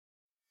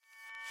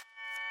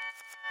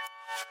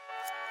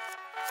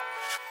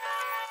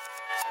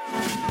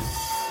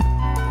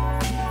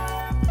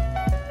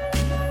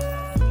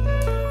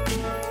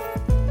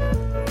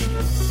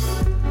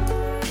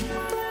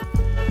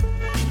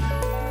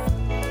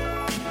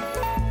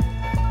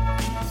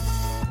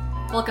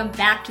Welcome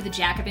back to the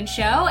Jacobin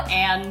Show,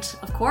 and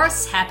of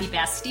course, happy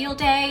Bastille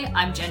Day.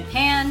 I'm Jen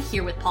Pan,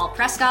 here with Paul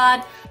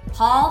Prescott.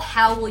 Paul,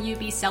 how will you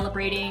be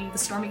celebrating the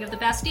storming of the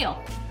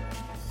Bastille?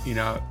 You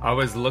know, I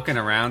was looking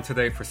around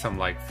today for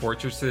some,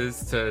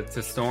 fortresses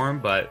to storm,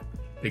 but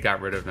they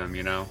got rid of them,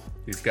 you know?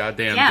 These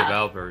goddamn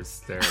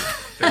developers, they're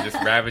just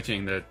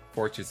ravaging the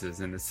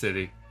fortresses in the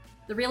city.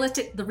 The real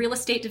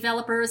estate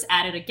developers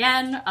at it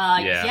again.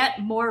 Yet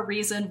more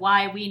reason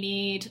why we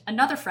need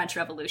another French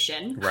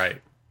Revolution.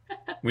 Right.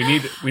 We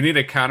need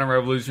a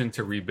counter-revolution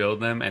to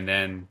rebuild them, and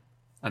then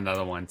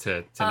another one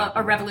to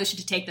a revolution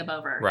to take them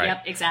over. Right.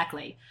 Yep,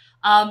 exactly.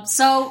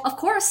 So, of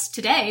course,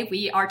 today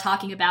we are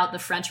talking about the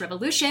French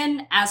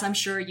Revolution. As I'm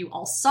sure you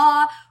all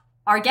saw,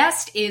 our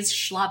guest is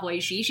Slavoj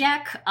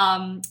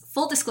Žižek.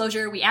 Full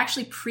disclosure, we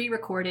actually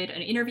pre-recorded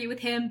an interview with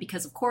him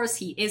because, of course,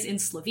 he is in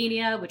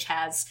Slovenia, which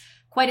has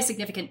quite a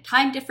significant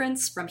time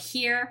difference from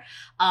here.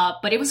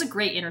 But it was a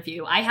great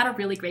interview. I had a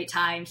really great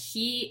time.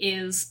 He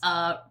is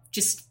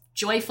just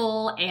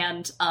joyful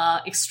and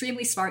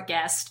extremely smart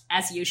guest,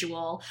 as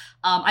usual.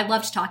 I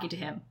loved talking to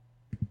him.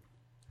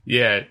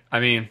 Yeah,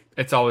 I mean,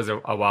 it's always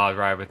a wild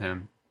ride with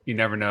him. You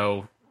never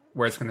know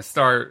where it's going to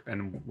start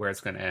and where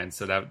it's going to end.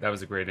 So that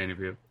was a great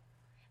interview.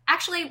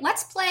 Actually,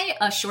 let's play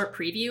a short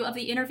preview of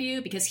the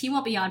interview because he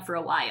won't be on for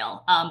a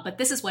while. But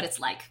this is what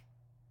it's like.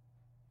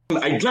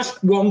 I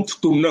just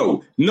want to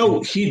know,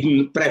 no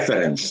hidden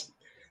preference.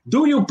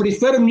 Do you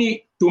prefer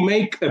me to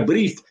make a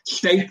brief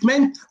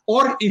statement,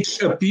 or it's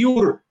a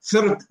pure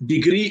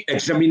third-degree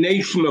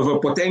examination of a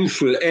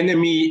potential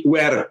enemy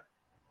where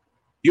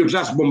you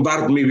just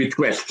bombard me with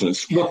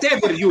questions?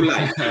 Whatever you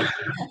like.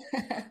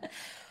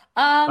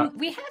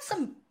 We have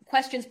some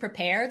questions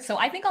prepared, so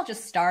I think I'll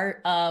just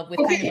start with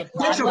kind of a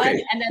broad one,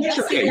 and then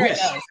let's see where it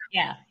goes.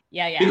 Yeah.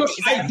 Because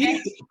I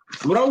did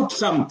wrote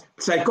some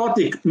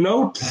psychotic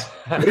notes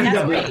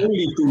readable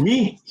only to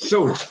me,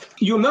 so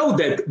you know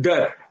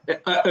that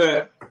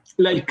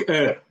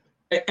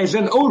as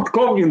an old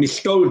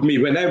communist told me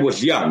when I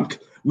was young,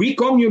 we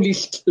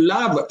communists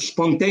love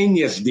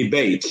spontaneous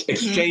debates,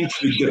 exchange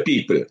with the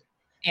people.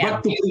 Yeah.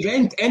 But to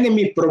prevent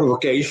enemy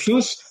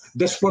provocations,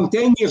 the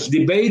spontaneous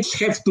debates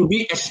have to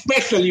be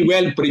especially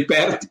well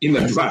prepared in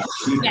advance.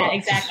 Yeah,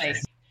 exactly.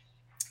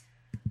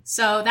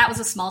 So that was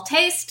a small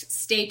taste.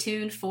 Stay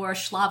tuned for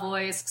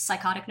Slavoj's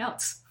psychotic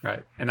notes.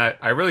 Right. And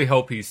I really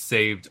hope he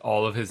saved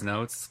all of his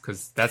notes,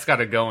 because that's got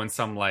to go in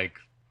some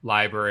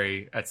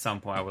library at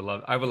some point. I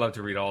would love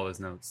to read all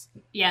his notes.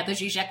 Yeah, the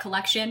Žižek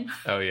collection.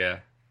 Oh, yeah.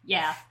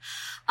 Yeah.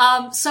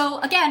 So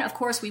again, of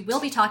course, we will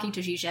be talking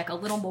to Žižek a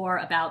little more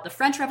about the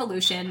French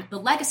Revolution, the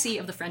legacy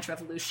of the French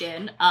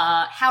Revolution,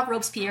 how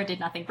Robespierre did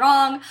nothing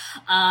wrong,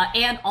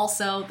 and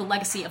also the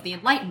legacy of the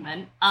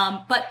Enlightenment.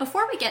 But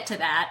before we get to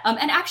that,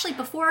 and actually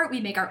before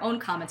we make our own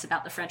comments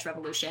about the French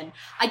Revolution,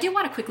 I do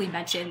want to quickly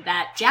mention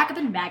that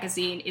Jacobin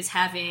Magazine is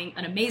having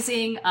an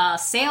amazing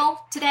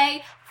sale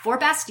today. For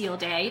Bastille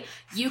Day,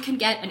 you can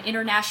get an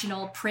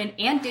international print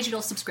and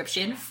digital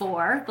subscription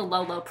for the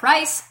low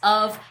price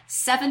of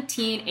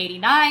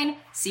 $17.89.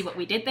 See what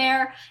we did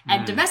there?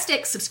 And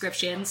domestic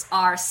subscriptions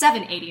are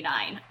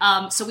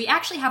 $7.89. So we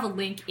actually have a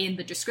link in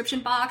the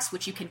description box,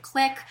 which you can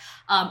click,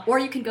 or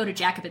you can go to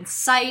Jacobin's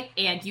site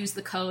and use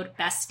the code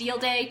Bastille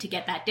Day to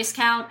get that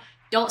discount.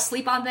 Don't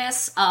sleep on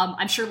this.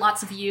 I'm sure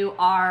lots of you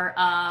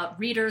are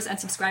readers and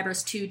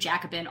subscribers to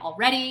Jacobin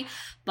already.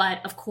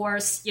 But of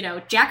course, you know,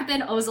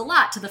 Jacobin owes a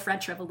lot to the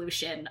French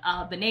Revolution.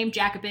 The name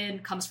Jacobin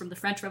comes from the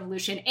French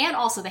Revolution and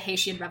also the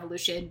Haitian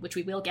Revolution, which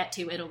we will get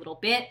to in a little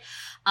bit.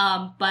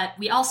 But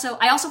I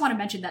also want to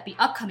mention that the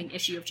upcoming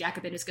issue of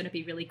Jacobin is going to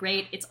be really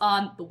great. It's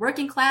on the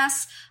working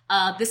class.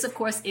 This, of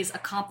course, is a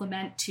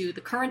complement to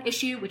the current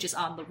issue, which is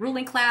on the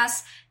ruling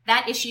class.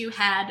 That issue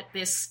had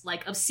this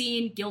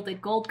obscene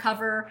gilded gold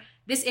cover.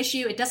 This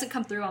issue, it doesn't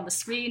come through on the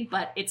screen,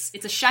 but it's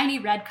a shiny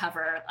red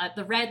cover.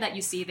 The red that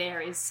you see there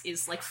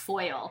is like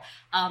foil.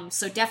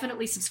 So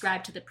definitely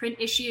subscribe to the print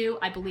issue.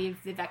 I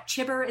believe Vivek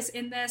Chibber is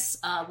in this,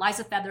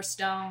 Liza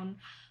Featherstone,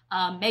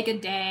 Megan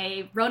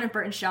Day, Ronan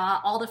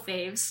Burtonshaw, all the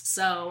faves.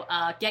 So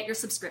get your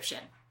subscription.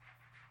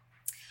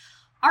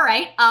 All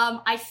right,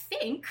 I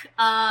think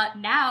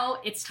now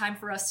it's time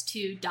for us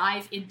to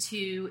dive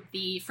into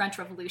the French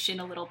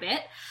Revolution a little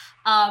bit.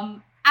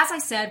 As I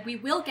said, we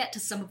will get to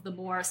some of the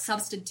more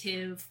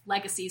substantive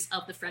legacies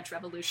of the French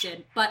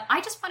Revolution, but I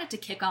just wanted to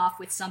kick off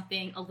with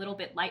something a little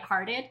bit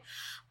lighthearted.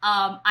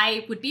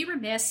 I would be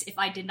remiss if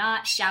I did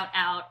not shout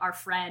out our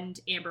friend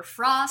Amber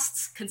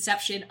Frost's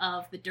conception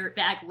of the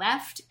dirtbag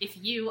left. If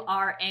you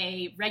are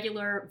a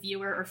regular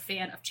viewer or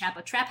fan of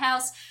Chapo Trap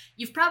House,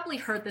 you've probably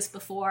heard this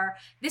before.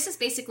 This is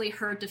basically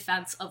her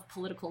defense of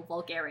political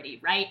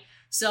vulgarity, right?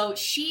 So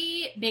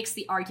she makes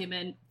the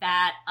argument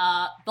that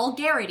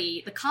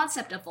vulgarity, the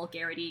concept of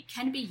vulgarity,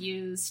 can be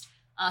used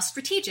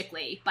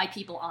strategically by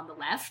people on the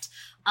left.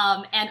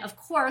 And of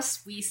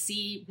course, we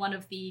see one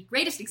of the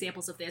greatest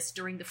examples of this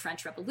during the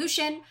French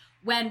Revolution,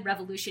 when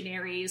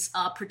revolutionaries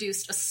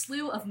produced a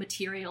slew of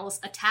materials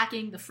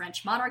attacking the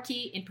French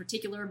monarchy, in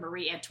particular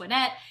Marie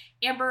Antoinette.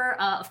 Amber,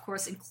 of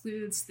course,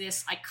 includes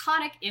this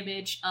iconic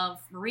image of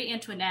Marie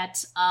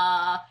Antoinette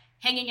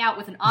hanging out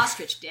with an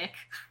ostrich dick.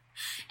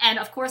 And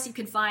of course, you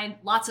can find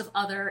lots of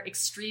other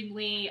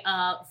extremely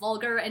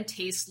vulgar and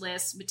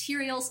tasteless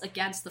materials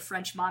against the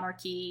French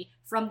monarchy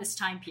from this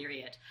time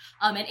period.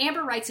 And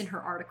Amber writes in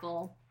her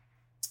article,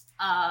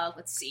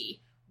 let's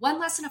see, one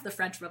lesson of the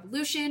French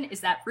Revolution is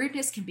that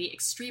rudeness can be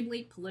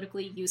extremely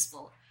politically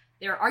useful.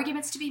 There are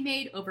arguments to be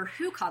made over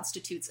who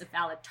constitutes a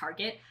valid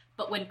target,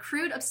 but when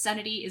crude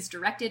obscenity is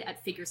directed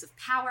at figures of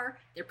power,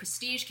 their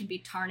prestige can be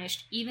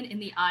tarnished even in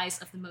the eyes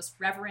of the most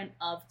reverent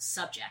of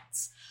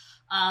subjects.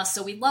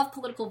 So we love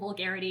political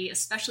vulgarity,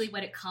 especially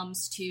when it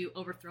comes to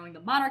overthrowing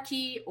the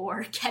monarchy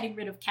or getting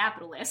rid of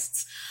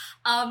capitalists.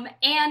 And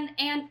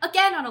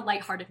again, on a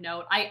lighthearted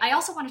note, I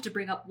also wanted to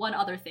bring up one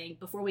other thing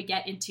before we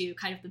get into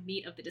kind of the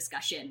meat of the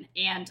discussion.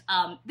 And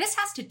this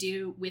has to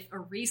do with a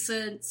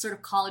recent sort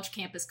of college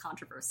campus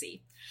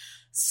controversy.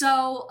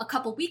 So a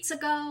couple weeks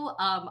ago,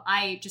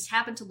 I just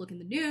happened to look in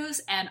the news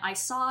and I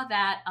saw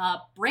that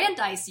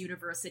Brandeis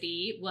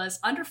University was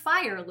under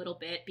fire a little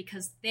bit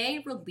because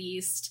they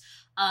released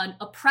an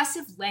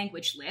oppressive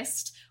language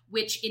list,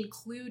 which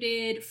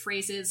included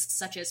phrases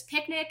such as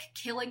picnic,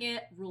 killing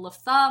it, rule of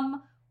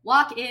thumb,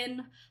 walk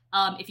in.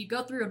 If you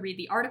go through and read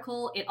the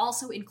article, it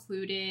also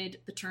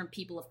included the term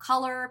people of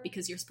color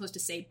because you're supposed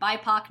to say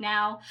BIPOC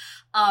now.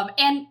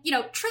 And, you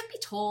know, truth be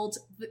told,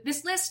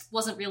 this list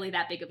wasn't really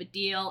that big of a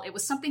deal. It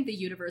was something the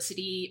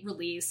university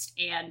released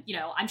and, you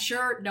know, I'm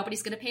sure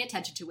nobody's going to pay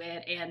attention to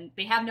it and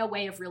they have no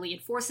way of really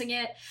enforcing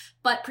it.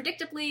 But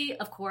predictably,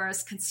 of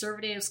course,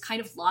 conservatives kind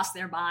of lost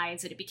their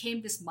minds and it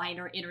became this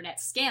minor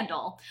internet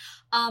scandal.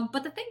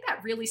 But the thing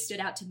that really stood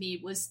out to me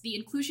was the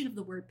inclusion of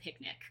the word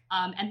picnic.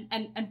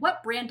 And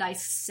what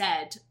Brandeis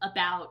said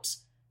about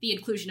the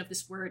inclusion of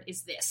this word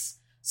is this.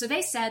 So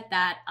they said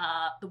that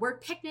the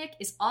word picnic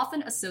is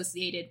often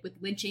associated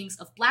with lynchings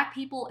of Black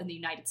people in the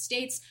United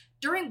States,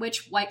 during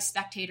which white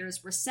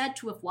spectators were said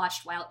to have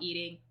watched while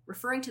eating,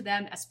 referring to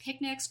them as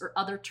picnics or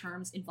other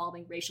terms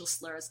involving racial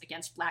slurs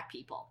against Black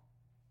people.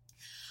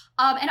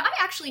 And I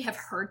actually have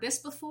heard this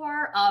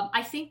before.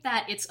 I think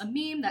that it's a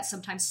meme that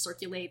sometimes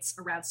circulates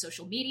around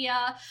social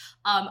media.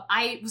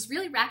 I was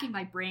really racking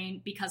my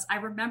brain because I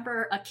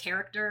remember a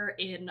character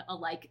in a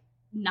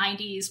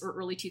 90s or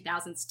early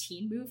 2000s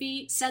teen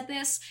movie said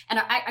this, and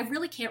I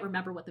really can't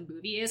remember what the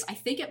movie is. I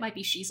think it might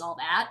be She's All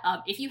That.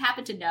 If you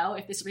happen to know,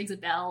 if this rings a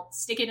bell,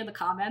 stick it in the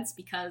comments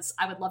because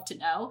I would love to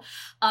know.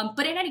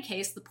 But in any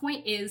case, the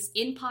point is,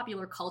 in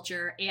popular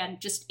culture and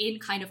just in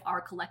kind of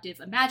our collective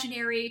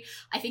imaginary,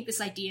 I think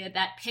this idea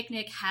that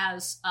picnic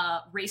has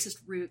racist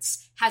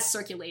roots has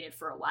circulated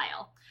for a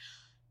while.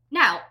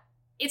 Now,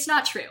 it's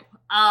not true.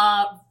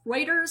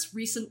 Reuters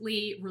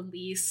recently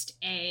released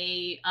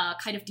a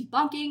kind of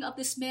debunking of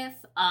this myth.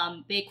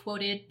 They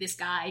quoted this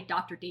guy,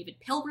 Dr. David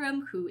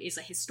Pilgrim, who is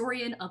a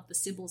historian of the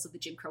symbols of the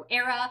Jim Crow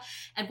era.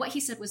 And what he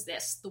said was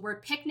this: the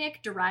word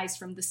picnic derives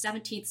from the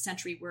 17th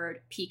century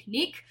word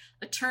pique-nique,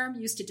 a term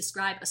used to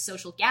describe a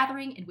social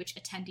gathering in which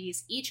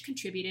attendees each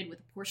contributed with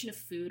a portion of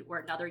food or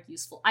another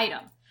useful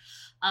item.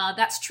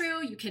 That's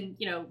true. You can,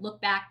 look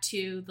back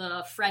to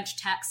the French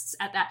texts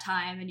at that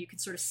time and you can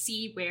sort of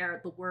see where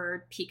the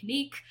word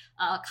pique-nique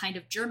kind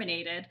of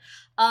germinated.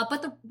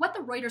 But what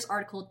the Reuters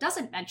article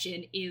doesn't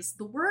mention is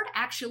the word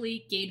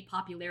actually gained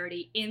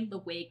popularity in the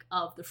wake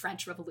of the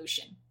French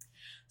Revolution.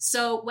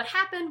 So what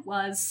happened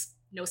was,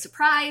 no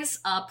surprise,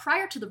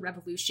 prior to the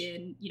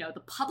revolution,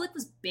 the public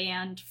was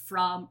banned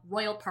from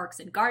royal parks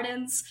and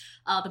gardens,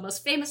 the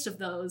most famous of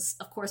those,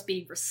 of course,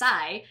 being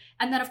Versailles.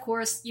 And then, of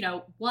course,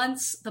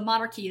 once the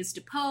monarchy is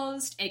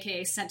deposed,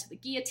 aka sent to the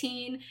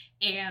guillotine,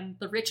 and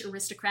the rich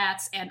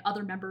aristocrats and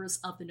other members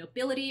of the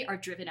nobility are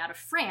driven out of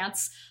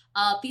France,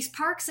 these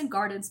parks and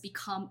gardens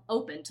become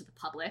open to the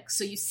public.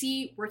 So you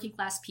see working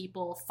class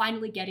people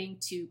finally getting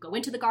to go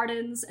into the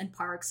gardens and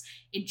parks,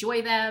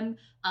 enjoy them,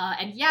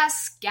 and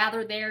yes,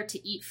 gather there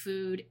to eat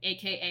food,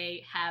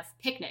 aka have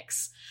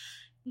picnics.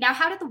 Now,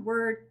 how did the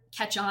word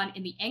catch on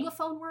in the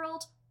Anglophone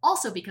world?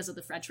 Also because of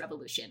the French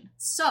Revolution.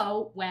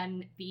 So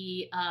when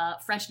the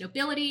French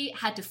nobility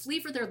had to flee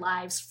for their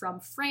lives from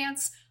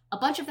France, a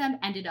bunch of them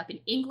ended up in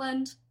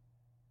England,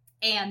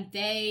 and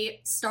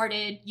they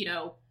started,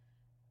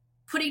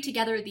 putting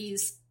together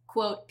these,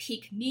 quote,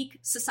 pique-nique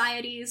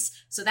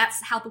societies. So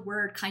that's how the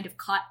word kind of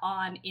caught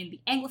on in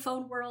the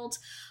Anglophone world.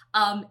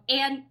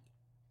 And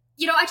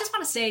I just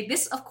want to say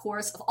this, of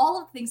course, of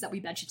all of the things that we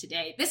mentioned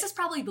today, this is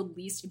probably the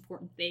least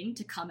important thing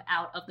to come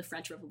out of the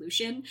French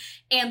Revolution.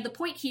 And the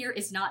point here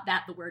is not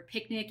that the word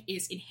picnic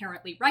is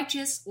inherently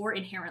righteous or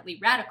inherently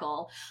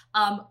radical.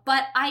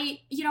 But I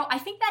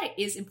think that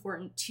it is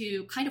important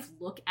to kind of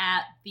look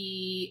at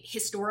the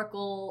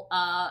historical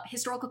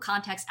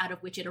context out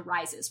of which it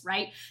arises,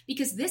 right?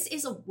 Because this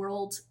is a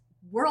world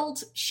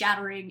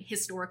world-shattering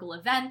historical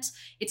event.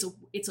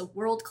 It's a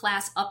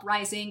world-class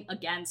uprising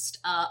against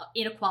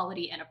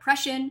inequality and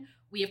oppression.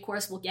 We, of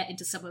course, will get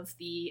into some of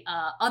the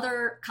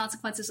other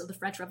consequences of the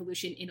French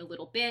Revolution in a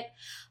little bit.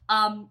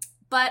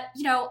 But,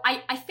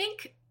 I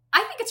think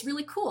it's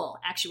really cool,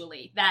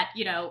 actually, that,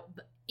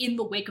 in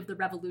the wake of the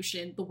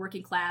revolution, the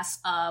working class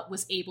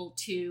was able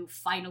to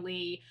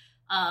finally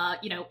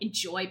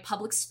enjoy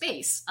public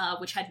space,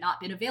 which had not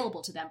been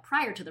available to them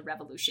prior to the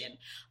revolution.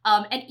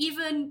 And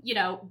even,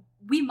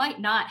 we might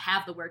not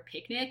have the word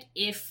picnic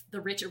if the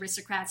rich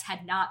aristocrats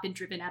had not been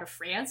driven out of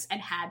France and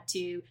had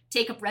to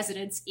take up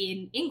residence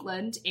in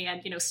England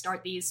and,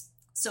 start these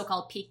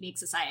so-called picnic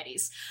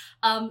societies.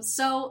 And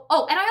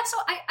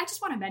I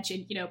just want to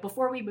mention,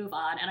 before we move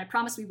on, and I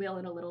promise we will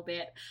in a little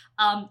bit,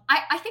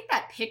 I think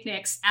that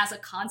picnics as a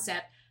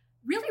concept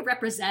really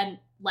represent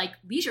like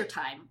leisure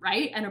time,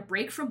 right? And a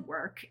break from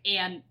work.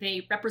 And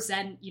they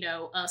represent,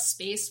 a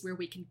space where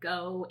we can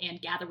go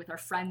and gather with our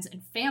friends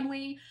and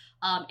family.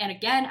 And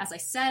again, as I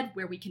said,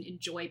 where we can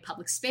enjoy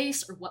public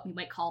space, or what we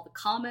might call the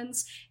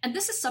commons. And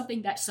this is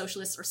something that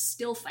socialists are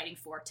still fighting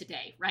for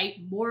today, right?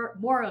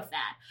 More of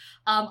that.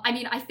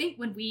 I think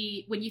when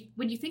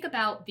you think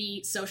about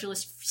the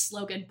socialist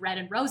slogan, bread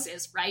and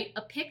roses, right?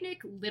 A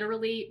picnic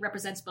literally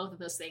represents both of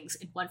those things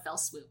in one fell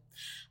swoop.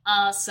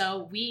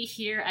 So we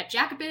here at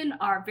Jacobin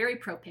are very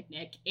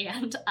pro-picnic.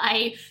 And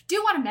I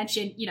do want to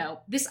mention,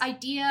 this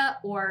idea,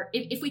 or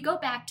if we go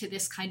back to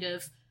this kind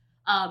of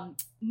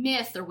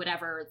myth or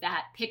whatever,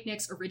 that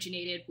picnics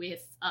originated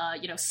with,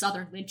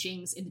 Southern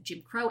lynchings in the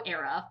Jim Crow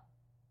era,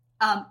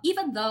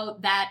 even though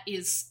that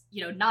is,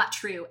 not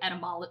true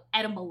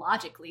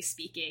etymologically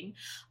speaking,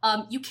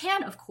 you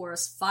can, of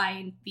course,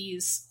 find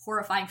these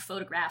horrifying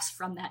photographs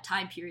from that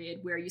time period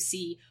where you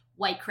see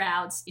white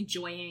crowds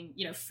enjoying,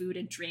 food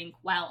and drink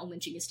while a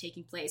lynching is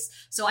taking place.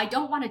 So I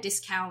don't want to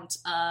discount,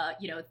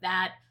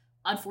 that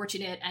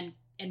unfortunate and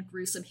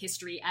gruesome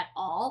history at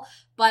all.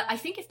 But I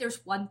think if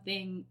there's one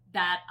thing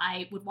that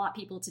I would want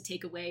people to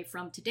take away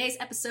from today's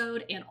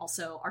episode, and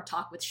also our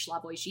talk with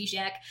Slavoj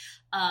Žižek,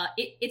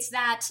 it's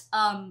that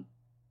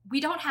we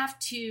don't have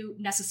to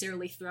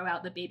necessarily throw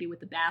out the baby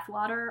with the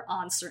bathwater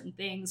on certain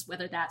things,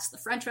 whether that's the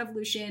French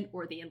Revolution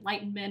or the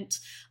Enlightenment,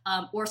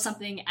 or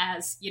something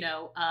as,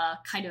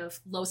 kind of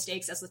low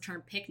stakes as the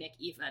term picnic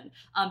even,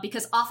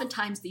 because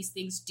oftentimes these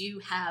things do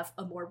have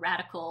a more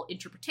radical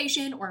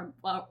interpretation or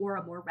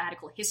a more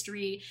radical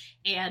history.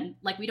 And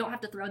we don't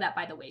have to throw that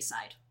by the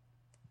wayside.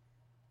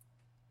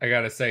 I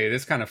gotta say, it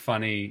is kind of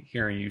funny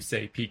hearing you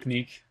say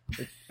picnic.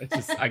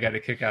 I got a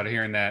kick out of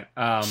hearing that.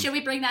 Should we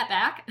bring that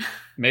back?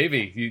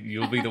 Maybe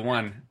you'll be the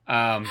one.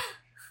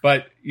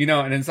 But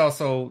and it's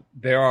also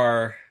there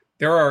are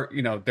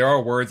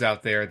words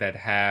out there that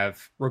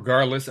have,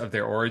 regardless of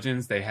their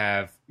origins, they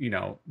have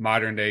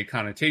modern day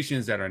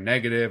connotations that are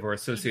negative or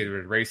associated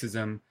with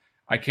racism.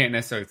 I can't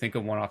necessarily think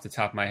of one off the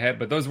top of my head,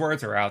 but those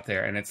words are out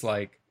there, and it's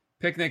like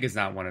picnic is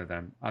not one of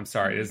them. I'm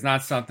sorry, it's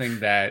not something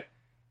that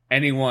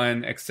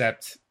anyone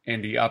except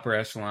in the upper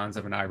echelons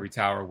of an ivory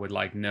tower would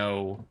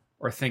know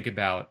or think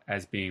about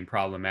as being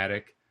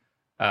problematic.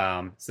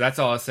 So that's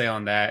all I'll say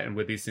on that. And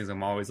with these things,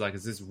 I'm always like,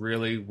 is this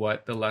really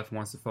what the left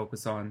wants to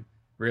focus on?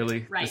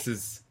 Really? Right.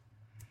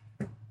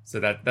 So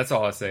that's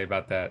all I'll say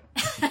about that.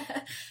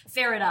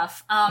 Fair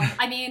enough. On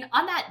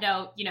that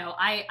note,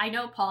 I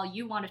know, Paul,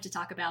 you wanted to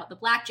talk about the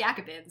Black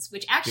Jacobins,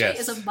 which actually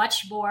is a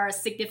much more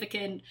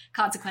significant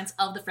consequence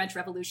of the French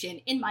Revolution,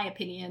 in my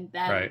opinion,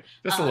 than right.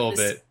 Just a little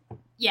bit.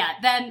 Yeah.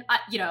 Then,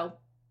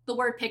 the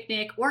word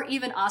picnic or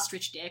even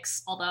ostrich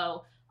dicks,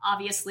 although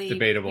obviously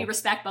debatable. We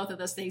respect both of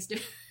those things.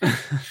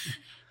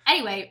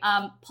 Anyway,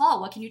 Paul,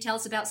 what can you tell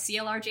us about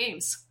CLR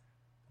James?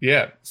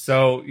 Yeah,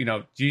 so,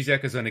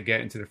 Žižek is going to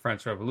get into the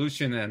French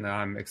Revolution, and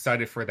I'm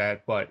excited for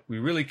that, but we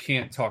really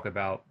can't talk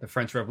about the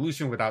French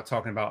Revolution without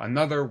talking about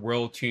another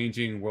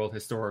world-changing,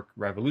 world-historic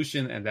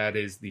revolution, and that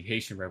is the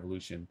Haitian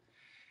Revolution.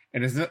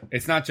 And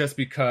it's not just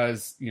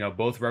because,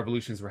 both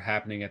revolutions were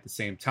happening at the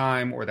same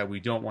time, or that we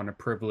don't want to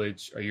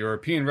privilege a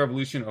European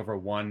revolution over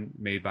one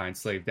made by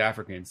enslaved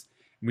Africans.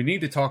 We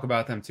need to talk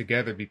about them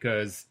together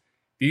because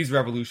these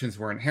revolutions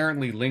were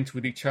inherently linked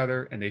with each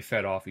other, and they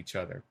fed off each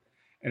other.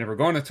 And if we're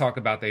going to talk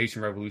about the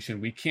Haitian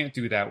Revolution, we can't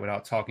do that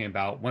without talking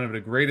about one of the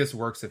greatest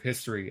works of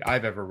history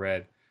I've ever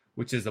read,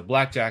 which is The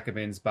Black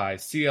Jacobins by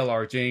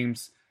CLR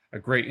James, a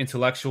great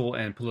intellectual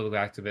and political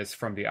activist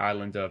from the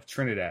island of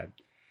Trinidad.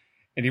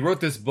 And he wrote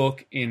this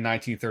book in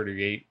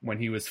 1938 when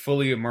he was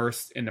fully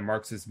immersed in the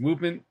Marxist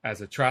movement,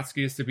 as a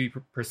Trotskyist to be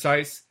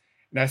precise.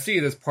 And I see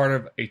it as part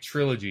of a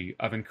trilogy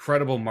of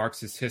incredible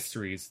Marxist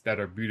histories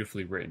that are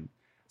beautifully written.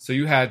 So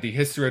you had The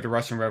History of the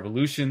Russian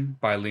Revolution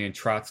by Leon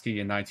Trotsky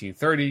in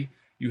 1930.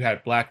 You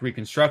had Black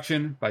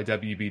Reconstruction by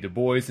W.B. Du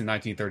Bois in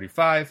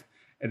 1935,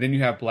 and then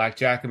you have Black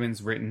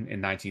Jacobins written in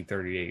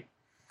 1938.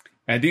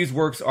 And these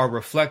works are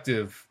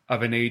reflective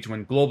of an age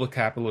when global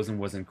capitalism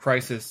was in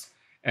crisis,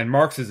 and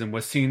Marxism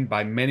was seen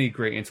by many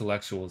great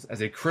intellectuals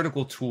as a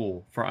critical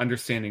tool for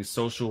understanding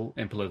social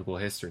and political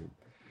history.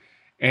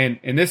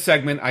 And in this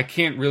segment, I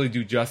can't really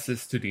do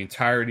justice to the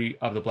entirety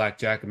of the Black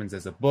Jacobins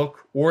as a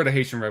book or the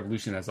Haitian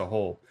Revolution as a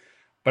whole.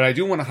 But I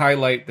do want to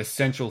highlight the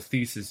central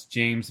thesis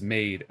James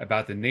made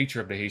about the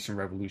nature of the Haitian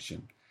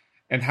Revolution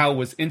and how it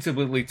was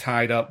intimately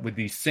tied up with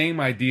the same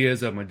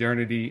ideas of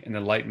modernity and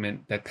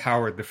enlightenment that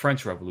powered the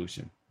French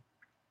Revolution.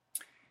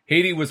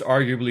 Haiti was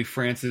arguably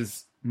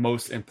France's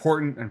most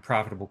important and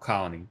profitable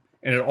colony,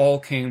 and it all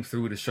came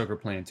through the sugar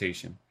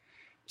plantation.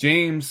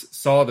 James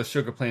saw the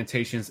sugar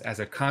plantations as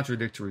a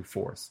contradictory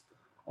force.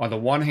 On the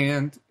one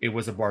hand, it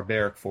was a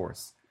barbaric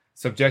force,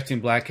 subjecting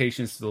Black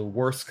Haitians to the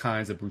worst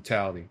kinds of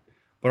brutality.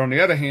 But on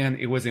the other hand,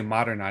 it was a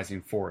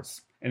modernizing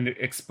force, and it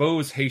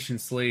exposed Haitian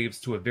slaves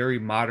to a very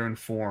modern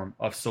form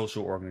of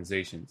social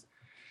organizations.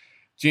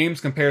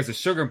 James compares the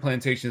sugar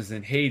plantations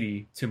in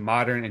Haiti to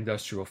modern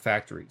industrial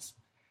factories.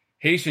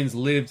 Haitians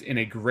lived in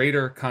a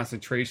greater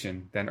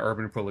concentration than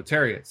urban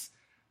proletariats.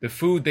 The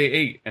food they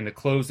ate and the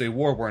clothes they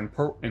wore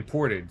were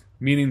imported,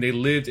 meaning they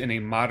lived in a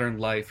modern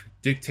life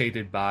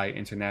dictated by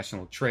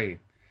international trade.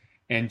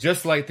 And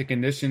just like the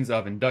conditions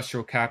of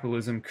industrial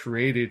capitalism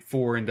created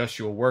for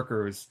industrial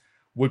workers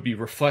would be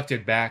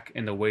reflected back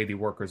in the way the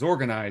workers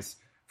organized,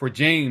 for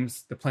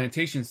James, the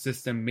plantation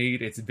system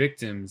made its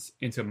victims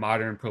into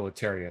modern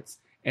proletariats,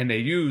 and they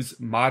used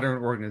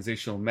modern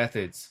organizational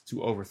methods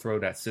to overthrow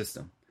that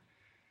system.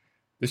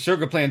 The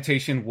sugar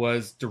plantation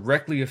was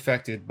directly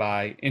affected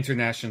by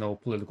international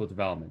political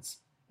developments.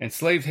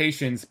 Enslaved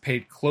Haitians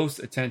paid close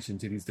attention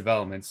to these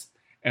developments,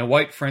 and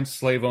white French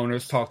slave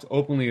owners talked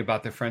openly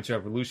about the French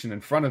Revolution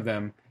in front of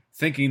them,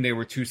 thinking they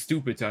were too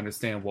stupid to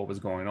understand what was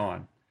going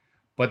on.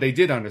 But they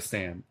did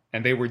understand,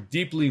 and they were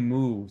deeply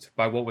moved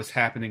by what was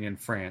happening in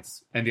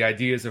France and the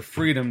ideas of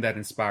freedom that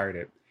inspired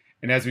it.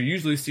 And as we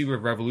usually see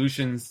with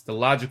revolutions, the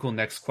logical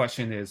next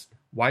question is,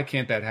 why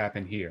can't that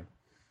happen here?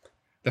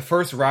 The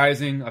first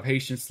rising of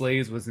Haitian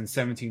slaves was in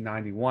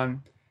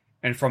 1791,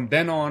 and from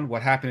then on,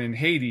 what happened in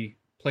Haiti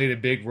played a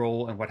big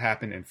role in what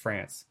happened in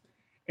France.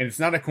 And it's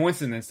not a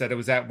coincidence that it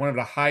was at one of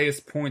the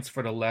highest points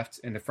for the left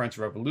in the French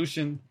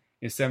Revolution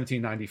in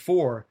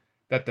 1794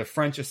 that the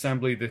French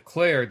Assembly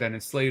declared that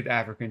enslaved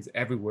Africans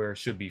everywhere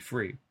should be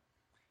free.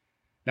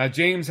 Now,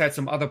 James had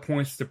some other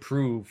points to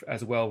prove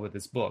as well with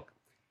his book.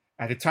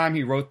 At the time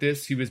he wrote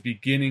this, he was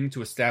beginning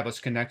to establish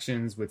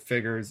connections with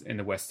figures in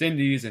the West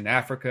Indies and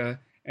Africa,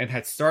 and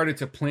had started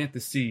to plant the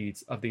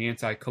seeds of the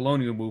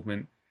anti-colonial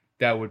movement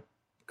that would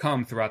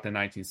come throughout the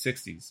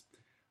 1960s.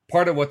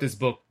 Part of what this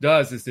book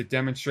does is to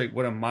demonstrate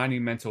what a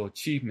monumental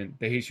achievement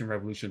the Haitian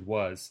Revolution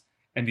was,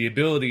 and the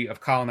ability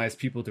of colonized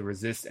people to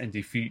resist and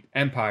defeat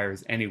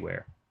empires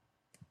anywhere.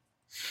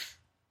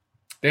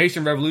 The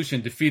Haitian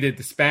Revolution defeated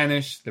the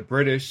Spanish, the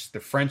British, the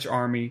French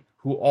army,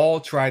 who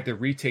all tried to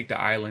retake the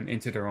island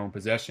into their own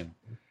possession.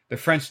 The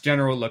French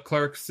General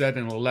Leclerc said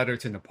in a letter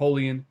to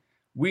Napoleon,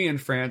 "We in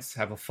France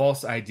have a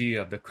false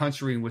idea of the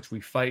country in which we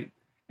fight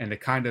and the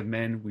kind of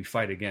men we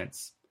fight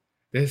against."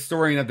 The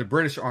historian of the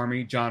British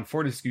Army, John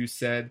Fortescue,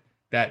 said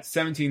that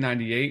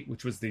 1798,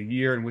 which was the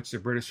year in which the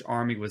British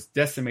Army was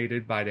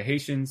decimated by the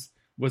Haitians,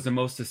 was the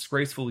most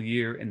disgraceful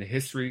year in the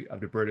history of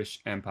the British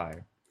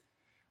Empire.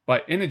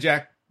 But in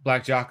the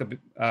Black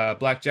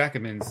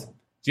Jacobins,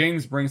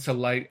 James brings to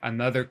light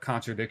another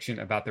contradiction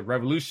about the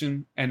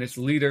revolution and its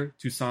leader,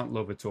 Toussaint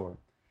Louverture.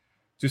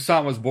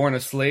 Toussaint was born a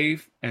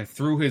slave, and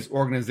through his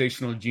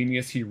organizational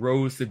genius, he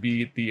rose to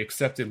be the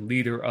accepted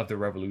leader of the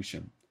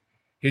revolution.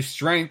 His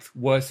strength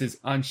was his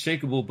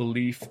unshakable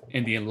belief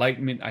in the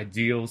Enlightenment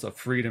ideals of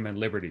freedom and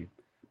liberty.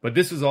 But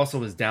this was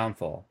also his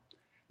downfall.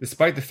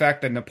 Despite the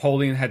fact that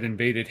Napoleon had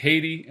invaded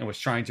Haiti and was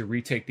trying to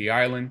retake the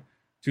island,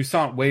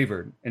 Toussaint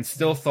wavered and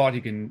still thought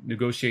he could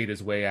negotiate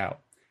his way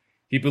out.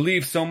 He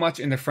believed so much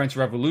in the French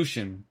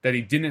Revolution that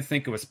he didn't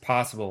think it was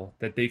possible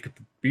that they could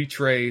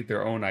betray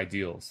their own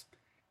ideals.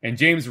 And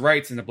James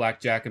writes in the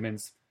Black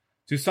Jacobins,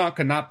 Toussaint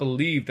could not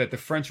believe that the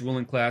French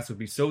ruling class would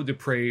be so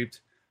depraved,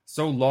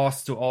 so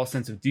lost to all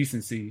sense of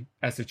decency,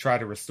 as to try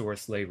to restore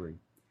slavery.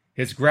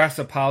 His grasp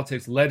of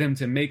politics led him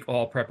to make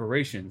all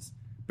preparations,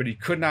 but he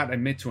could not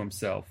admit to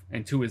himself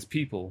and to his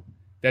people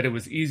that it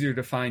was easier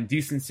to find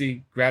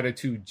decency,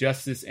 gratitude,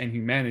 justice, and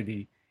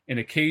humanity in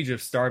a cage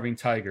of starving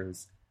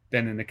tigers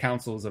than in the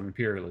councils of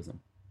imperialism.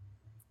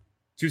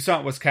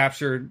 Toussaint was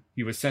captured,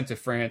 he was sent to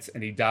France,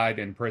 and he died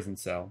in a prison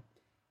cell.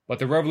 But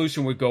the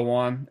revolution would go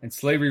on, and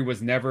slavery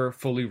was never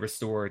fully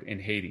restored in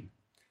Haiti.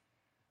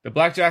 The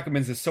Black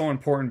Jacobins is so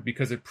important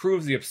because it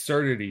proves the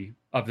absurdity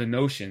of the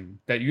notion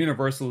that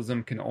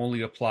universalism can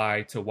only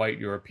apply to white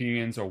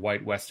Europeans or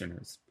white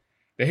Westerners.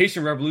 The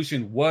Haitian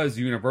Revolution was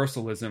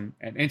universalism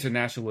and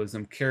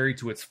internationalism carried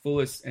to its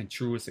fullest and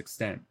truest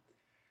extent.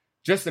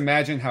 Just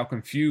imagine how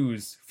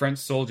confused French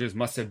soldiers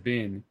must have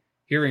been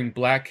hearing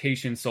Black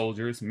Haitian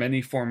soldiers,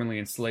 many formerly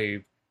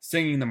enslaved,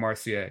 singing the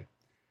Marseillaise.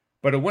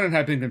 But it wouldn't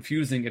have been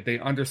confusing if they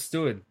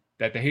understood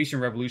that the Haitian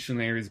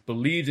revolutionaries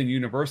believed in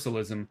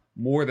universalism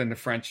more than the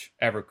French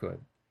ever could.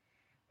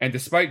 And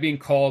despite being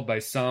called by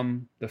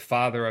some the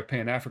father of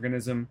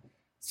Pan-Africanism,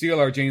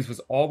 C.L.R. James was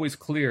always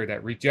clear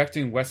that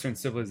rejecting Western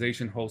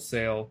civilization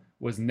wholesale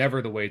was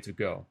never the way to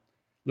go.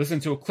 Listen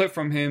to a clip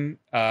from him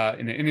in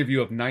an interview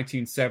of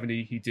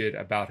 1970 he did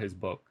about his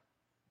book.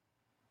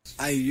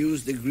 I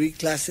use the Greek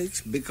classics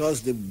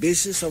because the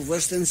basis of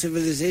Western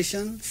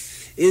civilization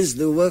is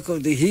the work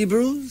of the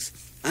Hebrews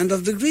and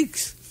of the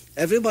Greeks.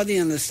 Everybody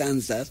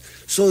understands that.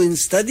 So in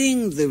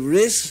studying the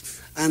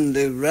race and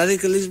the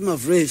radicalism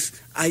of race,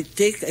 I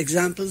take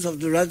examples of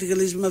the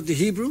radicalism of the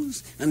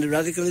Hebrews and the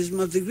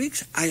radicalism of the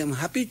Greeks. I am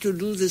happy to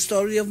do the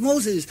story of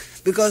Moses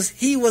because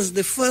he was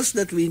the first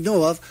that we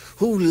know of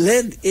who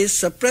led a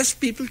suppressed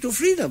people to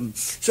freedom.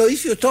 So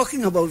if you're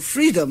talking about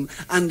freedom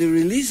and the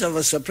release of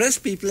a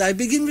suppressed people, I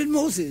begin with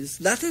Moses.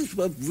 That is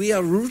what we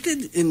are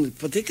rooted in,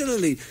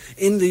 particularly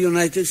in the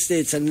United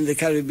States and in the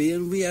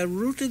Caribbean. We are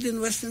rooted in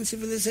Western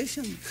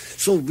civilization.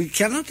 So we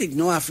cannot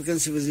ignore African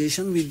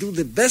civilization. We do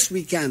the best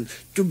we can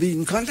to be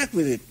in contact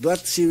with it.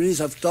 That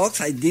series of talks,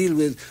 I deal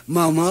with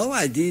Mau Mau,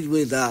 I deal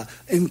with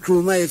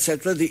Nkrumah,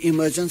 etc., the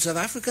emergence of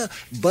Africa.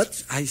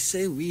 But I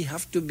say we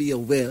have to be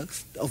aware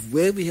of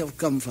where we have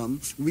come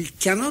from. We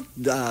cannot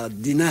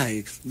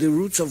deny the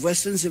roots of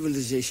Western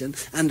civilization,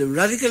 and the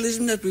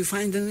radicalism that we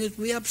find in it,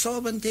 we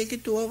absorb and take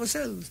it to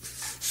ourselves.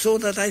 So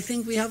that I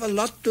think we have a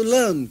lot to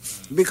learn,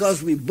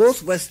 because we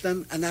both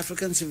Western and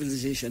African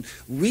civilization,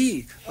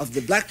 we of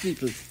the black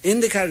people in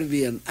the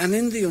Caribbean and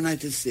in the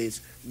United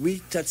States, we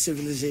touch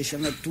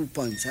civilization at 2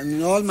 points. And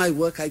in all my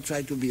work, I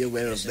try to be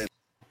aware of them.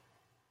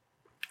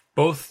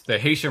 Both the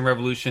Haitian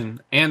Revolution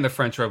and the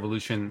French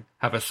Revolution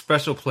have a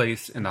special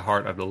place in the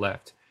heart of the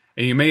left.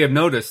 And you may have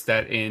noticed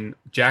that in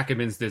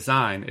Jacobin's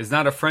design is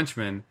not a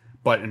Frenchman,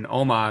 but an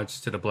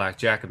homage to the Black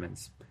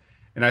Jacobins.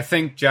 And I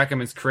think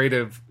Jacobin's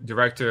creative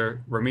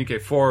director,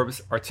 Ramike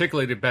Forbes,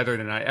 articulated better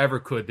than I ever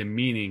could the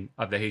meaning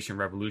of the Haitian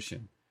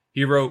Revolution.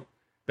 He wrote,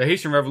 "The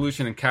Haitian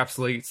Revolution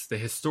encapsulates the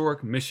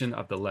historic mission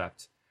of the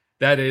left.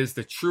 That is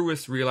the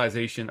truest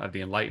realization of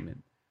the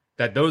Enlightenment,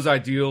 that those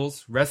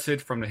ideals,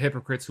 wrested from the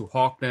hypocrites who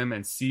hawk them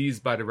and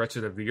seized by the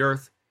wretched of the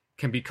earth,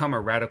 can become a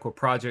radical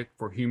project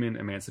for human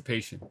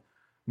emancipation."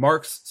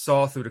 Marx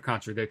saw through the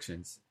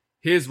contradictions.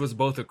 His was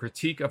both a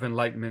critique of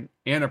Enlightenment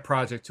and a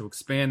project to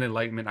expand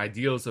Enlightenment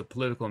ideals of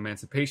political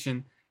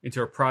emancipation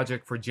into a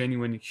project for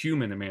genuine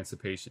human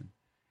emancipation.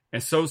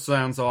 And so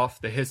sounds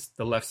off the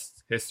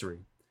left's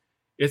history.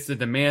 It's the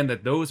demand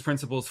that those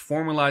principles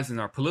formalized in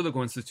our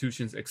political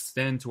institutions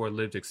extend to our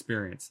lived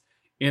experience,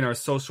 in our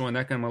social and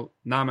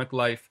economic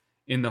life,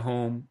 in the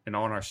home, and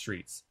on our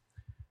streets.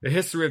 The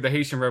history of the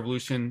Haitian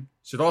Revolution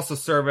should also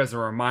serve as a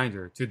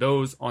reminder to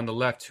those on the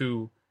left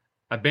who,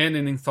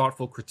 abandoning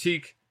thoughtful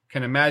critique,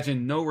 can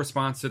imagine no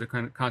response to the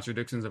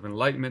contradictions of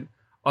Enlightenment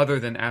other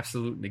than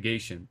absolute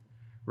negation.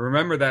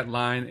 Remember that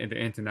line in the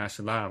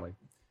Internationale.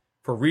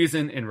 For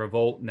reason in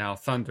revolt now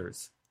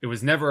thunders. It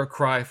was never a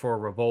cry for a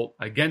revolt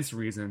against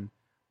reason,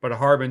 but a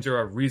harbinger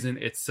of reason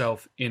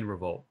itself in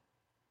revolt.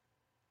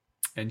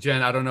 And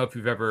Jen, I don't know if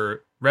you've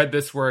ever read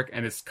this work,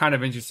 and it's kind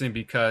of interesting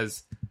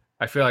because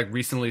I feel like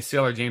recently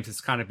Sailor James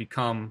has kind of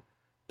become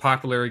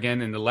popular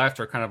again in the left,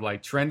 or kind of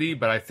like trendy,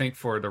 but I think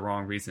for the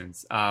wrong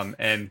reasons.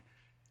 And,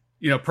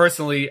 you know,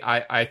 personally,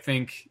 I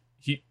think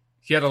he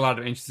had a lot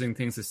of interesting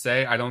things to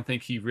say. I don't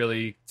think he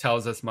really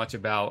tells us much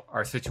about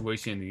our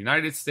situation in the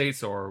United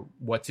States or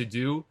what to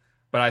do.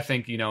 But I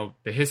think, you know,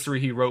 the history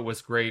he wrote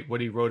was great.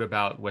 What he wrote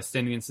about West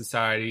Indian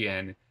society,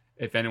 and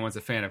if anyone's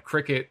a fan of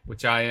cricket,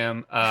 which I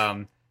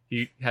am,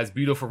 he has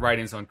beautiful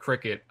writings on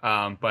cricket.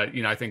 But,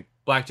 you know, I think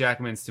Black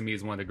Jacobins to me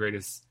is one of the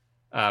greatest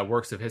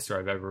works of history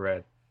I've ever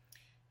read.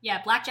 Yeah,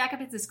 Black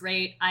Jacobins is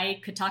great. I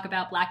could talk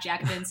about Black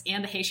Jacobins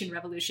and the Haitian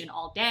Revolution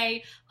all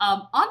day.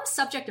 On the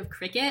subject of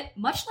cricket,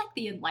 much like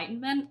the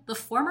Enlightenment, the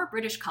former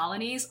British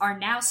colonies are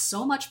now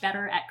so much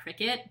better at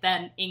cricket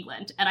than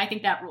England, and I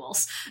think that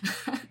rules.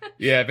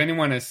 Yeah, if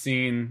anyone has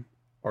seen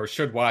or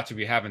should watch, if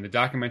you haven't, the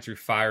documentary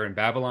Fire in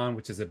Babylon,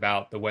 which is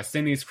about the West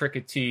Indies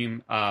cricket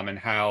team and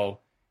how,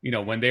 you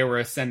know, when they were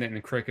ascendant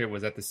in cricket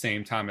was at the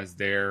same time as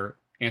their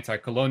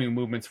anti-colonial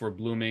movements were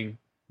blooming.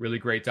 Really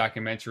great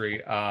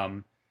documentary.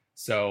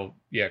 So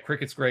yeah,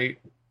 cricket's great.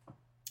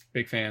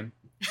 Big fan.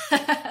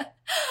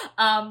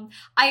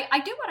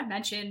 I do want to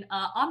mention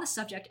on the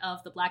subject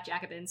of the Black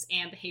Jacobins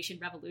and the Haitian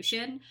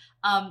Revolution,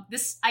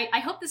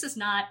 I hope this is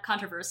not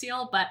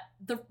controversial, but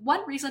the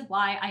one reason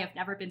why I have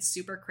never been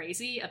super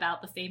crazy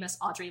about the famous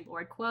Audre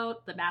Lorde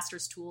quote, "The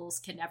master's tools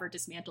can never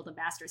dismantle the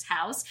master's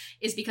house,"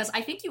 is because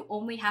I think you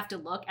only have to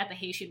look at the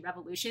Haitian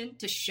Revolution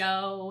to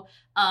show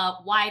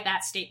why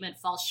that statement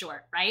falls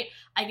short, right?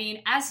 I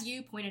mean, as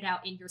you pointed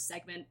out in your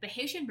segment, the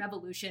Haitian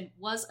Revolution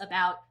was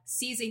about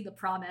seizing the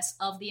promise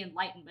of the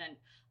Enlightenment,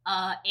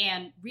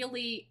 and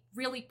really,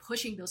 really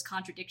pushing those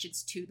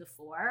contradictions to the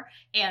fore.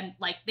 And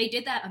like, they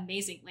did that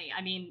amazingly.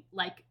 I mean,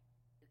 like,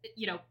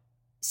 you know,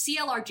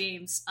 C.L.R.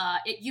 James,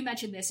 you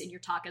mentioned this in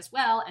your talk as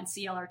well, and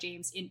C.L.R.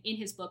 James in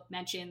his book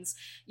mentions,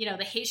 you know,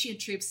 the Haitian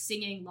troops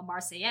singing La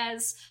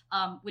Marseillaise,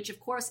 which of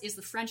course is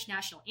the French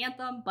national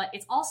anthem, but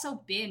it's also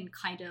been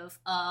kind of,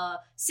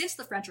 since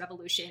the French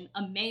Revolution,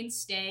 a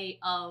mainstay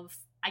of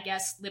I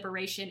guess,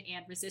 liberation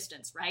and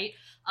resistance, right?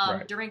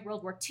 Right. During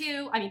World War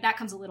II, I mean, that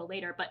comes a little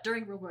later, but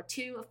during World War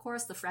II, of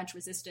course, the French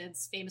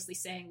resistance famously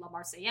sang La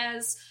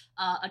Marseillaise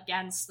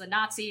against the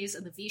Nazis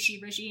and the Vichy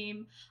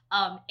regime.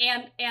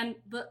 And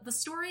the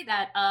story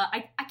that,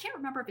 I can't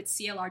remember if it's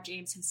C.L.R.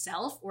 James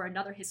himself or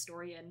another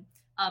historian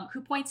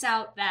who points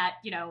out that,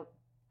 you know,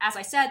 as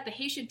I said, the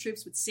Haitian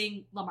troops would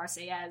sing La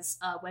Marseillaise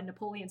when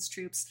Napoleon's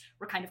troops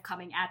were kind of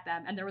coming at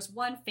them. And there was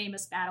one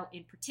famous battle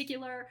in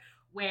particular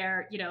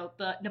where, you know,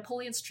 the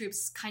Napoleon's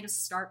troops kind of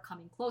start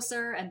coming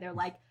closer and they're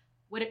like,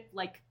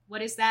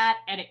 what is that?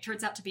 And it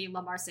turns out to be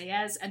La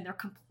Marseillaise, and they're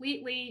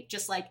completely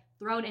just like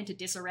thrown into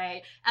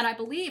disarray. And I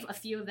believe a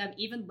few of them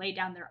even lay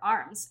down their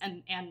arms.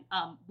 And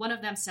one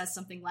of them says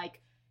something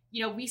like,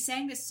 you know, we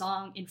sang this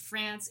song in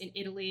France, in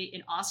Italy,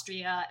 in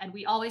Austria, and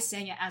we always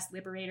sang it as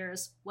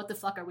liberators. What the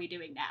fuck are we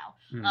doing now?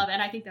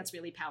 And I think that's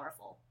really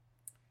powerful.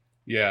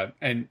 Yeah.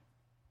 And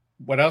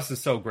what else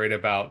is so great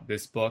about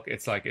this book?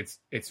 It's like,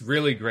 it's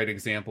really great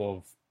example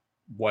of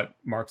what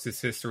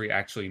Marxist history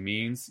actually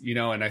means, you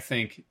know? And I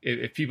think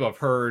if people have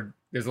heard,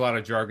 there's a lot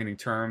of jargoning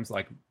terms,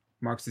 like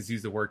Marxists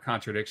use the word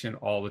contradiction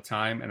all the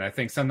time. And I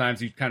think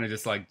sometimes you kind of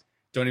just like,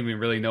 don't even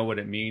really know what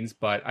it means.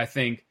 But I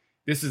think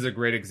this is a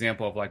great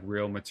example of like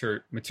real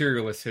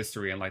materialist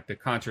history and like the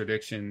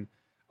contradiction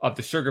of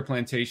the sugar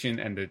plantation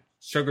and the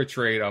sugar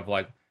trade, of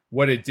like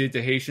what it did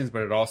to Haitians,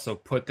 but it also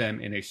put them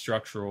in a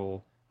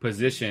structural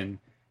position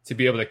to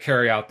be able to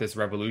carry out this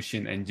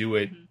revolution and do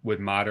it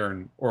with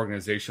modern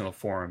organizational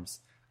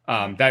forms.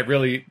 That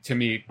really, to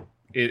me,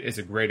 is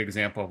a great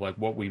example of like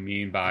what we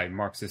mean by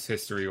Marxist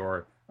history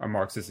or a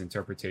Marxist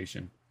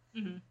interpretation.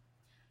 Mm-hmm.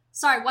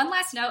 Sorry, one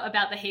last note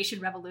about the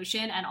Haitian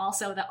Revolution and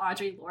also the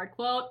Audre Lorde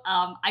quote.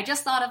 I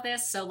just thought of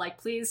this, so like,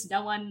 please,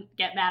 no one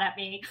get mad at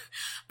me.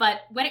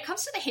 But when it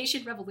comes to the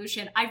Haitian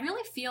Revolution, I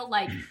really feel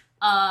like,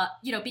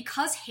 you know,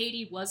 because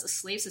Haiti was a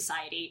slave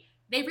society,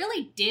 they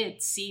really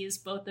did seize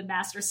both the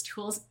master's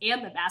tools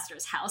and the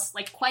master's house,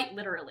 like quite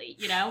literally,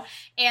 you know?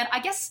 And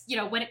I guess, you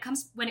know, when it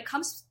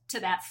comes to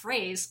that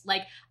phrase,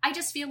 like, I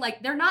just feel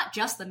like they're not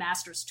just the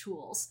master's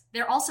tools.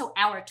 They're also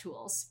our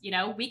tools, you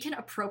know? We can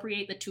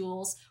appropriate the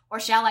tools, or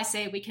shall I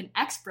say we can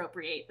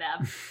expropriate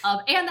them,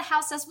 and the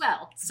house as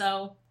well.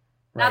 So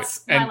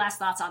that's my last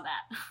thoughts on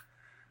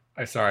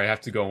that. Sorry, I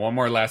have to go. One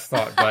more last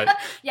thought, but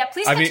yeah,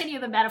 please continue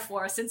the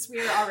metaphor since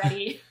we're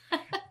already.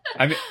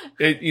 I mean,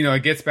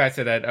 it gets back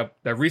to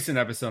that recent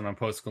episode on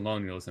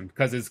post-colonialism,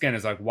 because it's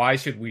like, why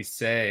should we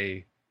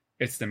say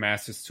it's the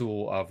master's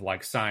tool of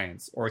like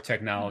science or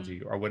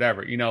technology or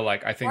whatever? You know,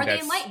 like I think that's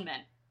the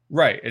Enlightenment.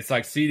 Right. It's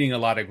like ceding a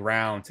lot of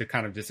ground to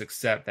kind of just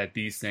accept that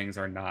these things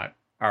are not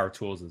our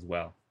tools as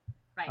well.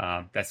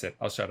 Right. That's it.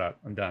 I'll shut up.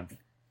 I'm done.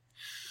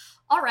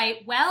 All right.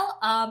 Well,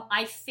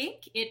 I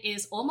think it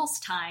is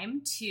almost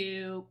time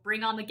to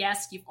bring on the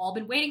guest you've all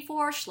been waiting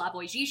for,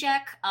 Slavoj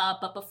Žižek.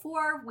 But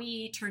before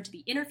we turn to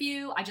the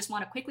interview, I just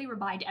want to quickly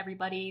remind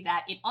everybody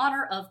that in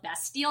honor of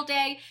Bastille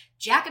Day,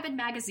 Jacobin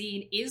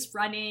Magazine is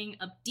running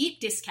a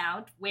deep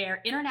discount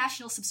where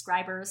international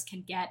subscribers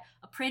can get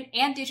a print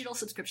and digital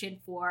subscription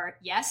for,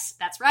 yes,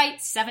 that's right,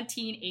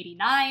 $17.89.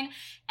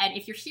 And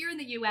if you're here in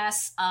the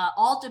US,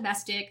 all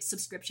domestic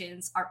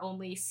subscriptions are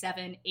only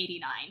 $7.89.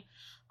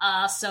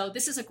 So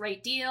this is a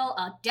great deal.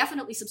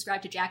 Definitely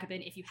subscribe to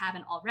Jacobin if you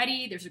haven't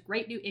already. There's a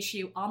great new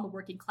issue on the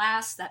working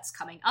class that's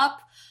coming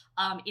up.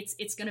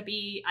 It's going to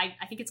be,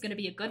 I think it's going to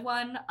be a good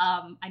one.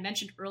 I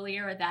mentioned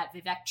earlier that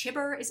Vivek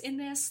Chibber is in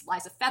this,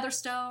 Liza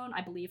Featherstone,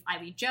 I believe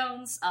Eileen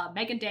Jones,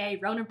 Megan Day,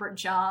 Ronan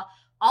Burton-Shaw,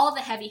 all of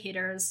the heavy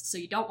hitters. So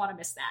you don't want to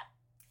miss that.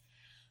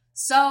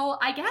 So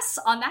I guess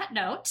on that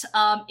note,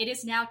 it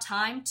is now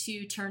time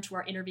to turn to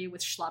our interview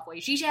with Slavoj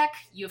Žižek.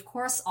 You, of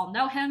course, all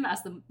know him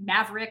as the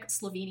maverick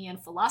Slovenian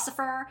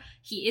philosopher.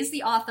 He is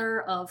the author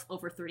of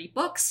over 30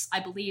 books. I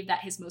believe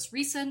that his most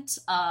recent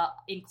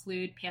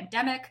include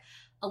Pandemic,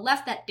 A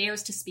Left That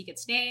Dares to Speak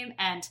Its Name,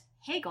 and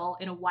Hegel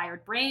in a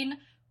Wired Brain.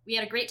 We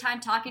had a great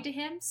time talking to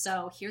him,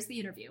 so here's the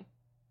interview.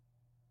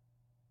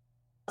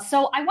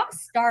 So I want to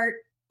start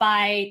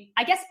by,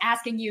 I guess,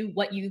 asking you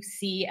what you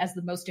see as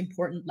the most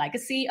important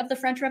legacy of the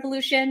French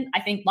Revolution.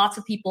 I think lots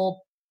of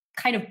people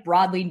kind of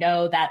broadly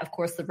know that, of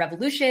course, the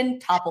revolution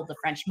toppled the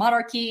French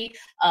monarchy,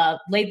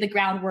 laid the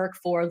groundwork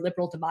for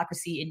liberal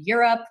democracy in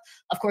Europe,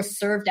 of course,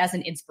 served as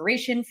an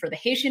inspiration for the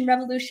Haitian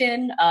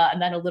Revolution,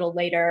 and then a little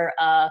later,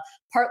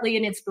 partly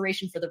an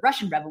inspiration for the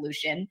Russian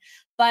Revolution.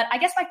 But I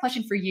guess my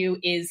question for you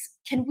is,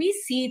 can we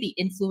see the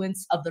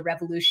influence of the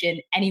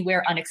revolution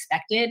anywhere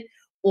unexpected?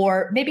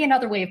 Or maybe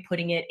another way of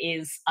putting it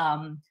is,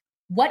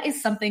 what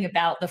is something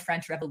about the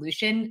French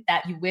Revolution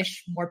that you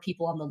wish more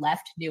people on the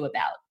left knew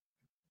about?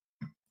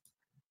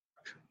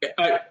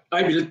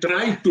 I will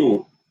try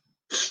to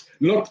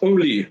not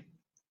only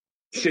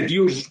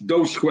seduce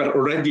those who are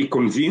already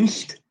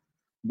convinced,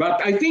 but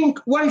I think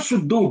one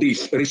should do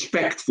this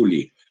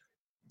respectfully.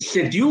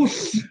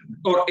 Seduce,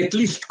 or at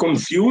least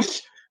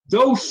confuse,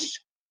 those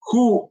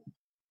who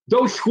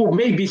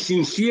may be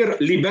sincere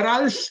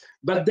liberals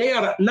but they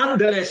are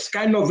nonetheless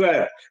kind of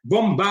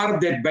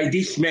bombarded by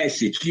this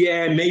message.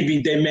 Yeah,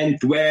 maybe they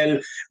meant well,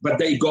 but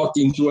they got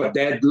into a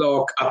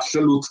deadlock,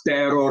 absolute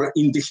terror,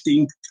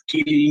 indistinct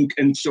killing,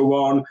 and so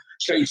on.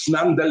 So it's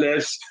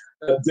nonetheless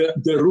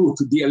the root,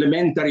 the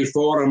elementary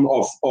form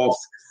of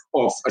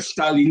a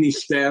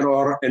Stalinist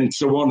terror, and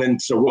so on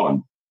and so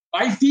on.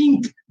 I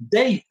think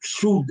they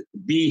should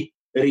be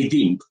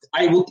redeemed.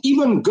 I would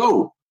even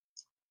go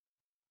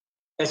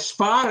as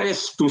far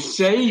as to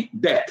say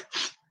that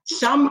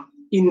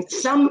in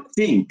some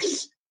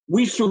things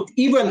we should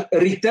even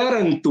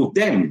return to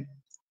them,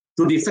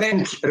 to the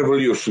French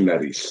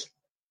revolutionaries,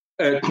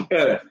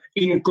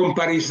 in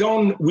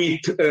comparison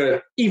with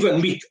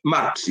even with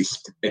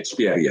Marxist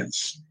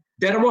experience.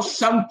 There was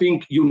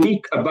something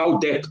unique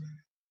about that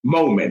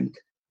moment.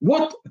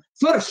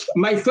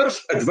 My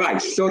first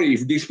advice, sorry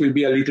if this will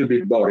be a little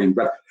bit boring,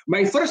 but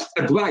my first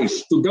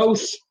advice to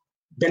those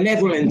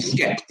benevolent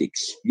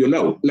skeptics,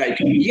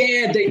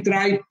 they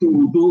tried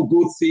to do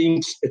good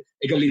things,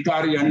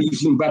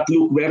 egalitarianism, but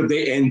look where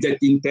they ended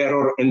in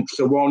terror and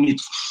so on.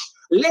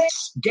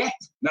 Let's get,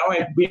 now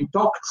I've been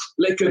talked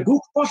like a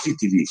good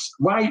positivist,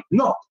 why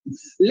not?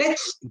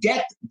 Let's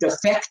get the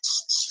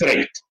facts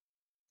straight.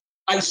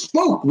 I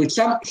spoke with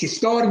some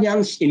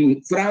historians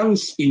in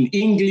France, in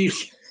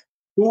English,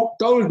 who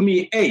told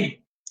me,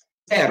 hey,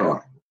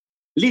 terror,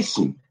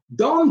 listen,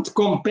 don't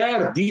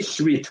compare this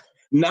with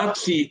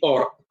Nazi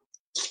or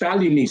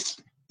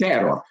Stalinist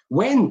terror.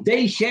 When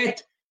they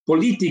had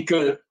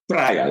political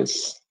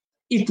trials,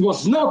 it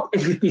was not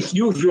as it is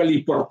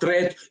usually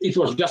portrayed, it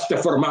was just a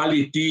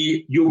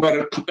formality, you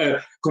were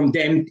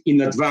condemned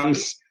in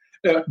advance.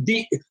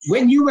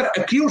 When you were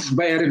accused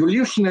by a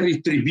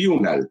revolutionary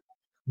tribunal,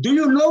 do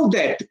you know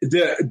that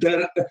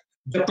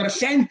the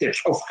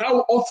percentage of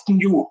how often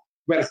you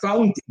were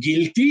found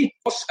guilty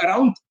was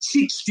around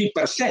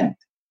 60%.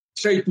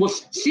 So it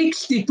was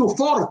 60 to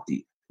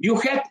 40. You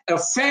had a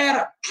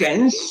fair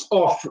chance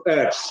of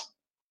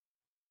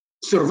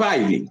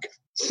surviving.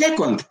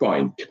 Second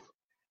point,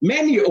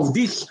 many of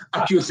these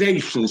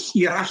accusations,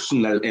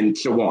 irrational and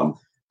so on,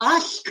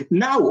 ask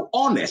now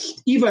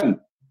honest, even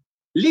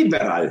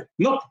liberal,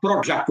 not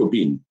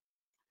pro-Jacobin,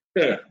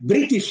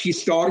 British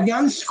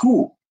historians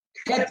who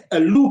had a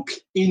look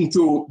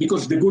into,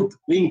 because the good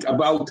thing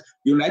about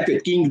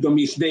United Kingdom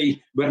is they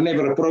were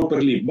never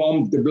properly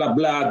bombed, blah,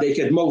 blah, they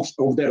had most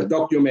of their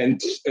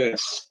documents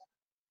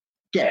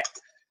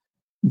kept.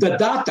 The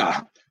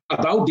data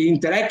about the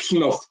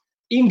interaction of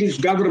English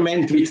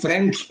government with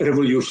French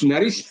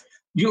revolutionaries,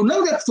 you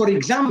know that, for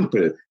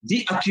example,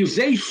 the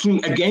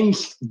accusation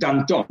against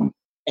Danton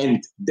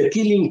and the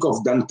killing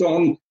of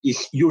Danton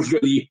is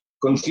usually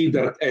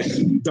considered as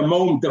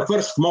the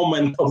first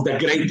moment of the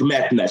great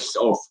madness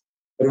of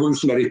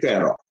revolutionary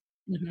terror.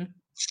 Mm-hmm.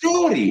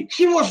 Sorry,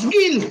 he was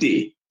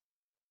guilty.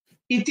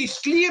 It is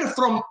clear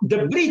from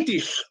the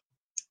British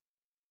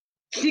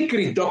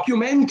secret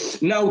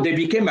documents, now they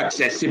became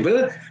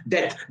accessible,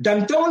 that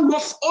Danton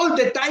was all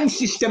the time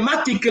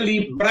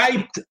systematically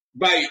bribed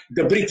by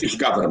the British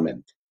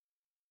government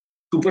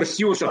to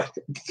pursue. So,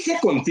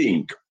 second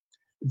thing,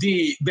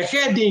 the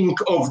beheading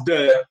of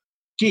the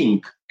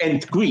king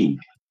and queen.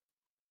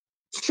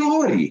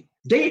 Sorry,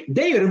 they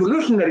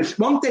revolutionaries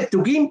wanted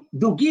to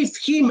give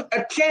him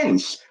a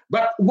chance,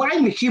 but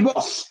while he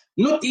was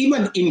not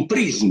even in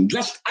prison,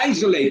 just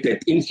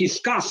isolated in his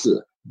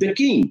castle, the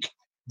king,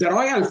 the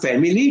royal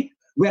family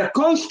were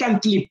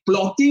constantly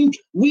plotting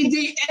with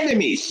the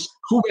enemies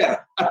who were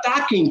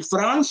attacking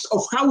France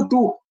of how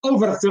to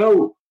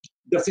overthrow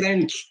the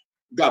French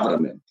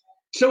government.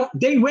 So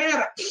they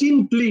were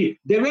simply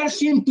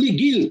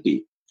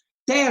guilty.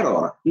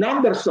 Terror,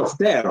 numbers of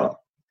terror.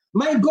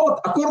 My God,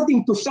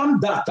 according to some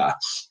data,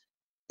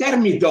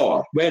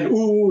 Thermidor, when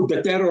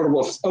the terror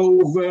was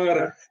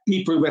over,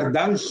 people were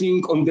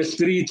dancing on the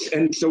streets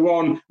and so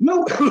on.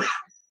 No,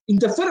 in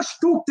the first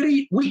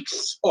 2-3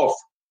 weeks of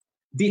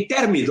the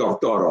Thermidor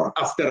terror,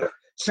 after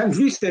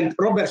Saint-Just and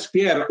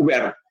Robespierre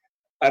were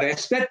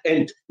arrested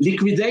and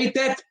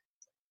liquidated,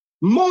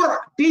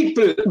 more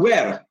people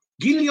were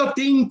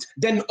guillotined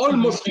than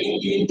almost in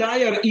the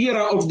entire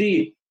era of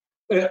the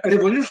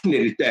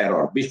revolutionary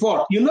terror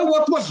before. You know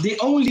what was the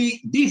only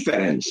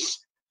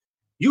difference?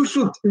 You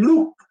should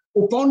look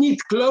upon it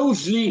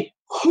closely.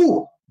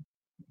 Who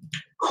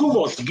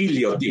was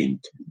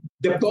guillotined?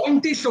 The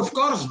point is, of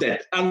course,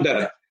 that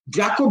under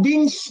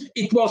Jacobins,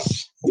 it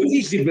was the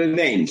visible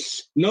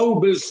names,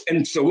 nobles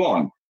and so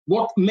on.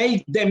 What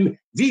made them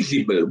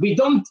visible? We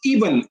don't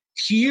even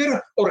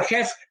hear or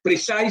have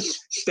precise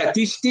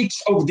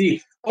statistics of the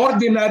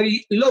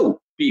ordinary low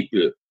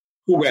people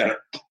who were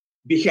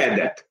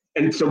beheaded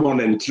and so on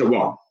and so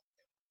on.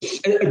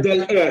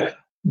 The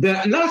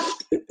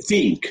last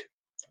thing,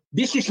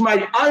 this is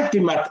my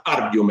ultimate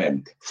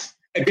argument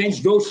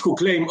against those who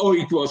claim,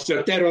 it was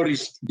a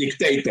terrorist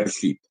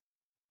dictatorship.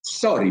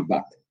 Sorry,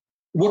 but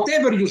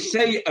whatever you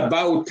say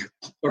about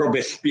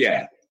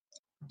Robespierre,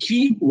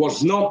 he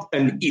was not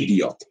an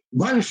idiot.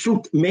 One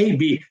should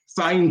maybe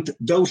find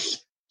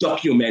those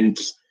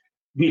documents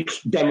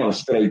which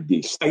demonstrate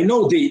this. I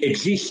know they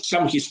exist.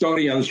 Some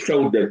historians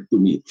showed them to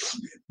me.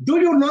 Do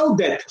you know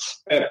that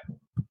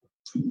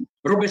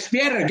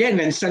Robespierre again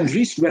and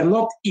Saint-Just were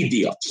not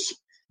idiots?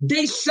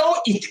 They saw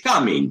it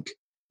coming,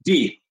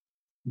 the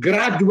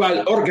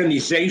gradual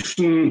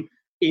organization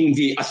in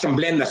the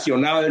Assemblée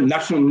Nationale,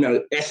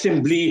 National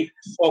Assembly,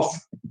 of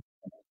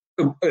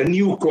a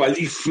new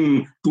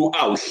coalition to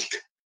oust,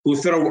 to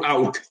throw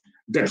out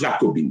the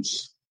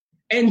Jacobins.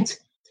 And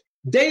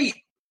they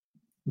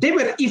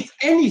were, if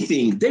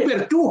anything, they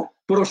were too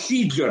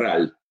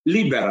procedural,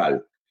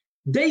 liberal.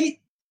 They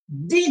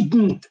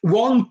didn't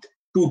want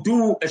to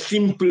do a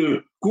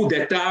simple coup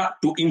d'etat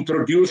to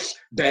introduce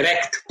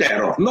direct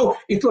terror. No,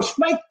 it was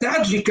quite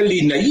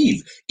tragically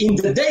naive. In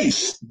the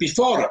days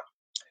before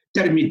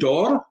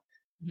Thermidor,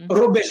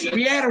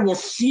 Robespierre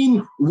was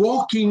seen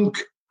walking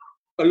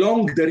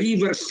along the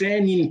river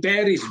Seine in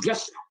Paris,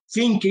 just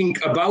thinking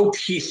about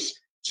his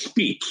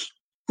speech.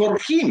 For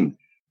him,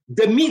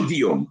 the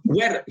medium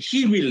where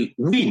he will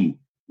win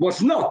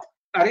was not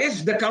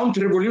arrest the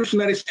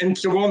counter-revolutionaries and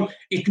so on.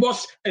 It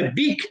was a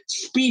big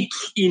speech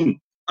in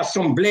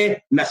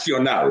Assemblée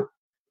Nationale.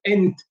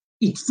 And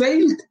it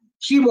failed.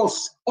 He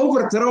was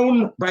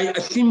overthrown by a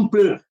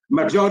simple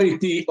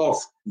majority of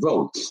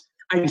votes.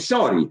 I'm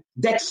sorry,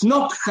 that's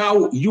not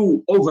how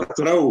you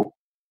overthrow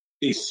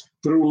this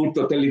true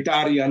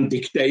totalitarian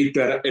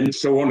dictator and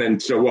so on and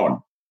so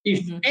on.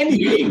 If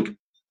anything,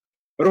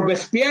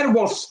 Robespierre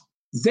was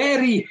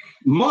very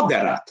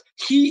moderate.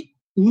 He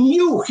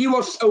knew, he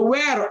was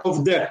aware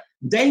of the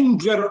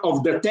danger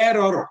of the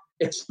terror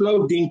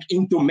exploding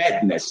into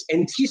madness.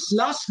 And his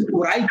last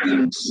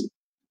writings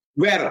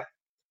were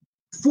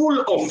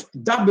full of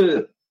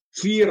double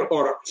fear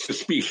or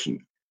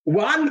suspicion.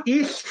 One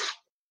is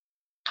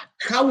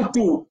how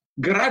to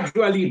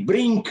gradually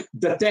bring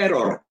the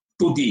terror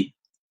to the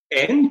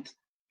end.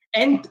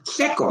 And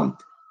second,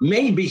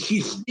 maybe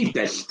his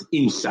deepest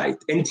insight.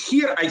 And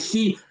here I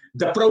see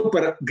the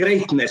proper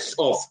greatness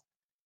of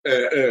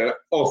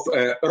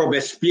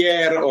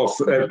Robespierre, of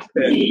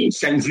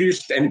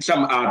Saint-Just and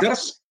some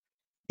others.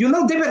 You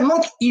know, they were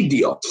not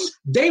idiots.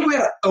 They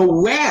were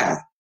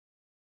aware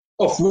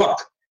of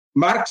what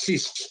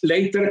Marxists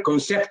later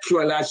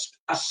conceptualized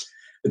as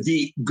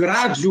the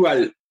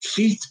gradual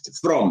shift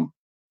from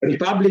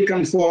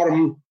Republican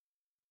form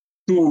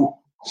to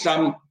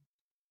some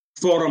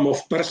form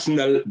of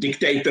personal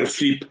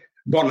dictatorship,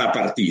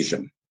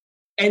 Bonapartism.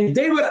 And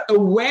they were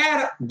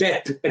aware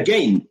that,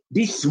 again,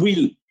 this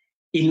will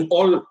in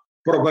all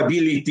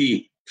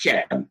probability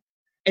happen.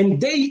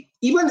 And they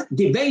even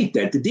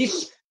debated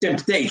this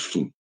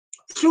temptation.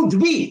 Should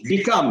we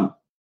become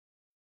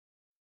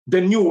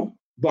the new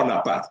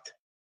Bonaparte?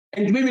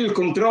 And we will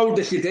control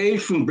the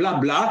situation, blah,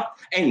 blah.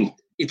 And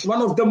it's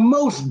one of the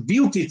most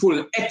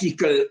beautiful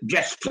ethical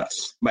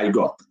gestures, my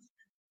God.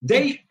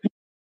 They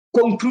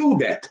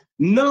concluded,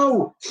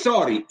 no,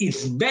 sorry,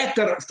 it's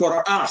better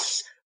for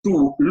us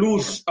to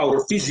lose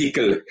our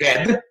physical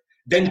head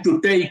than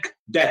to take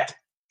that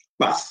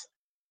path.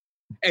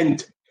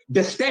 And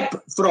the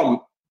step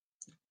from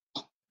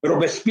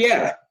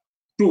Robespierre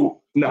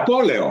to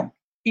Napoleon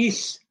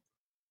is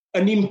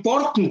an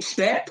important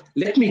step.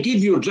 Let me give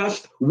you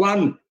just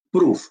one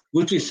proof,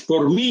 which is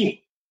for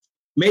me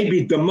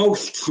maybe the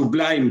most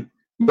sublime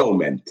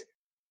moment.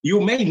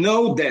 You may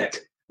know that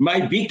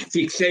my big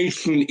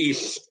fixation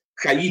is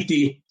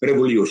Haiti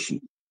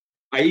revolution.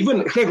 I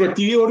even have a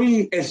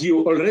theory, as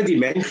you already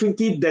mentioned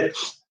it, that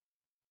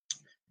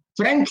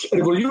French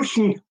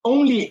Revolution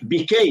only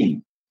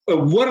became a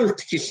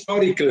world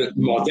historical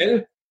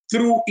model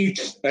through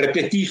its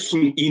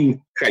repetition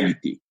in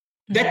Haiti.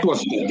 That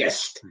was the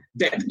test,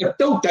 that a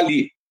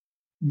totally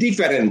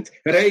different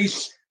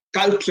race,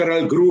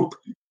 cultural group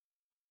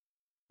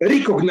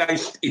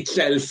recognized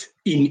itself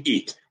in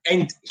it.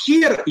 And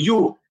here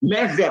you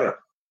measure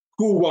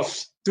who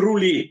was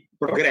truly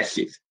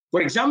progressive.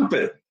 For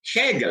example,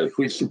 Hegel,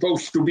 who is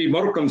supposed to be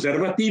more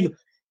conservative,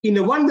 in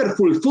a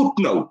wonderful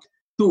footnote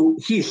to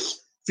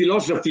his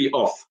philosophy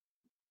of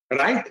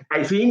right,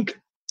 I think,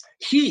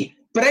 he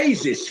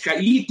praises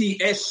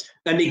Haiti as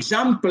an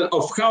example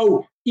of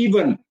how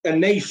even a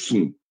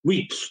nation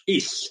which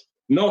is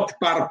not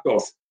part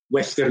of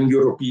Western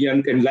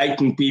European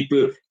enlightened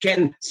people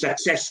can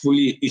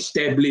successfully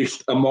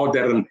establish a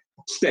modern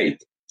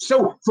state.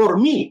 So for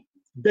me,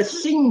 the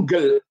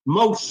single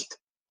most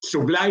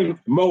sublime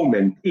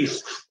moment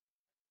is,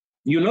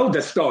 you know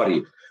the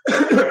story,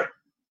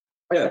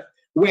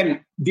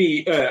 when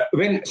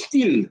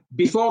still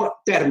before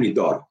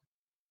Thermidor,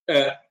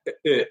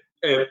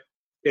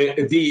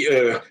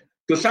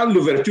 Toussaint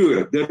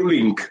Louverture, the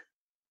ruling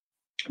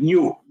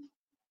new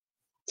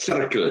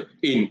circle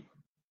in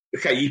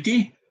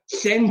Haiti,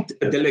 sent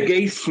a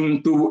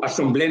delegation to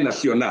Assemblée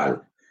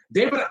Nationale.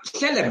 They were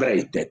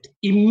celebrated,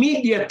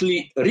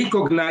 immediately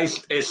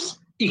recognized as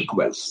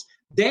equals.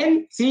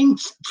 Then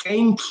things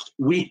changed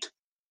with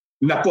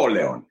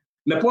Napoleon.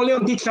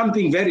 Napoleon did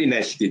something very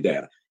nasty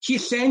there. He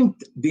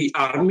sent the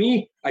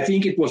army, I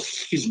think it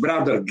was his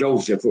brother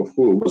Joseph,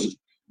 who was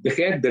the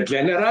head, the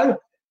general,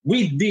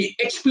 with the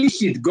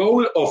explicit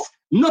goal of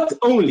not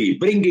only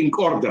bringing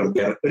order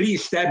there,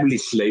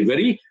 re-establish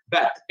slavery,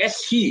 but as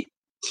he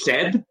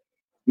said,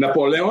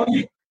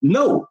 Napoleon,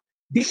 no,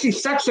 this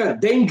is such a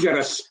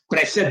dangerous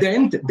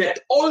precedent that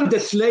all the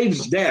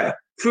slaves there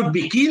should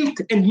be killed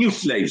and new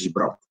slaves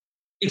brought.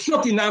 It's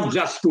not enough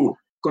just to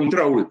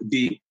control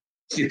the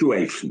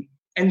situation.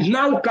 And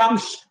now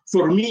comes,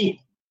 for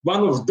me,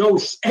 one of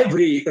those,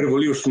 every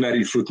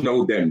revolutionary should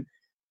know them,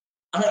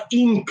 an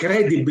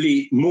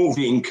incredibly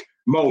moving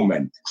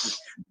moment.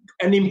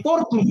 An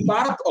important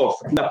part of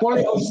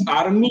Napoleon's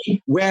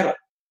army were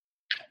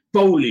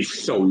Polish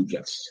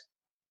soldiers,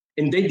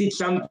 and they did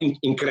something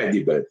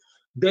incredible.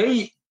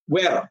 They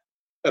were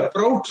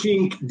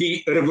approaching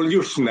the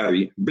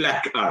revolutionary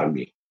Black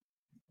Army.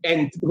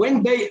 And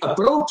when they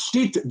approached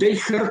it, they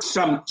heard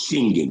some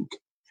singing.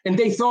 And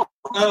they thought,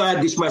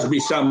 this must be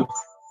some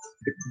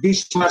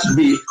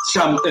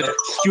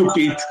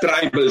stupid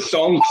tribal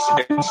songs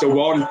and so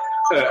on.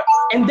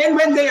 And then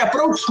when they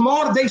approached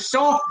more, they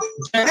saw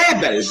the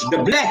rebels, the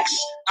blacks,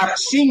 are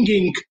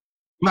singing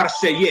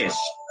Marseillaise.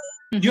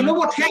 Mm-hmm. You know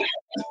what happened?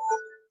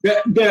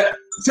 The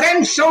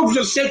French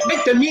soldiers said,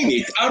 wait a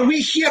minute, are we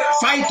here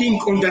fighting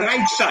on the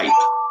right side?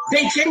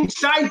 They changed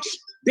sides,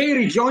 they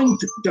rejoined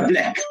the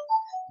black.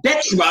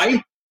 That's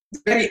why,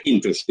 very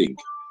interesting,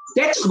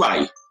 that's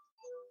why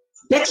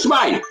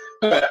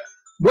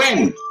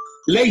when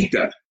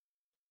later,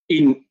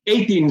 in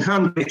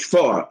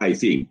 1804, I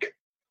think,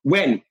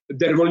 when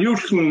the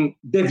revolution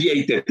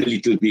deviated a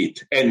little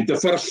bit, and the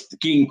first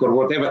king or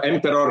whatever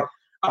emperor,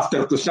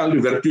 after Toussaint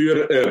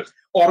Louverture,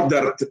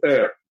 ordered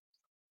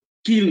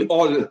kill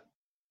all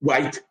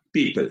white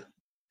people.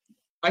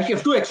 I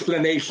have two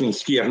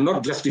explanations here,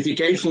 not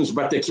justifications,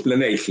 but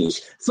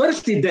explanations.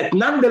 First is that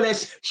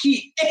nonetheless,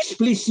 he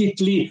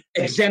explicitly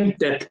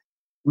exempted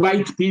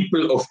white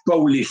people of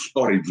Polish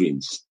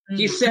origins. Mm-hmm.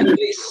 He said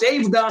they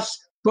saved us,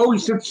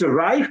 Poles should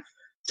survive.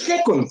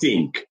 Second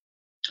thing,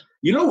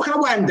 you know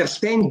how I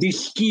understand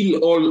this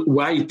kill all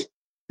white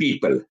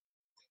people?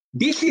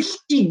 This is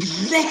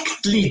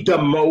exactly the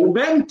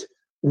moment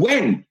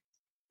when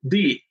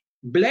the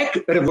Black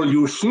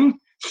Revolution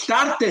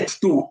started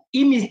to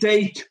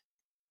imitate.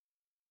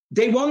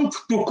 They want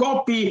to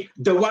copy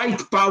the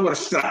white power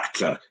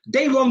structure.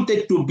 They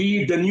wanted to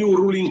be the new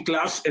ruling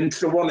class and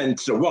so on and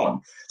so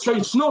on. So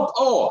it's not,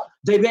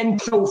 they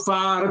went so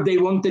far, they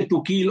wanted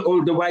to kill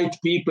all the white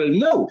people.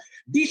 No,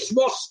 this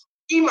was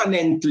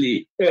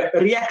imminently a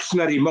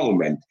reactionary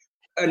moment,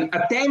 an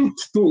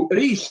attempt to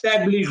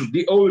reestablish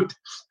the old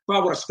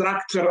power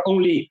structure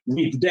only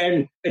with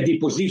then a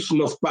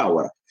deposition of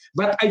power.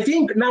 But I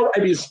think now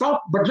I will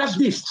stop, but just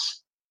this.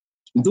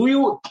 Do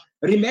you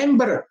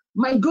remember,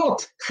 my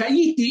God,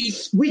 Haiti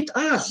is with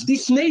us,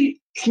 this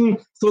nation,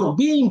 for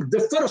being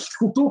the first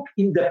who took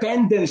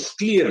independence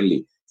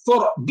clearly,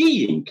 for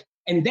being,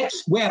 and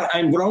that's where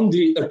I'm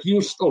wrongly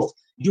accused of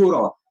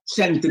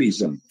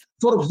Eurocentrism,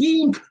 for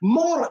being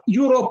more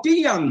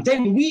European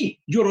than we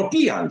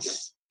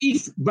Europeans.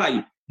 If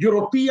by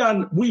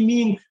European we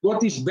mean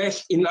what is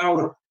best in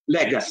our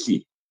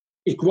legacy,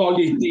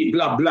 equality,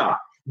 blah, blah.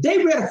 They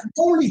were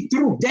only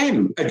through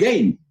them,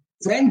 again,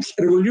 French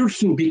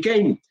Revolution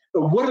became a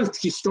world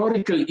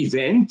historical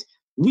event,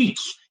 which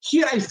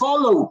here I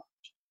follow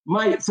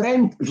my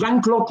friend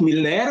Jean-Claude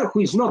Milner, who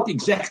is not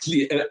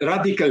exactly a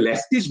radical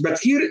leftist, but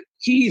here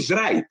he is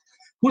right,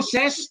 who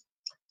says,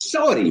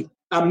 sorry,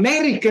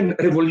 American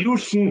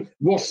Revolution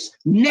was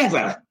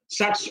never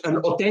such an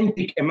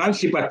authentic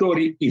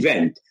emancipatory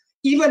event.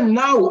 Even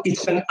now,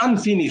 it's an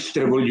unfinished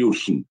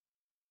revolution.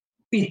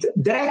 It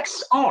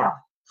drags on.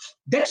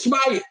 That's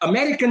why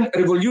American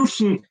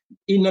Revolution,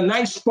 in a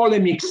nice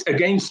polemics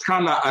against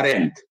Hannah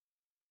Arendt,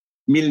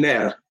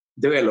 Milner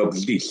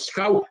develops this,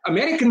 how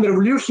American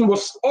Revolution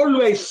was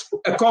always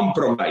a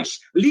compromise.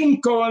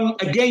 Lincoln,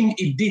 again,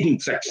 it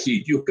didn't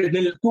succeed. You had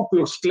the Ku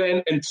Klux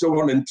Klan and so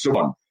on and so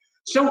on.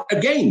 So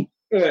again,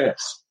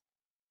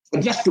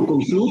 just to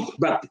conclude,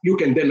 but you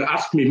can then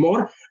ask me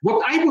more,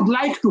 what I would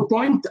like to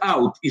point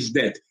out is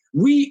that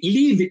we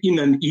live in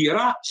an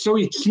era, so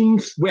it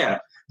seems,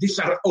 where these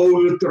are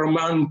old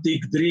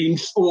romantic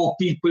dreams. Oh,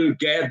 people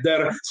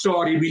gather.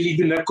 Sorry, we live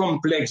in a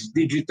complex,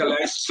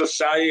 digitalized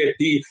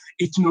society.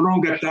 It's no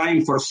longer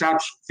time for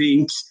such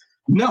things.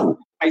 No,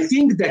 I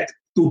think that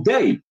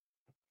today,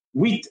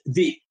 with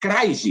the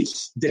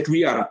crisis that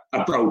we are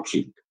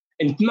approaching,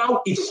 and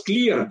now it's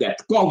clear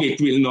that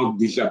COVID will not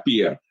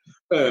disappear.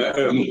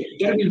 There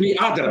will be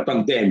other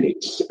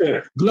pandemics.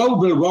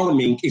 Global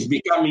warming is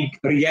becoming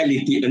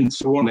reality, and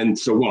so on and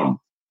so on.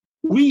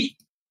 We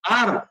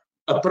are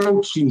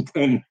approaching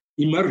an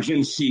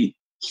emergency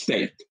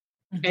state.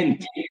 Mm-hmm.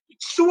 And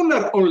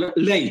sooner or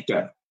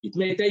later, it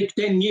may take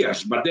 10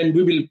 years, but then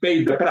we will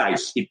pay the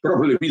price. It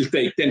probably will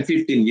take 10,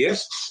 15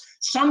 years.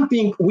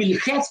 Something will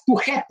have to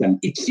happen.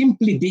 It's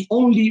simply the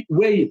only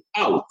way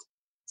out.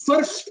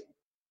 First,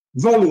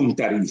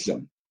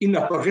 voluntarism in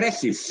a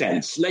progressive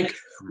sense. Like,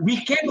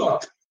 we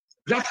cannot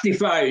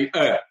justify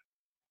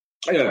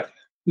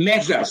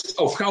measures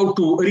of how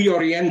to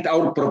reorient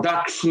our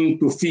production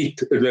to fit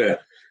the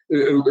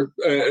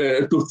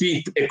to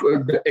feed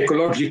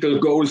ecological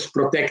goals,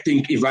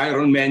 protecting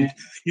environment.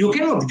 You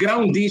cannot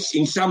ground this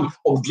in some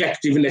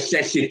objective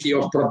necessity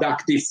of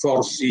productive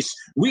forces.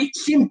 We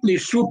simply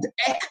should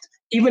act,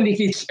 even if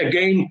it's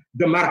again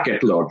the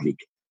market logic.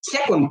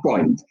 Second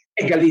point,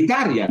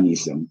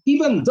 egalitarianism.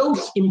 Even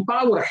those in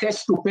power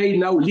has to pay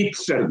now lip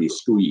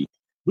service to it.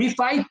 We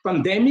fight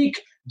pandemic.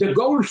 The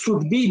goal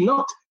should be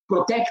not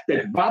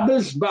protected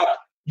bubbles, but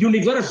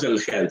universal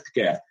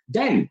healthcare.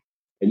 Then,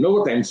 I know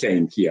what I'm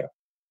saying here.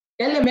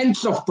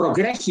 Elements of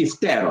progressive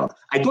terror.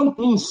 I don't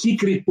mean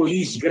secret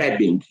police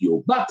grabbing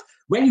you, but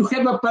when you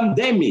have a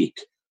pandemic,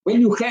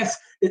 when you have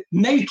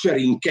nature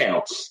in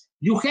chaos,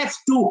 you have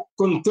to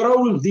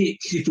control the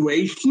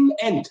situation.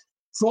 And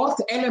fourth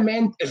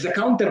element, as a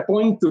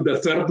counterpoint to the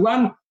third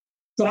one,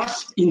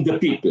 trust in the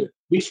people,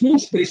 which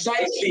means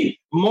precisely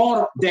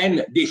more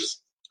than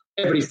this.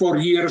 Every 4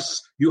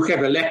 years you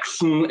have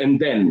election and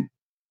then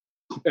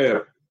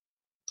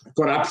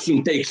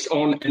corruption takes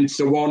on and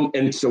so on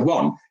and so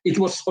on. It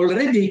was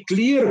already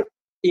clear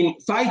in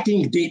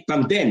fighting the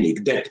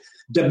pandemic that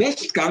the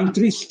best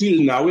countries,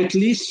 still now at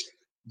least,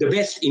 the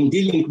best in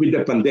dealing with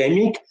the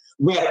pandemic,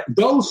 were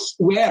those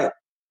where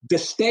the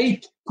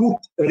state could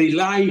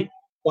rely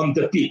on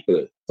the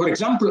people. For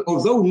example,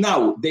 although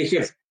now they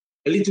have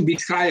a little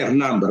bit higher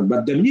number,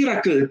 but the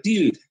miracle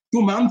till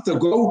 2 months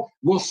ago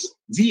was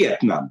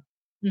Vietnam.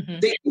 Mm-hmm.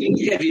 They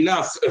didn't have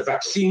enough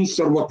vaccines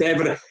or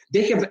whatever.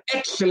 They have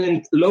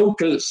excellent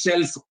local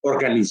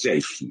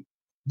self-organization.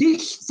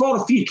 These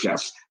four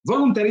features,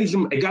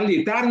 voluntarism,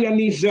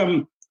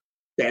 egalitarianism,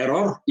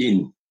 terror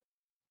in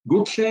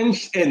good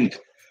sense, and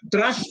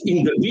trust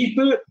in the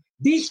people,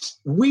 this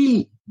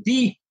will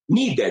be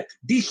needed.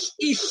 This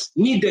is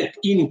needed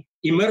in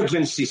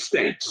emergency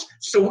states.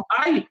 So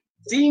I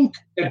think,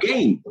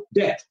 again,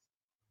 that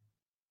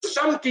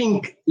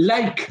something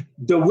like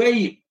the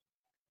way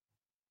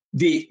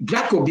the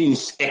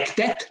Jacobins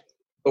acted,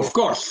 of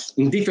course,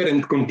 in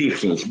different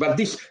conditions, but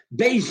this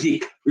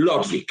basic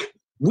logic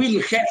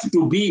will have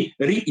to be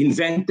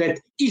reinvented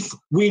if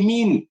we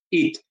mean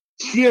it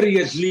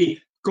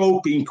seriously,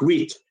 coping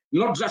with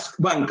not just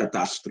one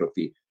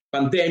catastrophe.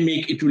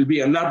 Pandemic, it will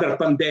be another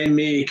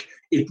pandemic,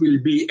 it will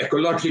be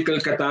ecological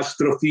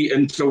catastrophe,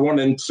 and so on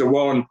and so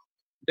on.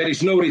 There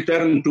is no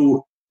return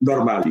to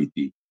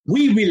normality.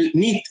 We will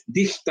need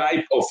this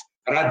type of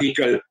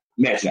radical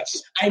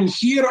measures. I'm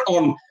here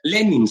on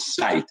Lenin's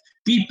side.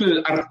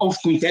 People are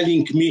often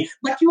telling me,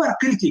 but you are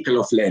critical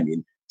of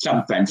Lenin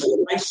sometimes.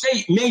 I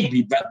say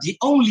maybe, but the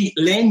only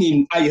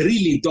Lenin I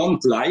really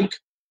don't like,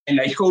 and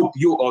I hope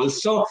you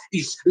also,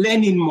 is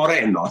Lenin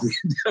Moreno,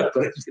 the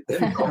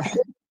president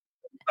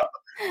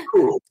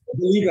who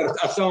delivered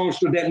a song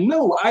to them.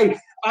 No,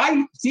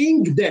 I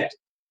think that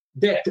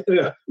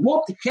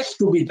what has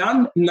to be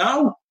done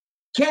now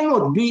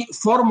cannot be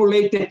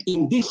formulated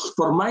in this,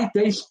 for my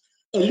taste,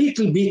 a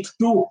little bit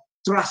too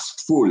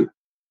trustful.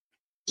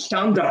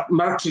 Standard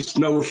Marxist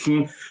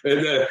notion,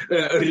 the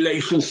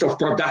relations of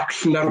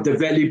production are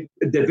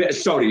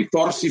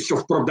forces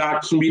of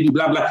production,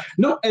 blah, blah.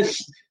 No,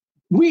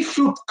 we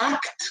should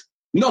act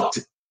not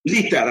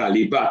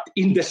literally, but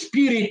in the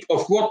spirit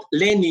of what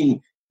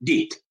Lenin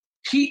did.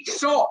 He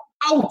saw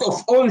out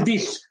of all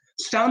these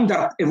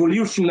standard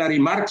evolutionary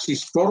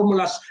Marxist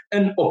formulas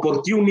an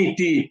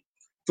opportunity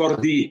for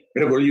the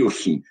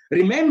revolution.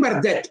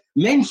 Remember that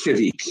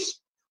Mensheviks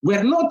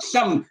were not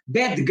some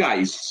bad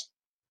guys.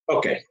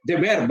 Okay, they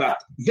were, but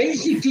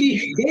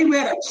basically they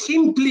were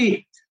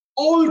simply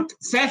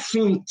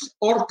old-fashioned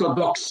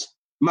Orthodox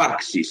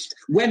Marxists.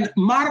 When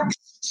Marx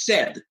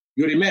said,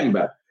 you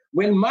remember,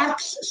 when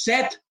Marx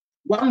said,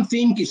 one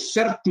thing is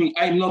certain,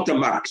 I'm not a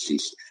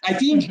Marxist. I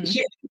think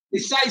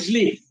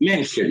precisely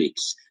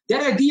Mensheviks.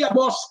 Their idea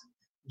was,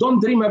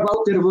 don't dream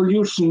about the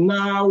revolution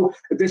now.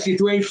 The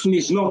situation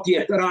is not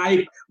yet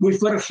ripe. We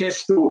first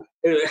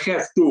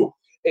have to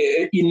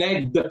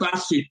enact the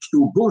passage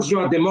to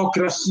bourgeois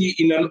democracy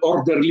in an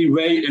orderly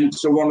way, and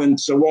so on and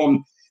so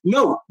on.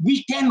 No,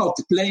 we cannot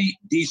play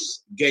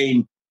this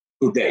game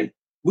today.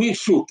 We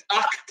should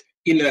act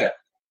in a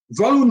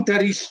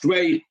voluntarist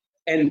way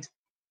and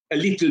a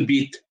little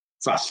bit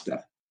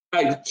faster.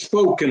 I've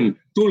spoken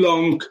too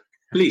long.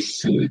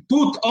 Please,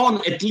 put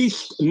on at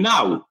least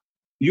now,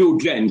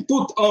 Eugen,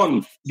 put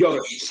on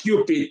your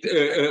stupid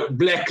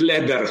black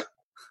leather.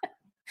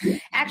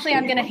 Actually,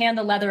 I'm going to hand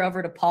the leather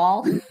over to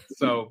Paul.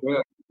 So,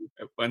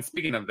 when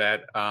speaking of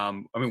that,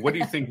 what do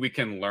you think we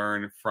can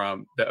learn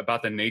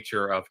about the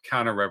nature of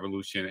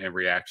counter-revolution and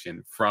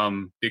reaction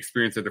from the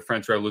experience of the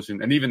French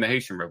Revolution and even the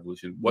Haitian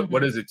Revolution? What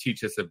does it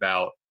teach us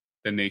about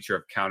the nature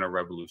of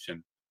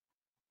counter-revolution?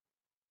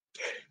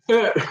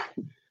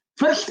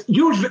 First,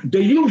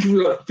 the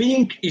usual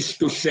thing is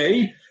to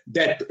say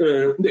that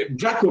the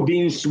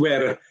Jacobins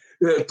were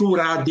too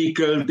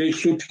radical. They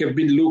should have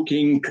been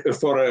looking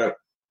for a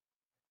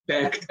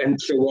pact and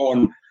so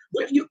on.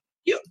 But you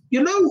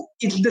know,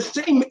 it's the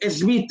same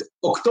as with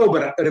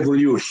October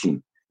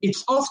Revolution.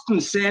 It's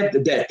often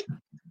said that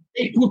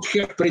they could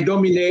have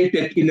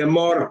predominated in a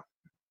more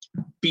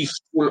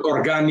peaceful,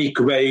 organic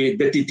way,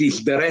 that it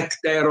is the Red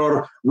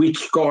Terror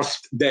which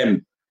caused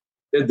them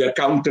the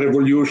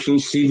counter-revolution,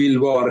 civil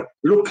war.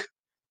 Look,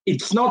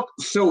 it's not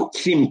so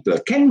simple.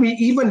 Can we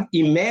even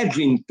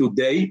imagine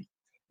today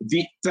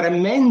the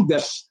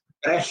tremendous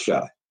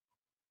pressure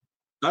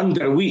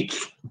under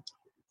which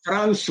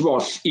France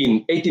was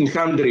in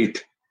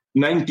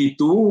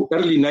 1892,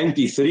 early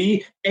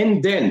 93,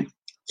 and then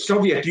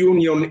Soviet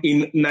Union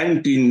in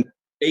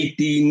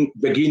 1918,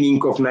 beginning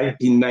of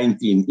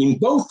 1919. In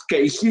both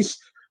cases,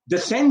 the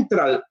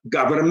central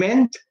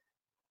government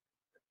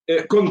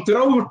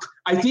controlled,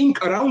 I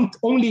think, around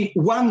only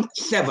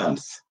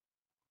 1/7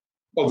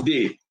 of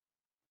the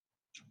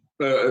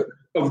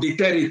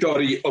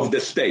territory of the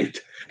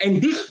state.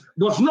 And this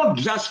was not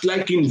just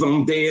like in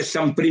Vendée,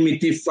 some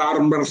primitive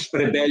farmers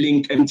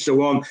rebelling and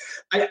so on.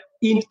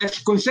 As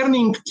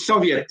concerning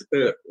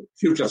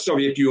future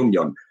Soviet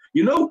Union,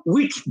 you know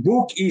which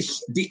book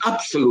is the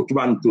absolute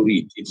one to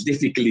read? It's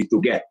difficult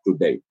to get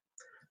today.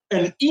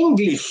 An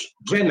English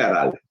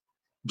general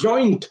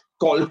joined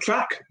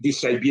Kolchak, the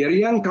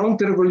Siberian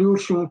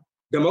counter-revolution,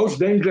 the most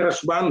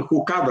dangerous one,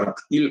 who covered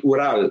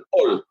Ural,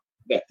 all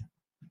that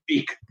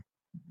big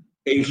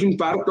Asian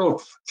part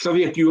of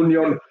Soviet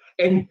Union,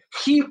 and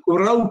he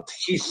wrote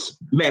his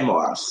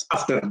memoirs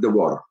after the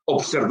war,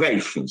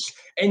 observations.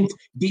 And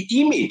the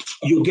image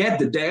you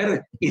get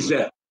there is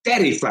a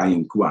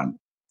terrifying one.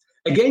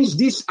 Against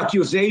these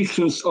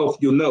accusations of,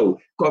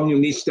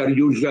 communists are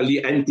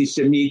usually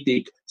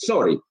anti-Semitic,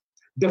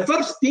 the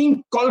first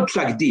thing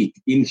Kolchak did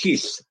in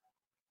his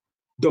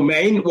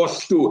domain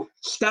was to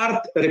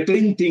start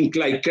reprinting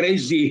like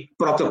crazy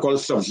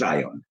Protocols of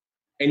Zion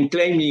and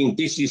claiming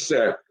this is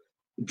a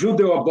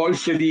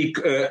Judeo-Bolshevik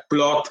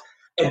plot.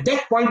 At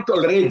that point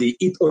already,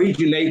 it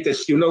originated,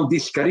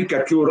 this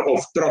caricature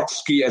of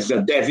Trotsky as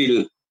a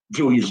devil,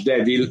 Jewish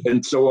devil,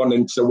 and so on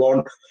and so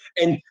on.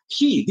 And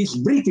he, this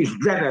British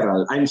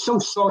general, I'm so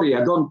sorry,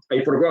 I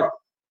forgot,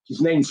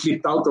 his name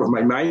slipped out of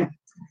my mind.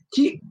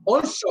 He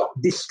also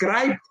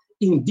described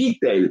in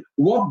detail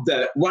what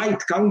the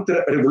white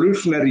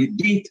counter-revolutionary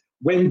did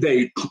when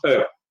they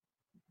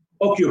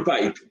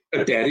occupied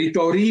a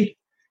territory.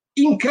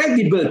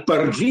 Incredible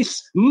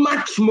purges,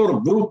 much more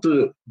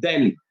brutal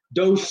than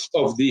those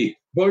of the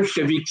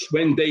Bolsheviks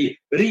when they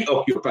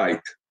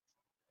reoccupied,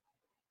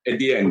 at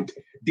the end,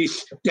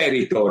 this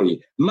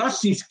territory.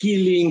 Massive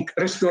killing,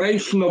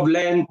 restoration of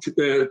land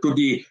to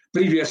the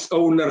previous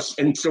owners,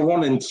 and so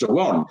on and so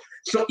on.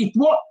 So it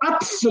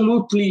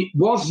absolutely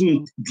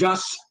wasn't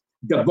just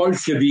the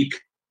Bolshevik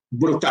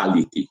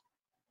brutality.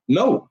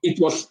 No, it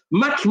was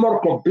much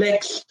more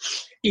complex.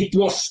 It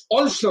was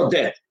also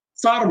that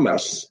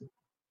farmers,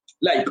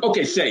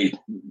 say,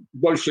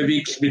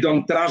 Bolsheviks, we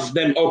don't trust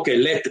them. Okay,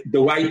 let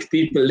the white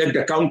people, let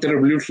the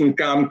counter-revolution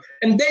come.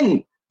 And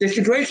then the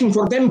situation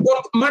for them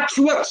got much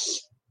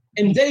worse.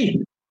 And they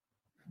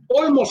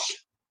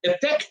almost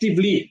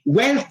effectively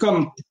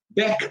welcomed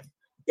back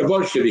the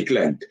Bolshevik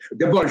land,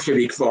 the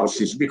Bolshevik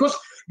forces. Because,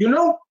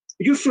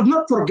 you should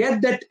not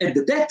forget that at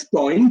that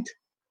point,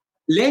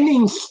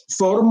 Lenin's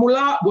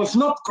formula was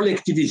not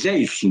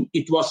collectivization.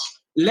 It was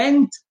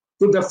land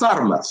to the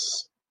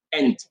farmers.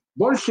 And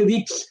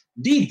Bolsheviks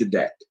did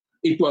that.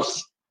 It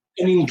was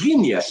an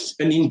ingenious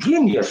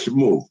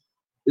move.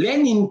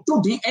 Lenin,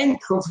 to the end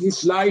of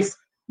his life,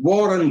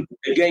 warned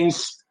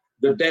against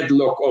the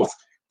deadlock of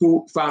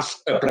too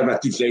fast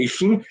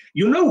privatization.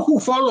 You know who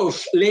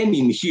follows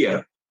Lenin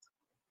here?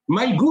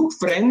 My good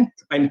friend,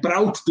 I'm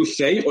proud to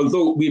say,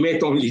 although we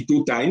met only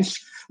 2 times,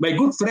 my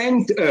good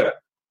friend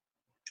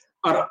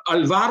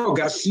Alvaro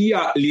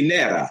Garcia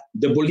Linera,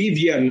 the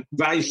Bolivian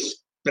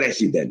vice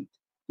president,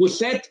 who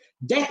said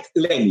that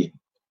Lenin,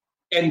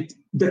 and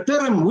the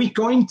term we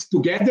coined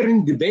together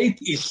in debate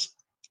is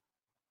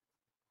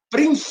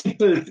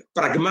principled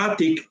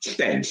pragmatic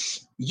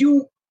stance.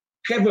 You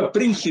have a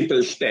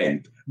principled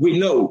stand. We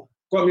know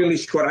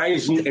communist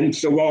horizon and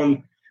so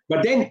on.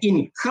 But then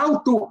in how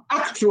to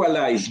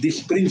actualize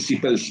this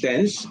principled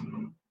stance,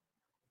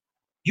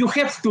 you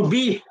have to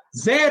be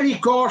very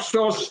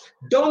cautious.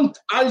 Don't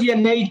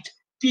alienate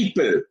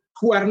people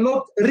who are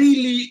not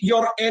really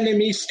your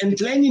enemies. And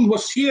Lenin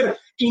was here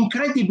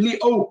incredibly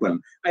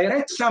open. I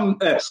read some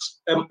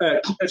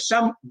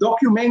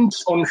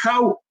documents on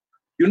how,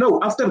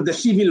 after the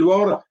Civil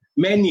War,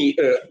 many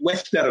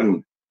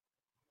Western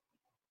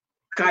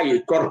high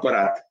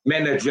corporate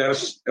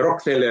managers,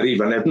 Rockefeller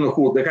even, I don't know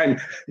who,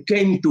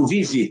 came to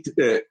visit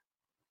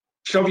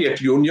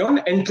Soviet Union,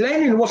 and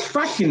Lenin was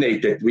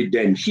fascinated with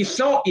them. He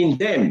saw in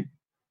them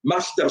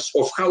masters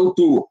of how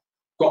to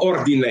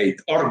coordinate,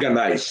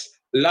 organize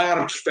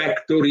large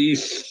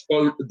factories,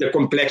 all the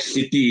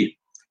complexity.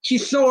 He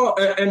saw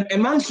an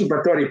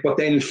emancipatory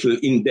potential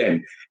in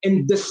them.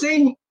 And the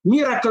same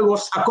miracle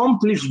was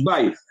accomplished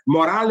by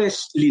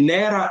Morales,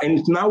 Linera,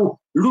 and now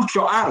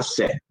Lucio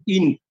Arce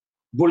in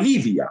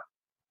Bolivia.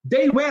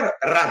 They were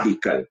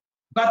radical,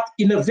 but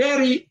in a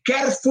very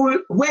careful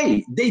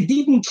way. They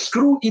didn't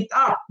screw it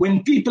up.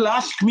 When people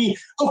ask me,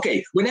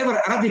 okay, whenever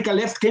radical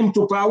left came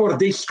to power,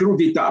 they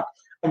screwed it up.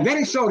 I'm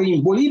very sorry,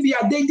 in Bolivia,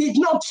 they did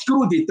not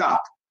screw it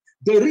up.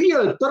 The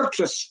real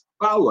purchase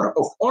power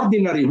of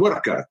ordinary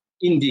worker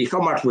in the, how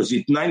much was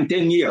it,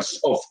 9-10 years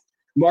of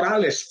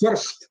Morales'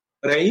 first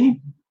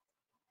reign,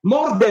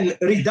 more than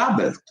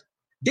redoubled.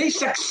 They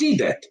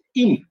succeeded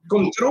in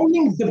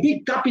controlling the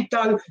big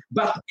capital,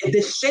 but at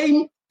the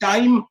same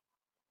time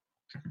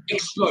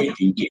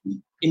exploiting it,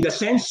 in the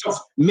sense of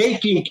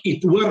making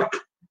it work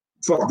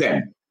for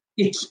them.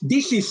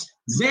 This is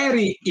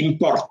very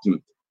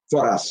important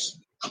for us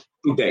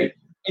today.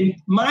 And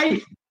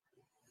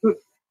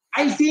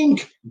I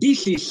think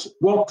this is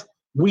what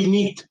we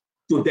need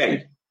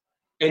today.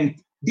 And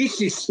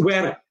this is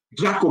where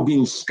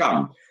Jacobins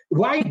come.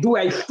 Why do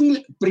I still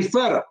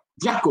prefer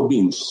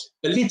Jacobins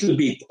a little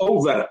bit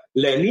over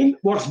Lenin?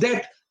 Was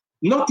that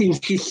not in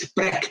his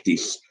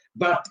practice,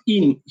 but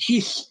in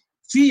his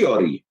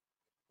theory.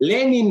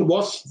 Lenin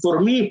was, for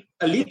me,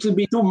 a little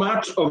bit too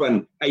much of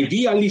an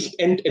idealist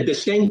and at the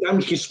same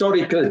time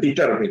historical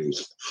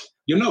determinist.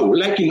 You know,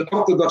 like in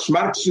Orthodox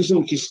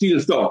Marxism, he still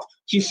thought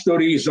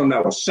history is on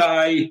our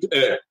side.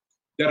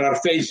 There are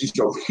phases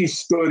of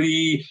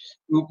history.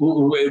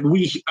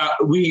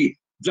 We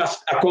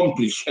just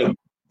accomplish a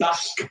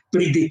task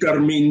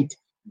predetermined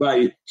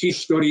by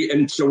history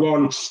and so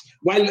on.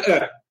 While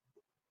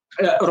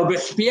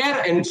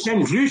Robespierre and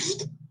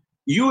Saint-Just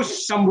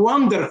use some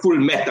wonderful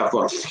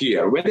metaphors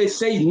here, where they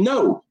say,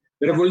 no,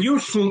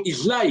 revolution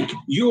is like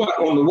you are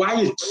on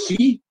wild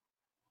sea,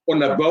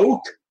 on a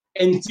boat,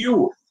 and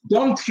you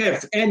don't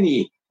have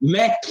any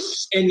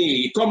maps,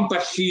 any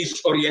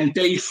compasses,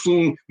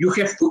 orientation, you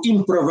have to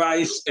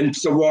improvise, and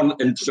so on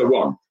and so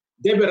on.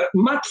 They were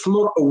much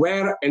more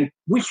aware, and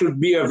we should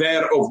be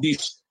aware of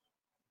this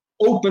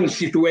open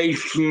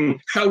situation,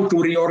 how to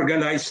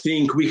reorganize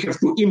things, we have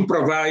to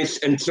improvise,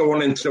 and so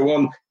on and so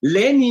on.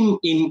 Lenin,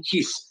 in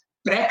his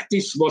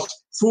practice, was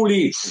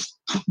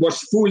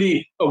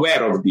fully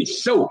aware of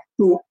this. So,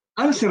 to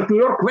answer to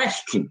your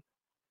question,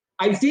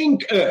 I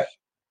think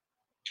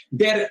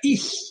there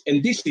is,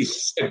 and this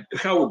is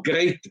how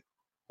great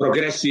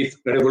progressive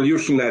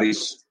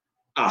revolutionaries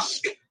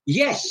ask,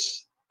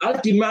 yes,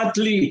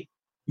 ultimately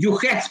you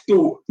have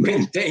to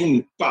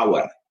maintain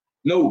power.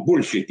 No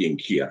bullshitting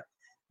here.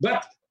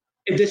 But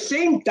at the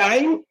same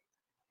time,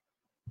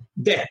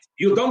 that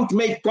you don't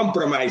make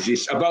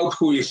compromises about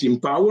who is in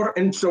power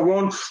and so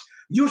on,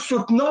 you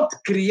should not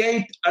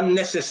create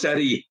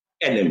unnecessary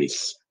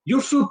enemies.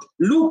 You should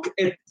look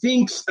at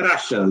things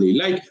rationally.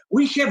 Like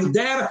we have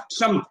there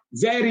some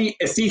very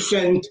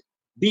efficient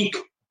big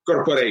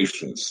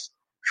corporations.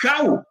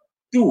 How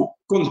to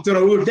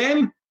control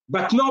them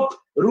but not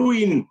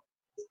ruin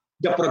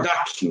the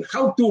production?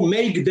 How to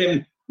make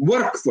them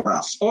work for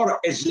us? Or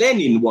as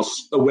Lenin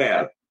was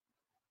aware,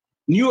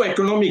 new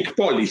economic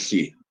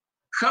policy.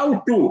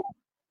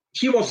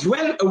 He was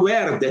well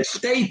aware that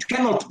state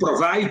cannot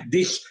provide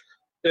this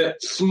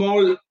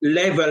small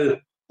level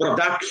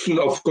production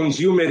of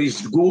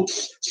consumerist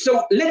goods.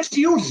 So let's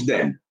use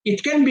them.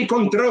 It can be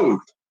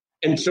controlled,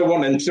 and so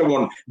on and so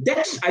on.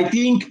 That's, I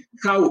think,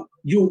 how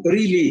you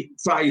really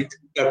fight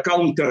a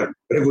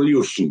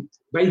counter-revolution.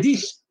 By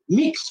this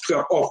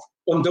mixture of,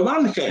 on the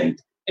one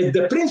hand, at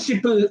the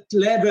principle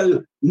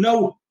level,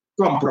 no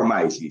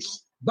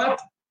compromises. But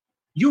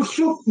you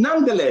should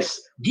nonetheless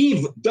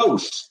give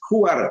those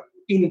who are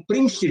in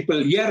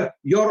principle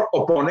your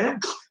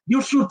opponents,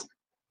 you should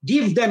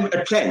give them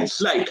a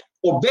chance, like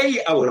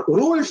obey our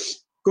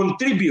rules,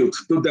 contribute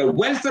to the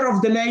welfare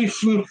of the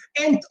nation,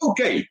 and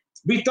okay,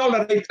 we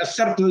tolerate a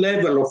certain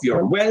level of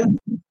your wealth,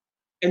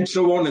 and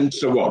so on and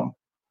so on.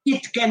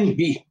 It can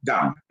be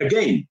done.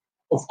 Again,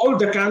 of all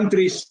the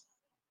countries,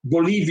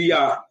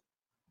 Bolivia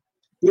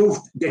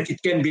proved that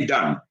it can be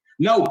done.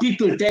 Now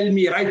people tell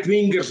me,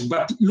 right-wingers,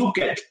 but look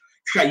at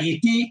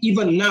Haiti,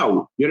 even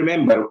now, you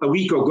remember a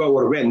week ago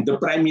or when the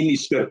prime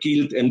minister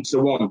killed and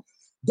so on.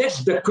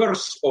 That's the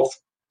curse of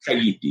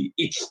Haiti.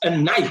 It's a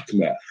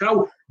nightmare.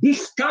 How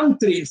this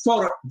country,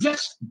 for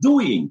just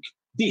doing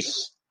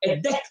this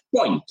at that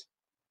point,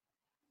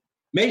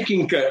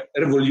 making a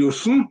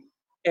revolution,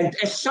 and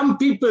as some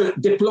people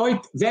deployed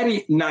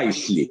very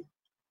nicely,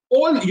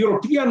 all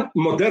European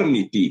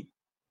modernity,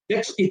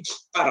 that's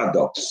its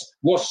paradox,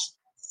 was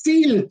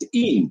filled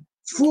in,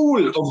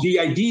 full of the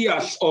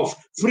ideas of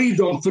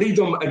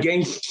freedom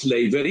against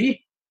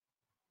slavery,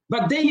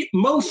 but they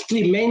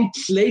mostly meant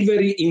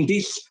slavery in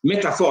this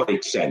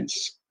metaphoric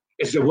sense.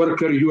 As a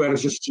worker, you are a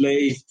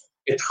slave.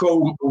 At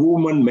home, a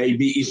woman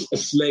maybe is a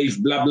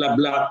slave, blah, blah,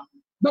 blah.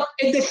 But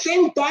at the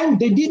same time,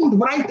 they didn't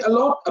write a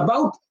lot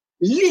about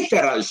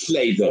literal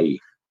slavery,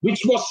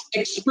 which was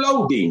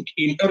exploding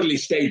in early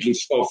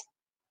stages of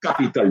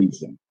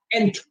capitalism.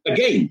 And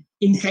again,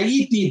 in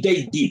Haiti,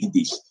 they did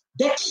this.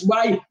 That's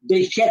why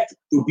they had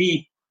to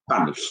be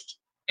punished.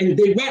 And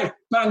they were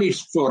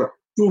punished for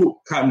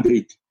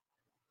 200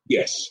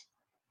 years.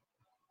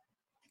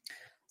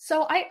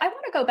 So I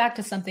want to go back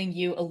to something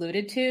you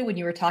alluded to when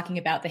you were talking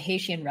about the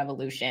Haitian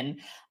Revolution.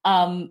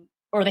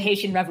 or the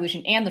Haitian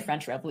Revolution and the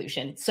French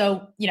Revolution.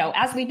 So,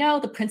 as we know,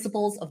 the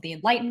principles of the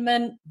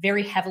Enlightenment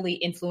very heavily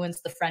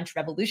influenced the French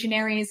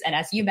revolutionaries. And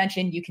as you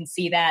mentioned, you can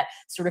see that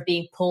sort of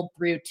being pulled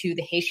through to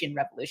the Haitian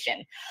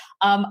Revolution.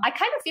 I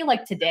kind of feel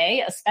like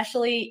today,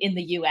 especially in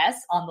the US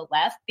on the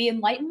left, the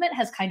Enlightenment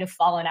has kind of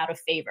fallen out of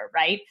favor,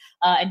 right?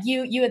 And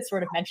you had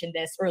sort of mentioned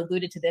this or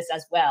alluded to this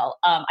as well.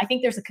 I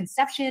think there's a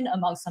conception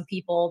among some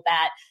people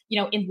that,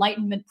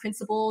 Enlightenment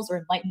principles or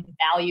Enlightenment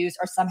values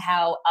are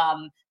somehow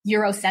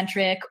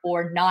Eurocentric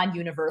or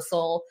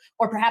non-universal,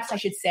 or perhaps I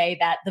should say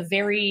that the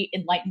very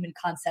Enlightenment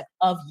concept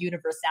of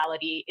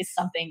universality is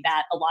something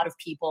that a lot of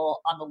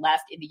people on the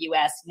left in the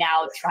US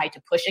now try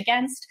to push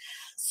against.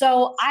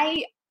 So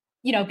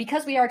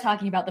because we are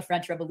talking about the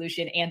French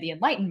Revolution and the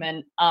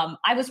Enlightenment,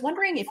 I was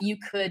wondering if you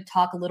could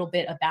talk a little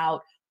bit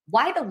about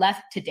why the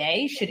left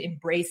today should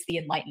embrace the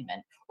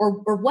Enlightenment,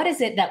 or what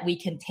is it that we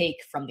can take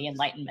from the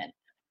Enlightenment?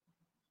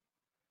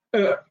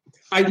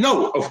 I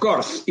know, of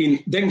course,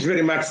 thanks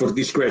very much for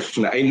this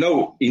question. I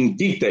know in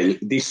detail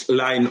this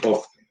line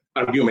of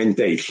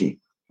argumentation.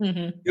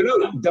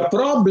 Mm-hmm. The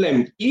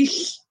problem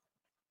is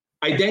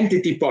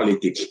identity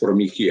politics for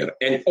me here.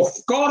 And of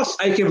course,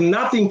 I have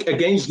nothing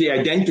against the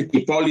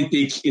identity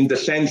politics in the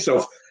sense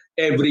of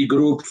every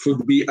group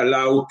should be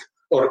allowed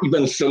or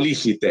even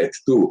solicited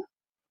to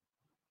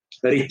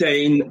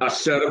retain,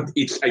 assert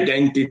its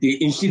identity.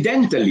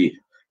 Incidentally,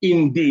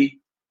 in the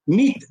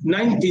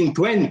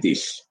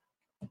mid-1920s,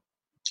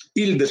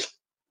 till the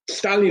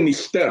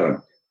Stalinist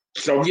term,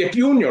 Soviet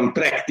Union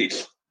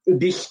practiced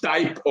this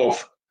type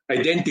of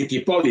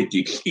identity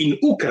politics in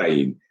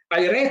Ukraine.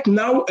 I read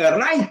now a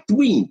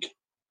right-wing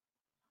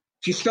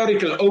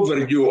historical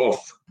overview of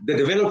the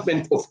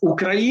development of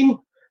Ukraine.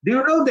 Do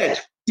you know that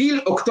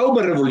till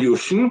October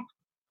Revolution,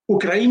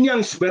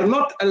 Ukrainians were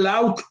not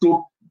allowed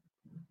to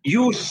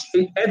use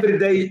in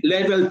everyday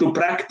level to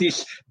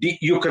practice the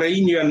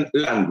Ukrainian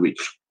language?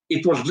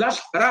 It was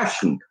just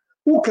Russian.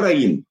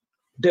 Ukraine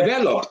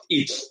developed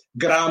its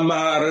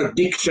grammar,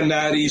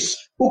 dictionaries.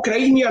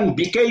 Ukrainian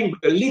became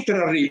a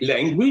literary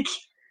language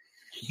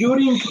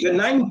during the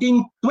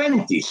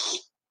 1920s.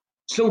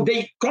 So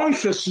they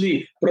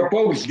consciously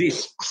proposed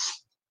these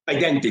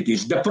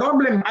identities. The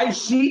problem I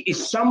see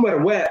is somewhere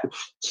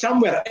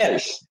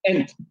else.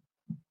 And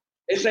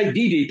as I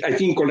did it, I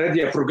think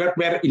already I forgot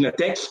where in a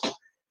text,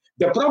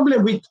 the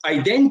problem with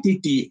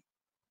identity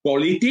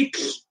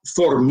politics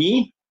for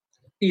me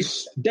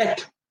is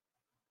that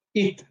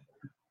it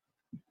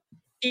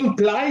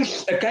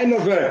implies a kind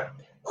of a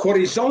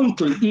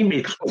horizontal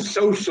image of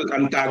social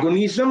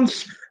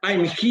antagonisms.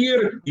 I'm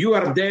here, you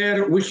are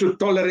there, we should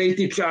tolerate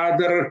each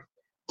other,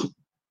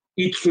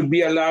 it should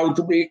be allowed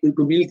to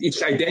build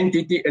its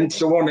identity, and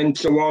so on and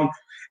so on.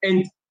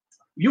 And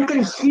you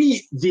can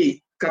see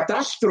the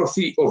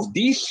catastrophe of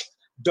this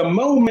the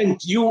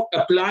moment you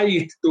apply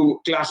it to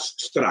class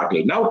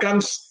struggle. Now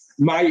comes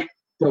my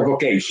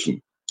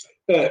provocation.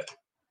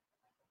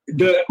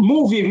 The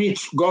movie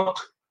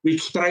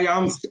which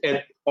triumphed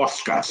at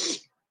Oscars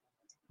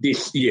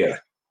this year,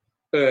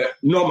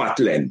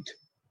 Nomadland.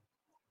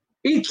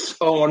 It's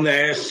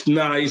honest,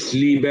 nice,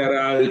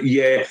 liberal,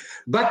 yeah,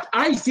 but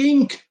I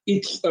think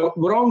it's a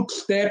wrong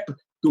step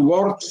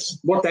towards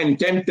what I'm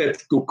tempted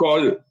to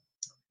call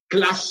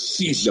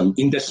classism,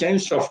 in the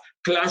sense of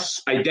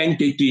class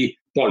identity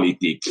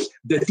politics.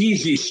 The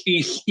thesis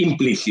is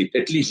implicit,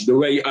 at least the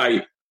way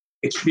I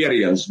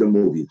experience the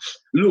movie.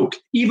 Look,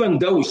 even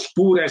those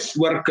poorest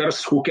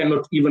workers who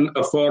cannot even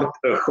afford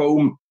a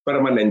home,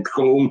 permanent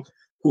home,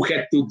 who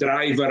had to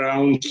drive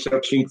around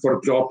searching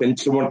for job and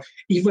so on,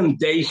 even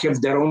they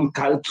have their own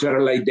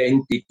cultural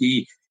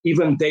identity,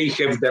 even they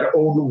have their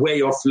own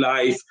way of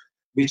life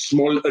with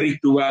small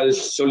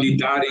rituals,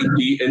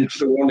 solidarity, and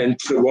so on and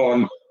so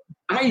on.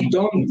 I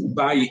don't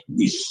buy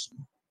this.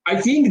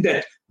 I think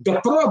that the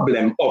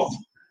problem of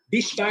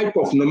this type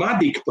of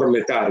nomadic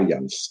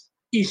proletarians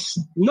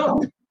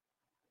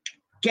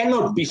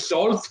cannot be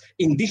solved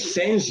in this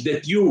sense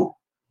that you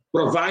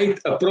provide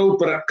a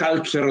proper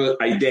cultural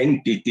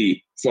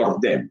identity for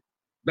them,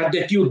 but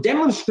that you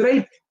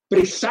demonstrate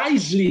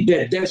precisely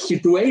that their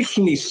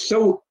situation is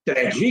so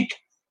tragic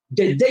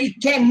that they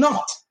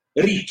cannot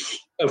reach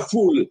a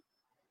full,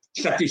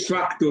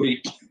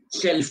 satisfactory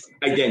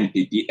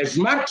self-identity. As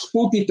Marx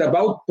put it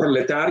about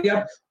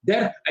proletariat,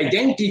 their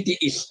identity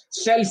is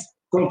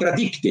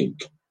self-contradicting.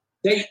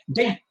 They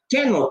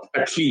cannot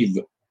achieve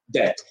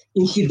that.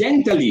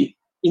 Incidentally,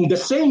 in the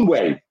same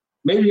way,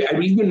 maybe I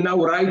will even now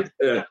write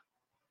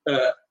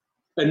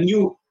a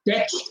new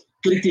text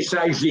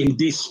criticizing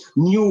this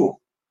new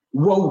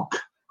woke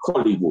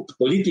Hollywood,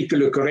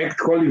 politically correct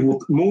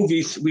Hollywood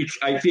movies, which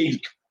I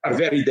think are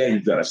very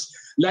dangerous.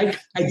 Like,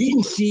 I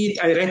didn't see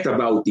it, I read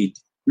about it.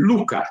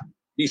 Luca,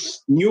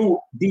 this new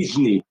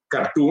Disney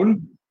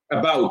cartoon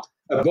about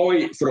a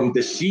boy from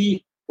the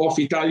sea off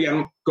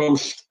Italian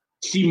coast,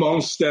 sea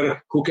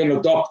monster who can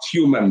adopt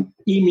human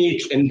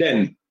image and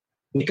then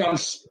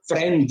becomes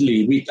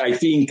friendly with, I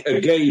think,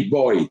 a gay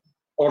boy,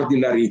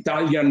 ordinary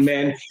Italian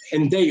man,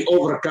 and they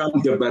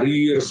overcome the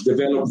barriers,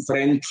 develop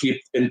friendship,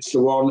 and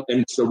so on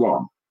and so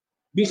on.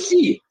 we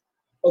see,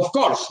 of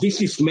course,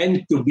 this is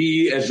meant to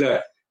be as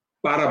a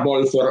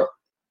parable for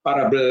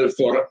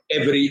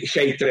every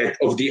hatred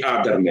of the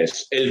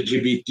otherness,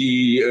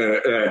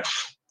 LGBT,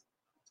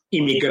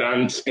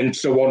 immigrants, and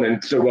so on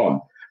and so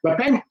on.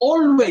 But I'm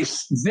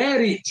always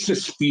very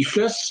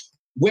suspicious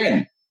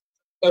when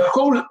a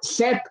whole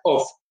set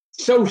of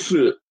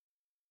social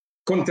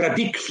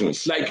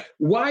contradictions, like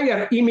why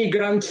are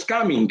immigrants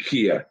coming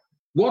here?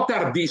 What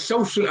are the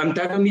social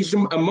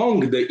antagonism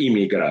among the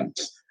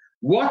immigrants?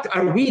 What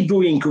are we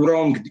doing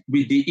wrong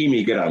with the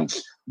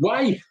immigrants?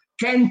 Why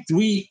can't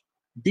we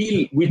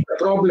deal with the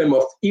problem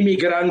of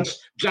immigrants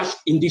just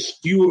in this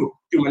pure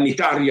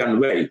humanitarian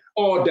way?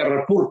 Oh, there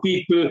are poor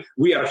people,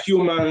 we are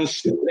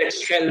humans,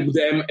 let's help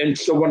them, and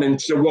so on and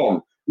so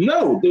on.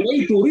 No, the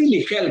way to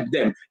really help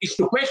them is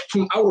to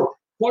question our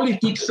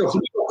politics of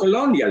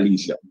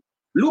colonialism.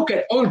 Look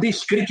at all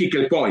these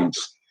critical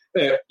points.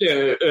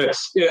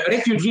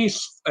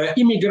 Refugees,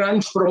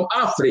 immigrants from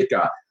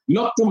Africa,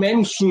 not to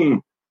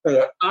mention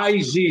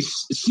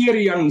ISIS,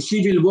 Syrian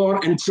civil war,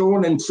 and so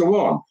on and so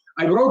on.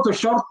 I wrote a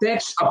short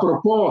text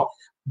apropos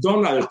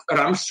Donald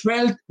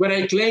Rumsfeld, where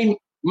I claim,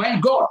 my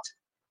God,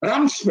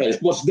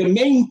 Rumsfeld was the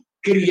main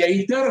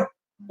creator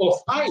of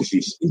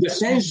ISIS, in the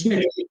sense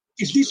that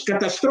it's this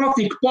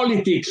catastrophic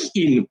politics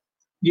in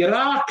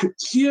Iraq,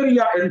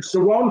 Syria, and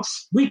so on,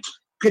 which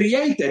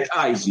created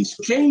ISIS.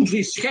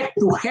 Changes had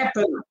to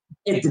happen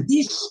at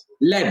this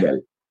level.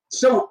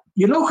 So,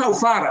 you know how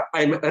far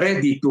I'm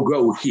ready to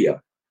go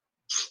here.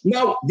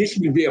 Now, this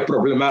will be a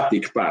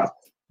problematic part,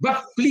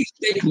 but please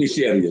take me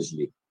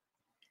seriously.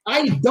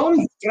 I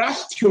don't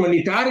trust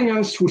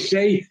humanitarians who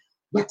say,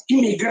 but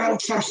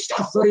immigrants are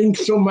suffering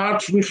so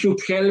much, we should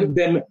help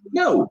them.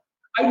 No,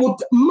 I would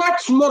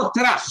much more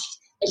trust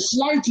a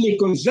slightly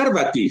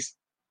conservative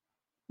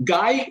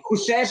guy who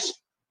says,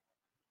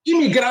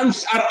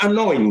 immigrants are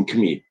annoying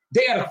me.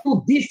 They are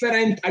too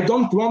different. I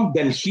don't want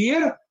them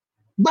here,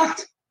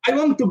 but I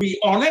want to be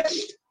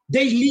honest.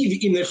 They live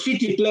in a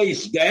shitty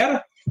place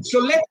there. So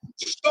let's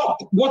stop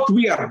what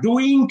we are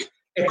doing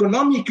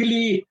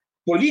economically,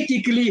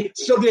 politically,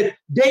 so that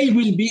they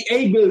will be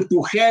able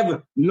to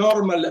have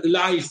normal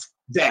life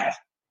there.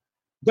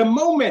 The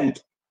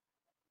moment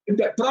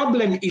the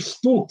problem is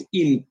put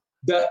in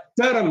the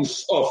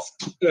terms of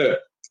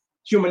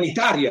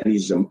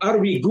humanitarianism, are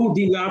we good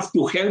enough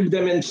to help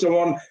them and so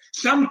on,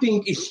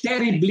 something is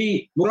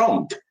terribly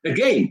wrong.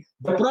 Again,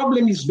 the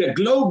problem is the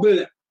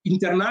global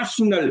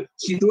international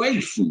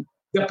situation.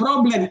 The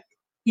problem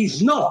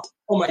is not,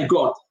 oh my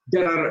God,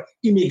 there are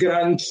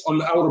immigrants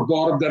on our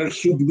border,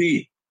 should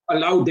we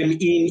allow them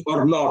in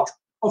or not?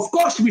 Of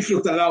course we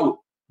should allow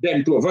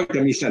them, to avoid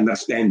a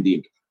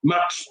misunderstanding,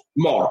 much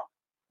more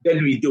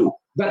than we do.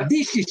 But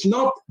this is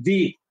not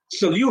the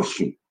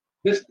solution.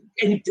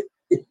 And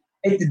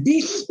at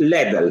this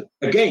level,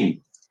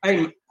 again,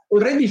 I'm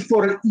already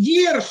for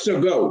years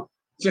ago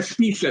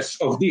suspicious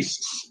of this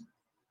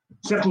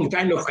certain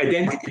kind of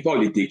identity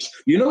politics.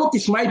 You know what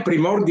is my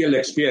primordial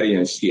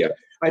experience here?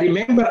 I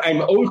remember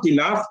I'm old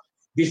enough,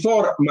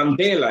 before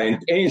Mandela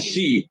and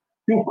ANC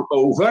took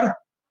over,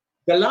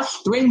 the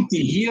last 20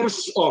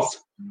 years of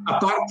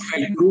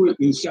apartheid rule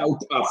in South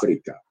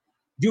Africa.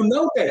 You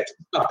know that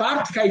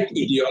apartheid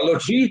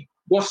ideology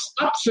was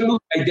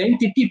absolute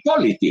identity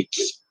politics.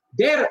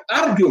 Their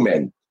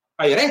argument,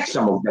 I read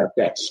some of their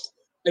text,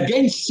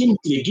 against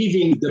simply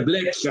giving the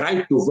blacks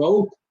right to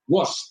vote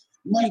was,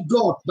 my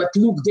God, but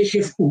look, they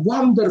have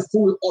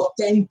wonderful,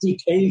 authentic,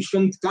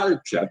 ancient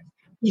culture.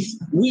 If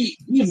we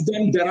give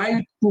them the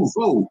right to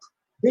vote,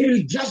 they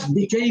will just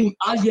become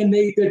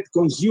alienated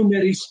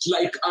consumerists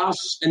like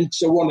us, and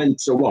so on and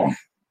so on.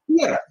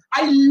 Here,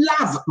 I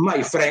love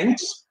my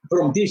friends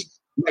from these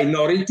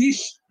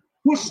minorities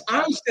whose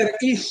answer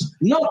is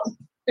not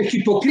a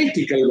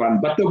hypocritical one,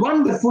 but a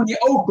wonderfully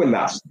open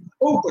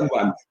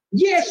one.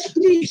 Yes,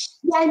 please,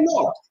 why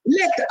not?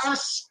 Let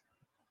us,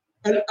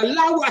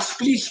 allow us,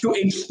 please, to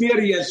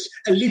experience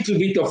a little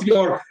bit of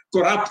your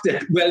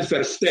corrupted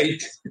welfare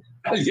state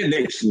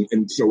alienation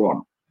and so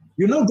on.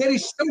 You know, there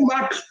is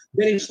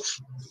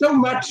so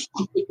much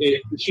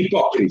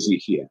hypocrisy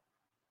here.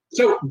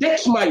 So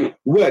that's my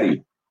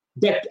worry,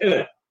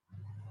 that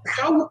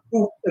how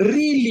to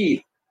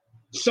really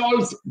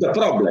solve the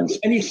problems.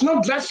 And it's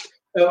not just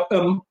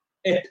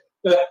at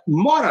a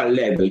moral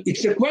level.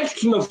 It's a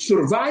question of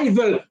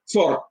survival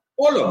for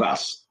all of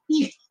us.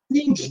 If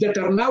things that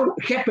are now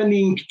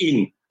happening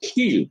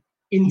still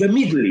in the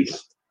Middle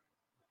East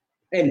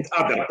and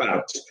other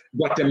parts,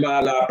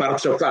 Guatemala,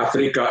 parts of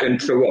Africa, and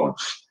so on,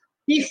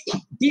 if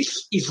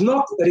this is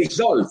not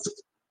resolved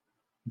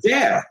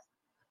there,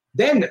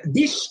 then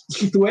this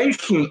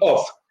situation of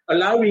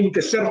allowing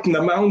a certain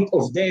amount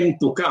of them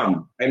to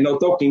come, I'm not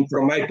talking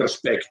from my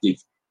perspective,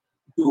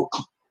 to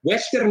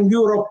Western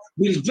Europe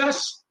will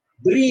just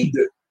breed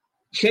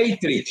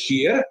hatred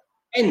here,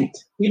 and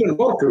even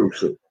more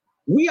crucial,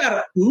 we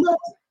are not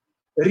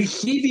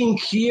receiving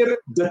here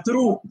the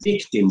true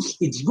victims.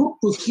 It's good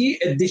to see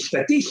at the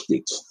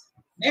statistics.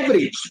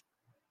 Average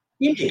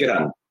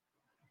immigrant,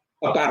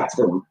 apart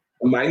from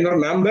a minor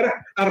number,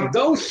 are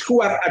those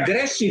who are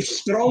aggressive,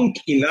 strong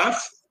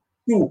enough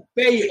to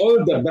pay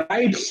all the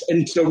bribes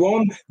and so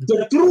on.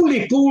 The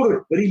truly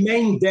poor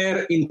remain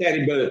there in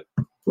terrible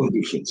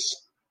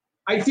conditions.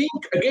 I think,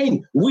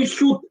 again, we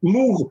should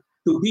move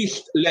to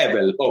this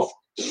level of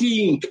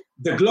seeing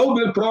the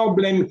global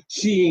problem,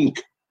 seeing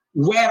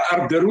where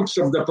are the roots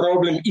of the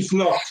problem. If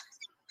not,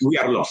 we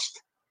are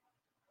lost.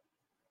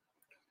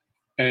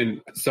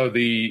 And so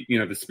the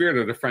spirit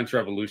of the French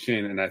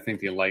Revolution, and I think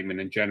the Enlightenment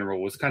in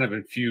general, was kind of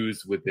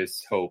infused with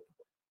this hope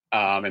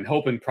and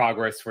hope and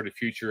progress for the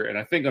future. And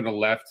I think on the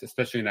left,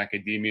 especially in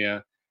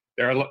academia,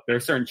 there are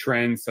certain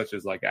trends such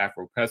as like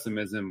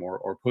Afro-pessimism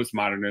or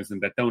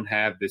postmodernism that don't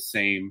have the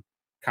same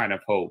kind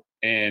of hope.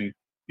 And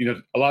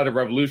a lot of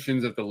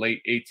revolutions of the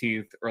late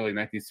 18th, early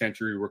 19th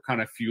century were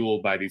kind of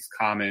fueled by these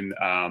common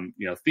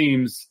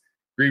themes,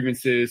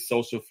 grievances,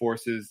 social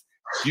forces.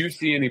 Do you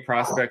see any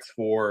prospects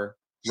for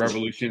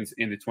revolutions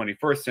in the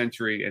 21st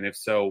century? And if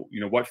so,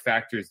 what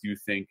factors do you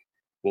think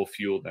will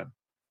fuel them?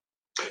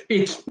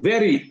 It's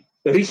very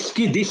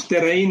risky, this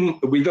terrain.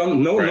 We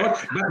don't know, right.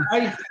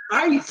 But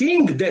I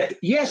think that,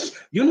 yes,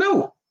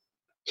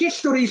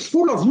 history is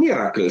full of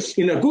miracles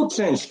in a good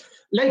sense.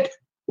 Like,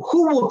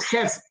 who would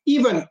have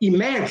even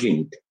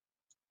imagined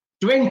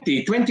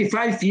 20,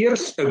 25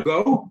 years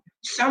ago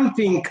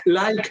something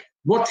like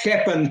what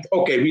happened?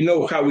 Okay, we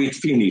know how it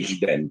finished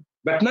then.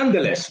 But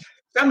nonetheless,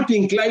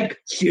 something like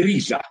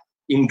Syriza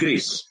in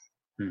Greece.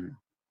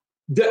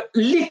 The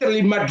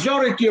literally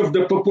majority of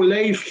the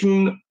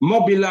population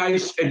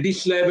mobilized at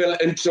this level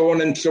and so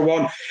on and so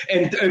on.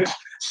 And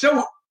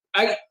so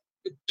I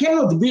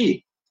cannot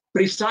be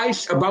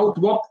precise about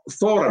what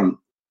form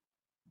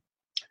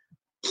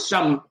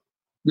some,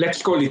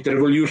 let's call it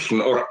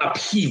revolution or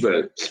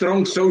upheaval,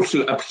 strong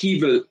social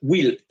upheaval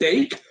will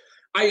take.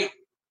 I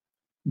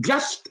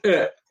just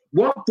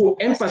want to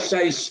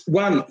emphasize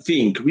one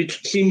thing,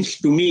 which seems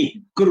to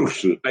me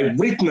crucial. I've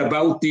written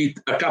about it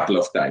a couple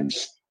of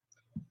times.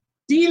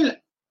 Till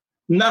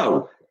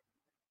now,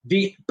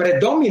 the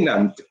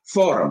predominant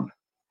form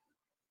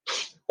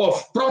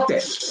of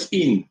protests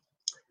in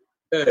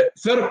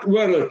Third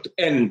World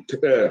and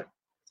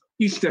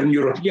Eastern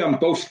European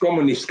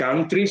post-communist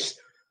countries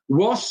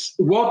was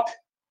what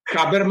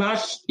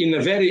Habermas, in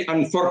a very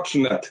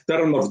unfortunate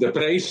turn of the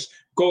phrase,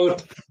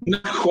 called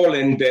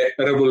nachholende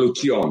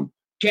Revolution,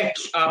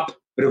 catch-up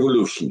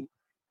revolution.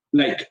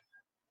 Like,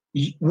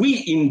 we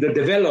in the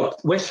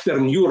developed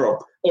Western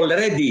Europe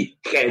already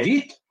had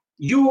it.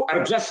 You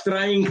are just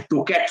trying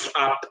to catch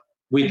up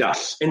with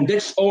us, and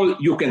that's all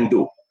you can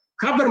do.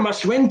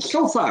 Habermas went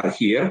so far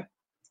here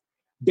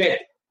that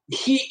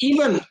he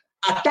even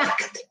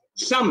attacked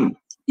some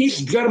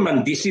East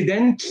German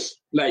dissidents,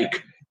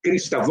 like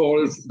Christa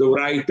Wolf, the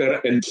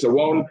writer, and so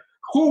on,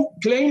 who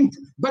claimed,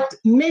 but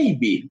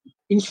maybe,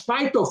 in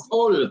spite of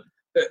all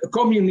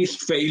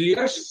communist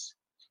failures,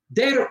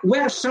 there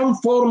were some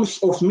forms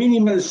of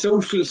minimal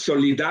social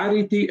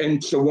solidarity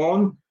and so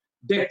on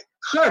that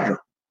had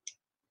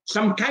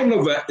some kind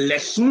of a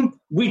lesson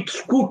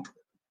which could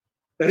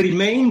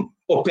remain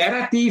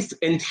operative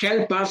and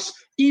help us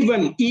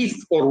even if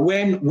or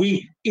when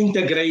we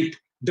integrate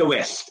the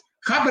West.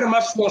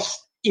 Habermas was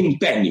in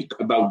panic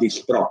about this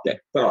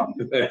prospect.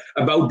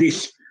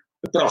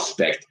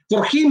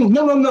 For him,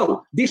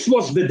 no, this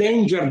was the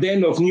danger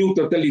then of new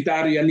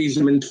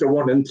totalitarianism and so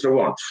on and so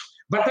on.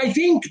 But I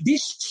think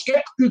these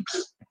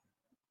skeptics,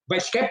 by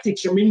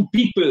skeptics I mean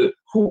people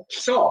who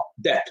saw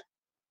that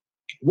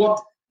what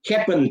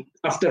happened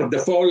after the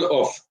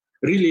fall of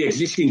really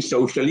existing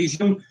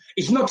socialism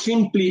is not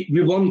simply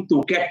we want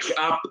to catch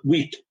up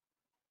with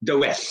the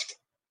West.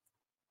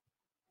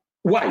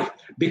 Why?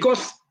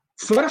 Because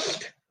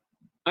first,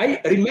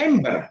 I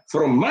remember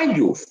from my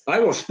youth,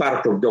 I was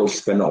part of those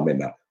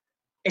phenomena,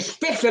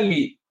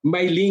 especially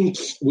my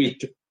links with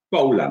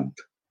Poland.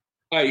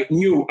 I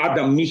knew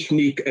Adam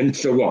Michnik and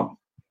so on.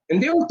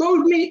 And they all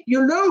told me,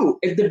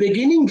 at the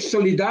beginning,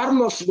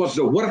 Solidarność was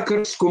a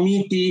workers'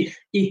 committee.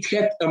 It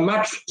had a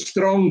much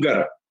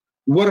stronger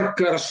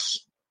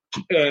workers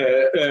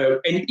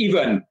and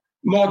even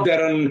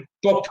modern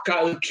pop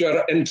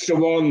culture and so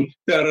on.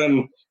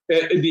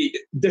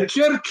 The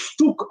church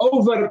took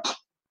over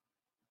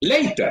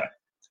later.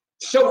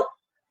 So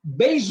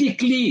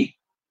basically,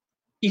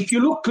 if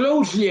you look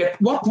closely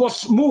at what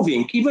was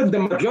moving, even the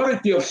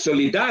majority of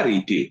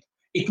Solidarity,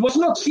 it was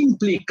not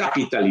simply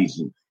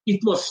capitalism. It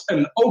was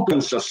an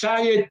open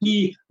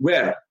society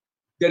where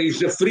there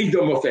is a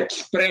freedom of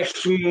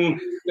expression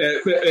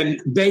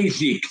and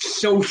basic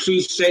social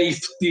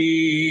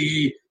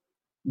safety,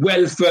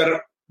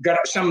 welfare,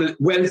 some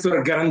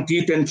welfare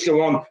guaranteed and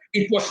so on.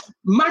 It was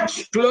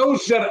much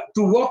closer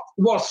to what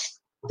was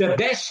the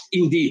best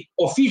in the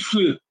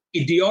official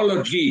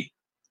ideology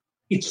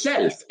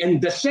itself.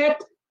 And the sad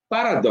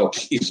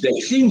paradox is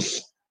that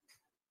since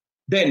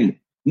then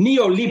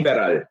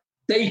neoliberal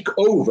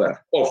takeover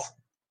of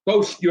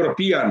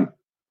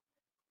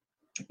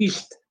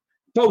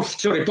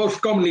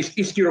post-communist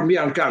East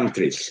European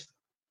countries.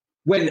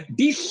 When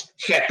this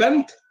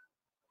happened,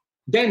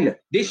 then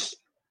this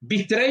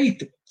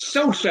betrayed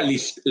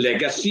socialist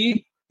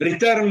legacy,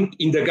 returned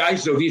in the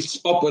guise of its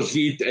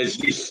opposite as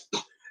this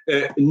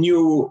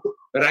new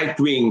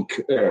right-wing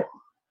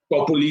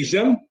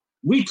populism,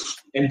 which,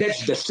 and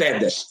that's the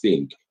saddest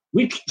thing,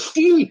 which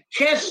still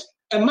has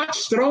a much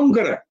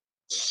stronger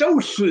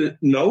social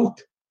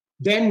note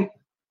than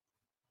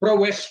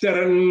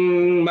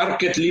pro-Western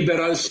market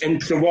liberals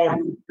and so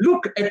on.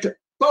 Look at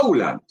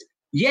Poland.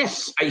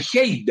 Yes, I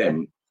hate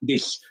them,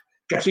 this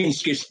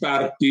Kaczynski's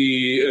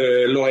party,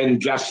 Law and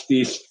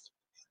Justice.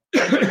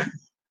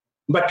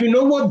 But you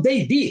know what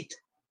they did?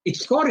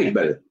 It's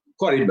horrible,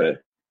 horrible.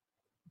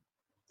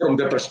 From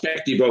the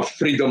perspective of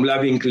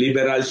freedom-loving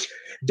liberals,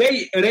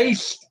 they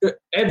raised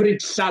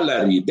average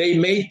salary. They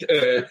made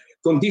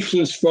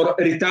conditions for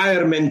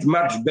retirement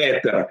much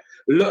better.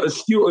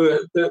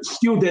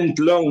 Student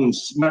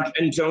loans,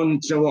 and so on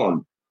and so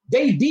on.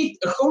 They did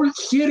a whole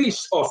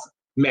series of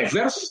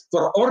measures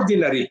for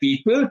ordinary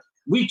people,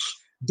 which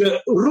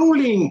the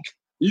ruling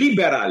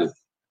liberal,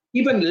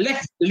 even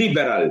left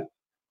liberal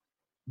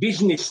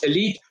business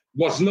elite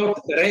was not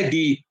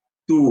ready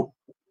to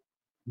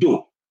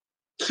do.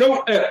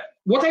 So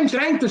what I'm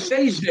trying to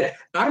say is that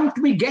aren't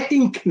we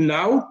getting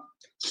now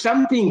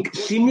something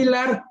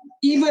similar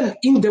even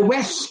in the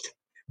West?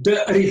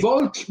 The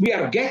revolt we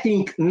are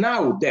getting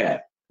now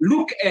there.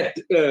 Look at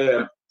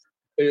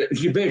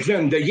Gilbert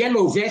Jeune, the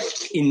yellow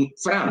vests in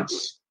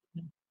France.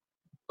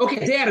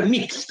 Okay, they are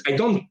mixed. I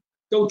don't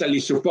totally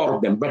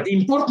support them. But the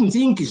important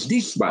thing is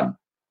this one.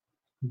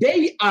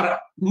 They are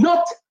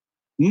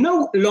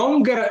no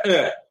longer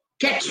a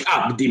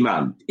catch-up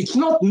demand. It's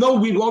not, no,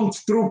 we want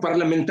true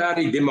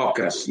parliamentary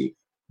democracy.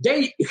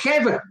 They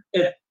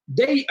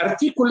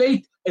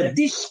articulate a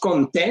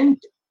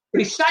discontent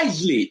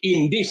precisely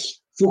in this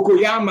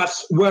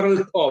Fukuyama's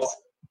world of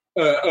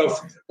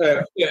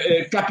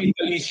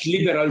capitalist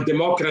liberal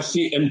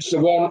democracy and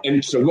so on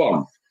and so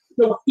on.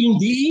 So in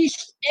the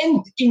East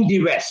and in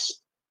the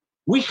West,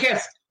 we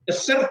have a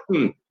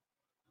certain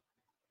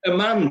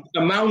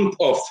amount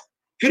of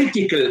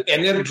critical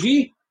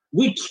energy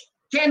which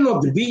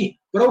cannot be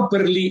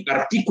properly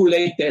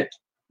articulated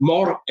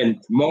more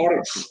and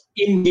more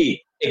in the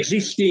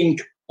existing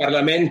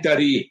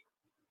parliamentary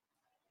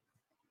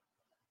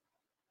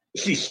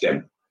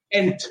system.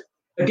 And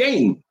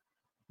again,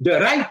 the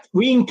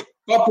right-wing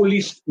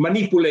populists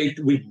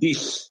manipulate with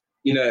this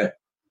in a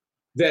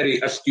very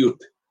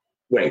astute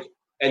way.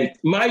 And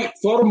my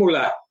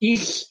formula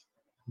is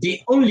the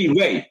only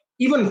way,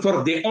 even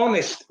for the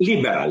honest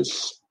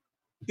liberals,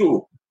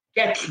 to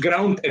catch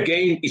ground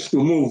again is to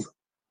move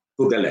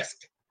to the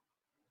left.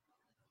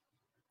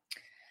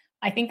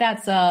 I think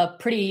that's a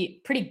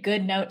pretty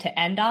good note to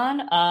end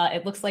on.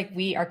 It looks like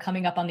we are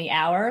coming up on the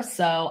hour.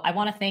 So I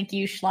want to thank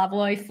you,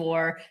 Slavoj,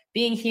 for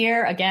being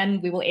here. Again,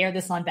 we will air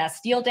this on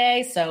Bastille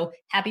Day. So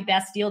happy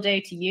Bastille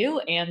Day to you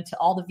and to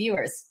all the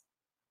viewers.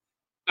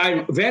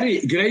 I'm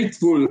very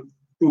grateful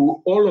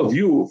to all of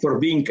you for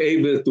being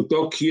able to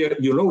talk here.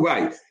 You know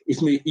why?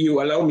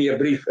 You allow me a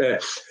brief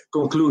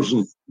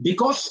conclusion.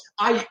 Because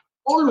I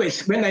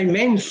always, when I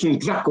mention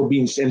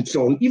Jacobins and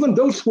so on, even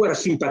those who are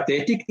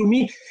sympathetic to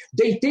me,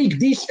 they take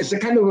this as a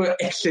kind of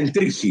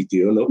eccentricity,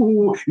 you know,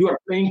 ooh, you are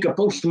playing a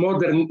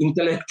postmodern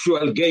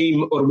intellectual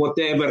game or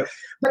whatever.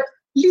 But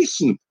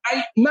listen,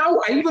 I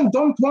even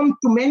don't want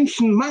to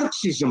mention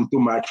Marxism too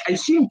much. I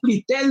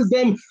simply tell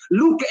them,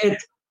 look at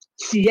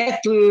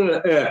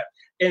Seattle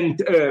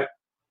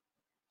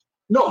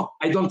no,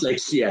 I don't like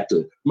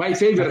Seattle. My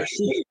favorite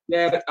cities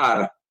there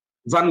are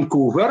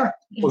Vancouver,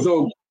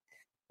 although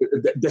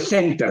the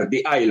center,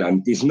 the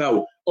island, is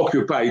now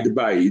occupied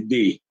by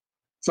the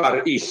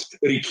Far East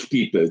rich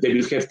people. They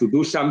will have to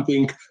do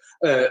something.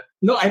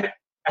 No, I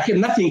have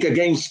nothing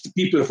against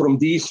people from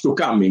the East to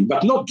come in,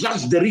 but not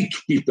just the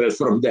rich people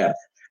from there.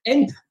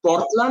 And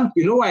Portland,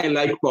 you know why I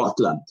like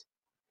Portland?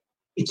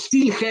 It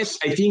still has,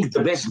 I think,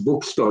 the best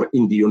bookstore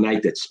in the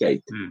United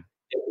States.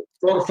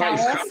 4 or 5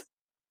 houses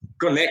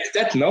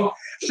connected, no?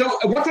 So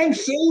what I'm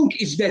saying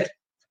is that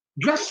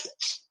just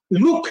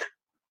look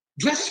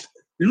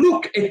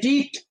at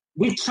it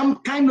with some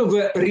kind of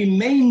a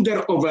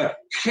remainder of a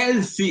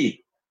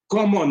healthy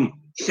common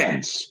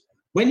sense.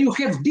 When you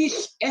have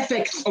these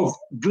effects of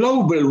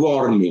global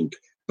warming,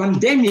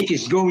 pandemic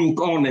is going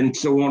on and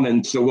so on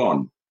and so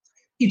on,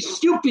 it's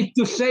stupid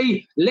to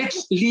say,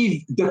 let's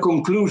leave the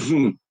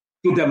conclusion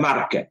to the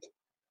market.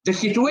 The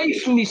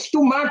situation is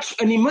too much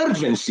an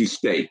emergency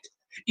state.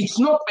 It's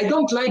not, I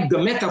don't like the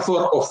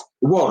metaphor of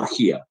war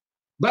here,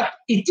 but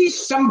it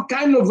is some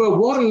kind of a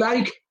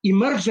warlike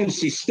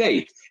emergency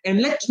state.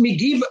 And let me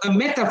give a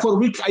metaphor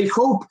which I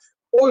hope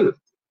all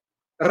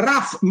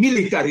rough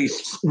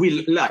militarists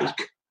will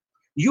like.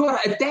 You are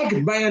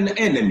attacked by an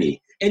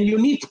enemy and you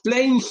need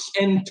planes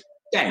and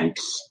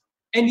tanks.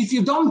 And if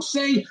you don't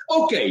say,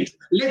 okay,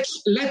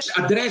 let's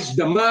address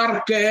the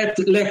market,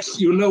 let's,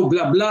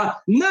 blah, blah.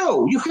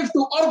 No, you have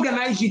to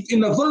organize it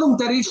in a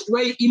voluntarist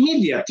way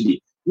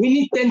immediately. We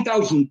need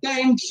 10,000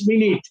 tanks, we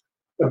need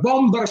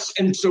bombers,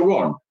 and so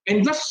on.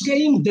 And just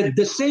saying that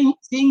the same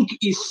thing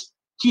is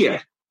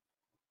here.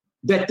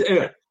 That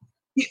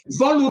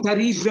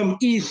voluntarism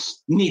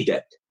is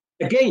needed.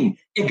 Again,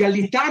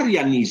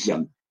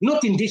 egalitarianism,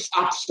 not in this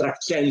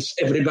abstract sense,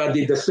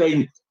 everybody the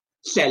same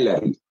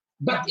salary,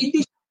 but in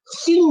this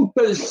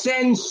simple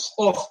sense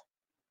of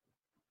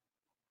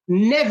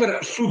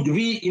never should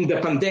we in the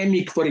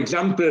pandemic, for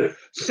example,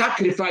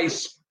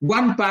 sacrifice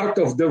one part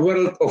of the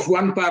world of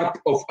one part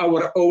of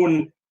our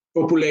own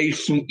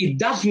population. It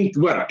doesn't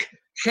work.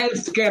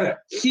 Healthcare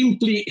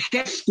simply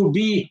has to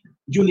be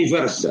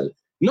universal.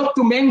 Not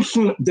to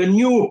mention the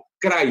new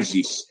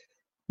crisis.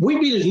 We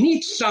will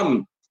need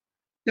some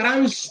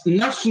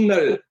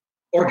transnational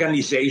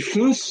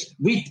organizations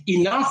with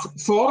enough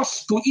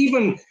force to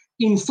even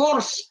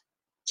enforce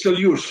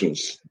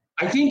solutions.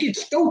 I think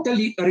it's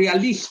totally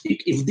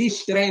realistic if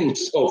these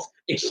trends of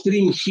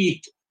extreme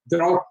heat,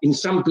 drought in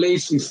some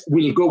places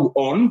will go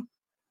on,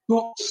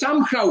 to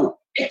somehow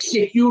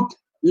execute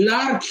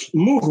large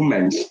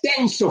movements,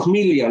 tens of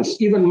millions,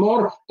 even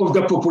more of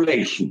the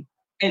population.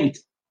 And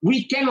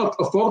we cannot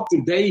afford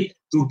today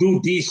to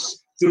do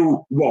this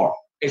through war,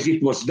 as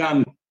it was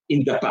done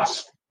in the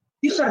past.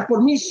 These are,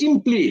 for me,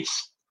 simply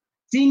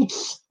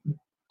things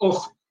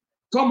of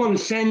common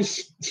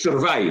sense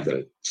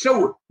survival.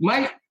 So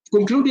my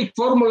concluding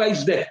formula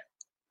is that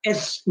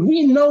as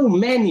we know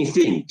many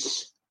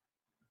things,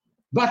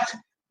 but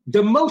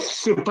the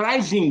most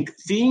surprising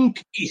thing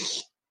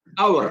is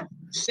our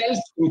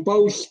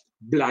self-imposed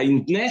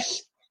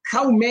blindness,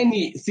 how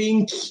many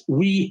things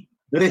we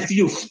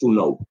refuse to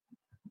know.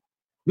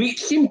 We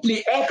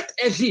simply act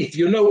as if,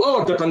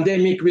 the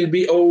pandemic will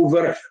be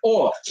over,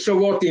 or so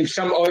what if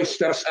some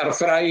oysters are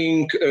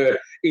frying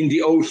in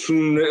the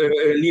ocean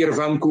near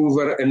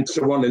Vancouver, and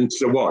so on and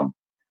so on.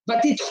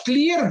 But it's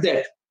clear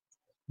that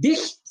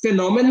these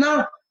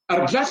phenomena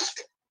are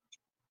just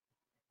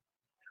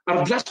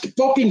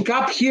popping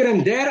up here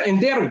and there, and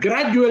they're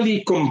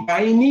gradually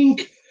combining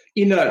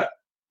in a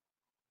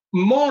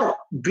more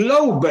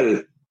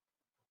global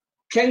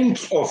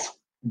change of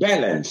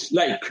balance.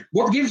 Like,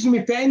 what gives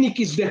me panic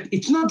is that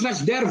it's not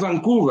just there,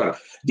 Vancouver.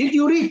 Did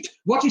you read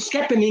what is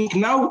happening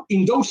now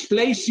in those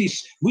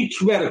places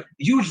which were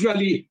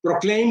usually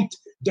proclaimed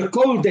the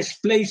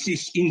coldest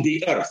places in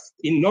the earth,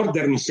 in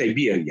northern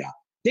Siberia?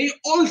 They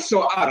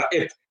also are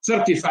at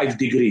 35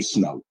 degrees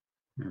now.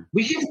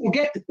 We have to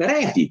get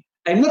ready.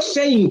 I'm not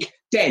saying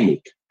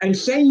panic. I'm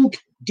saying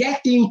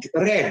getting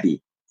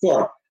ready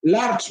for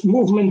large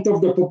movement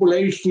of the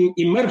population,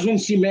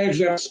 emergency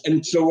measures,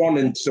 and so on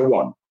and so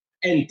on.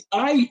 And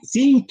I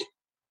think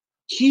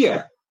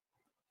here,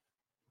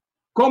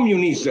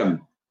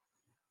 communism,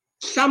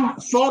 some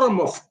form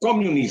of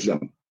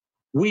communism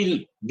will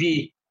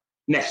be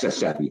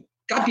necessary.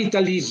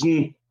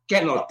 Capitalism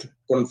cannot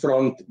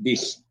confront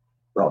these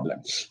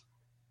problems.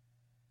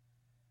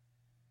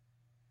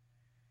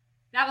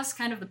 That was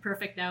kind of the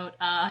perfect note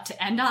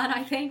to end on,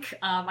 I think.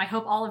 I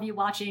hope all of you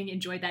watching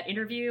enjoyed that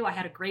interview. I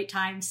had a great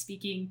time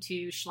speaking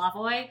to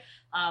Slavoj.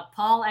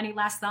 Paul, any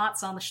last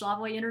thoughts on the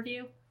Slavoj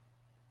interview?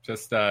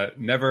 Just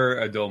never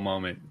a dull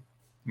moment.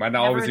 Might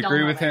not always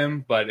agree with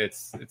him, but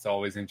it's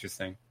always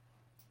interesting.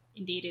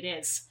 Indeed it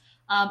is.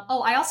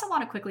 I also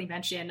want to quickly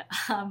mention,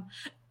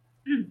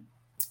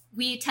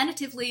 we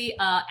tentatively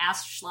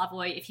asked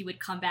Slavoj if he would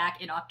come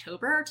back in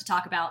October to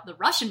talk about the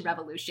Russian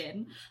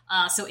Revolution.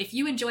 So if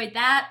you enjoyed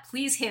that,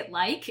 please hit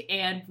like,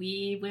 and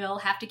we will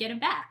have to get him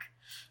back.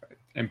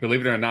 And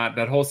believe it or not,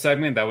 that whole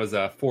segment, that was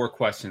 4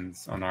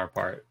 questions on our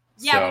part.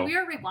 Yeah, when we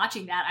were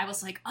rewatching that, I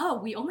was like, oh,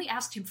 we only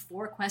asked him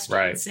 4 questions.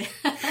 Right.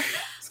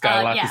 He's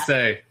got a lot to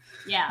say.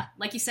 Yeah,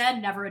 like you said,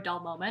 never a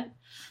dull moment.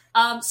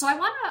 So I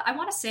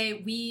want to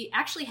say we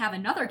actually have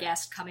another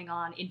guest coming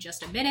on in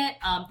just a minute.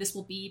 This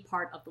will be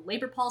part of the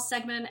Labor Pulse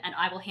segment, and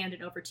I will hand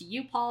it over to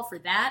you, Paul, for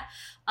that.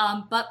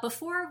 But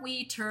before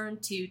we turn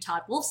to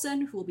Todd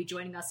Wolfson, who will be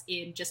joining us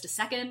in just a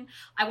second,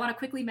 I want to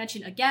quickly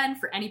mention again,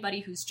 for anybody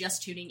who's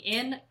just tuning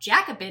in,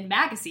 Jacobin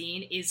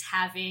Magazine is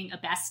having a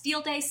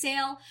Bastille Day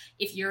sale.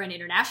 If you're an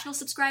international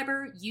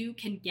subscriber, you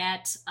can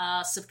get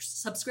a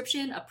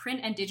subscription, a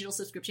print and digital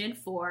subscription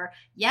for,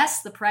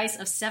 yes, the price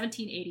of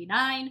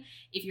 $17.89.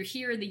 If you're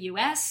here in the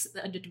US,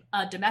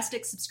 a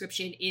domestic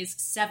subscription is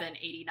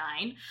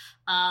 $7.89.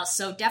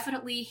 So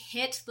definitely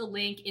hit the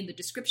link in the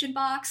description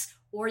box,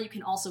 or you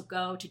can also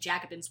go to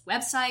Jacobin's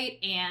website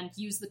and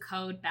use the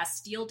code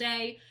Bastille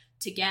Day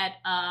to get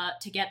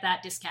that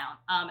discount.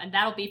 And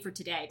that'll be for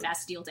today,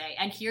 Bastille Day.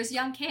 And here's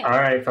Young Kim. All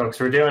right, folks,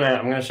 we're doing it.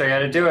 I'm going to show you how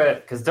to do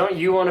it. Because don't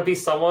you want to be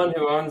someone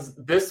who owns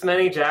this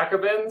many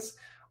Jacobins?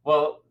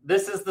 Well,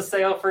 this is the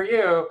sale for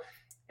you.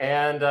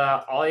 And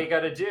all you got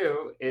to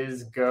do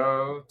is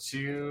go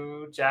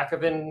to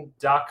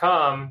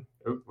Jacobin.com.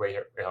 Oop, wait,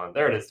 hold on.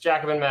 There it is.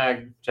 Jacobin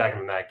Mag.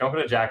 Don't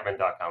go to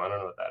Jacobin.com. I don't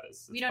know what that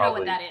is. We don't know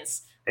what that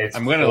is.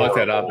 I'm going to look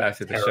that up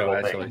after the show,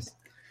 actually.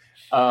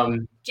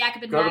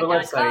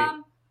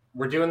 Jacobinmag.com.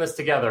 We're doing this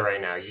together right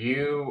now.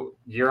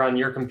 You're on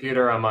your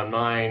computer. I'm on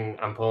mine.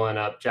 I'm pulling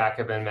up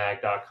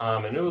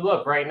Jacobinmag.com. And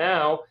look, right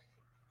now,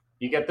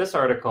 you get this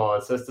article.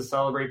 It says to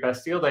celebrate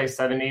Bastille Day,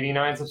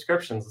 $7.89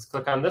 subscriptions. Let's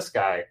click on this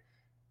guy.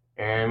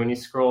 And when you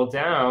scroll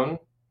down,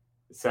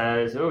 it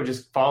says,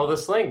 just follow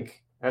this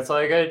link. That's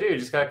all you got to do. You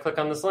just got to click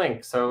on this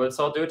link. So let's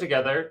all do it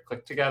together.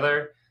 Click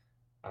together.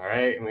 All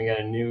right, and we got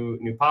a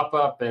new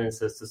pop-up, and it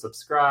says to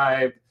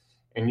subscribe.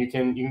 And you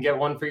can get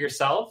one for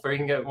yourself, or you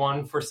can get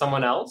one for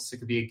someone else. It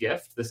could be a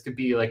gift. This could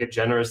be like a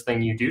generous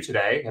thing you do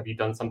today. Have you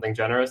done something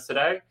generous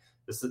today?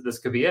 This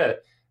could be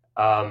it.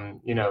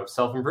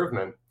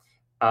 Self-improvement.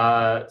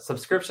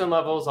 Subscription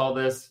levels, all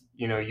this.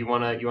 You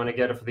want to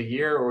get it for the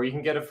year, or you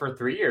can get it for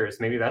 3 years.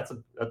 Maybe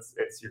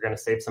you're going to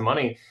save some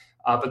money.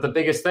 But the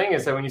biggest thing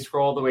is that when you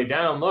scroll all the way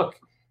down, look,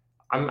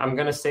 I'm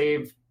going to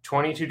save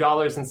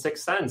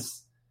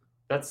 $22.06.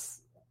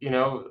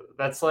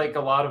 That's like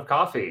a lot of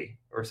coffee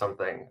or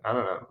something. I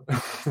don't know.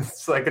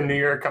 It's like a New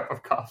York cup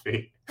of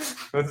coffee.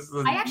 That's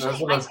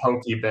the most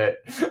hokey bit.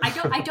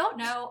 I don't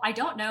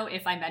know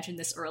if I mentioned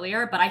this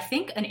earlier, but I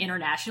think an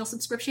international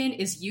subscription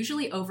is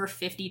usually over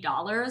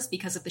 $50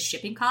 because of the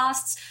shipping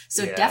costs.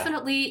 So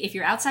definitely, if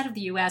you're outside of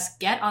the US,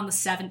 get on the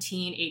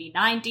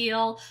 $17.89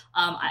 deal.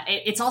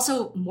 It's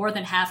also more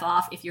than half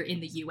off if you're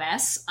in the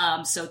US.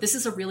 So this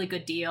is a really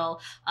good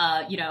deal.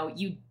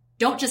 You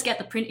don't just get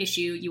the print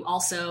issue, you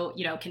also,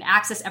 can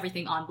access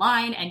everything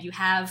online, and you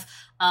have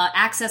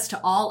access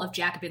to all of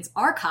Jacobin's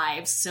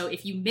archives. So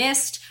if you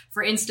missed,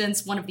 for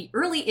instance, one of the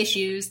early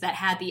issues that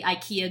had the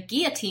IKEA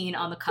guillotine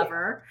on the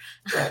cover,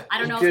 I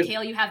don't know if,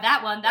 Cale, you have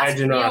that one. That's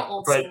real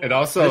old school. It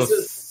also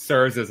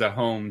serves as a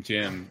home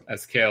gym,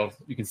 as Cale,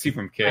 you can see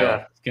from Cale.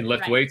 Yeah. You can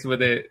lift weights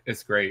with it.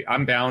 It's great.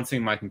 I'm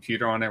balancing my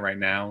computer on it right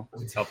now.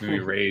 It's helping me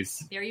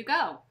raise. There you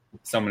go.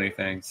 So many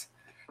things.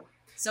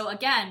 So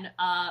again,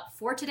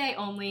 for today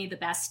only, the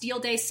Bastille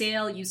Day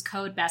sale, use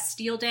code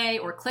Bastille Day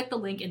or click the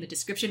link in the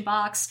description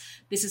box.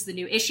 This is the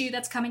new issue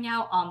that's coming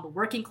out on the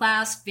working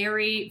class.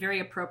 Very,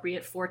 very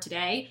appropriate for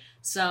today.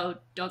 So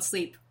don't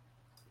sleep.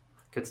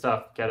 Good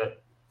stuff. Get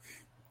it.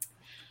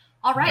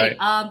 All right.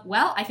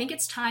 Well, I think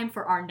it's time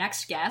for our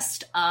next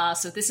guest.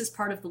 So this is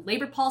part of the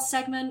Labor Pulse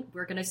segment.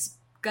 We're going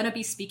to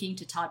be speaking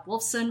to Todd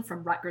Wolfson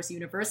from Rutgers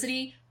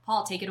University.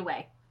 Paul, take it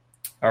away.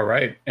 All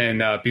right.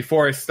 And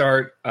before I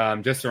start,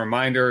 just a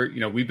reminder,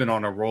 we've been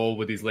on a roll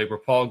with these Labor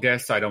Paul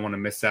guests. So I don't want to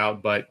miss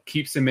out, but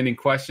keep submitting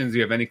questions. If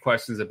you have any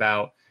questions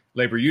about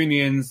labor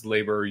unions,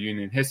 labor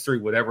union history,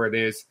 whatever it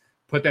is,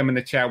 put them in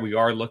the chat. We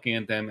are looking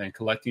at them and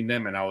collecting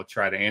them, and I will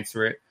try to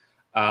answer it.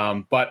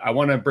 But I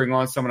want to bring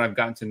on someone I've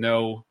gotten to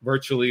know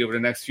virtually over the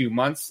next few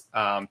months.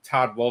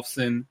 Todd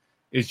Wolfson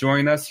is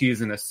joining us. He is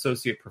an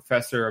associate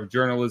professor of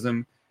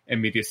journalism and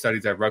media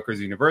studies at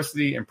Rutgers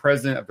University and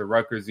president of the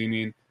Rutgers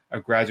Union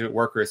of Graduate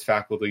Workers,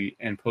 Faculty,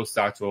 and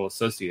Postdoctoral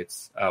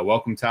Associates.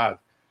 Welcome, Todd.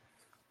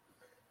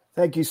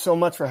 Thank you so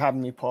much for having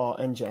me, Paul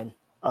and Jen.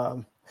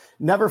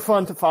 Never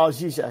fun to follow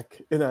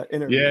Zizek in an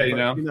interview.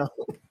 Yeah,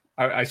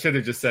 I should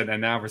have just said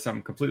that now for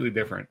something completely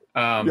different,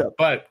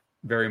 but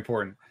very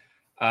important.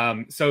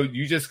 So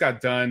you just got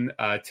done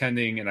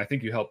attending, and I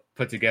think you helped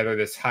put together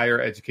this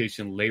Higher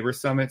Education Labor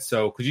Summit.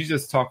 So could you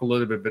just talk a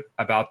little bit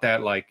about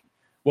that? Like,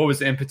 what was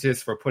the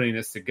impetus for putting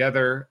this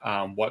together?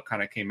 What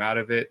kind of came out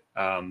of it?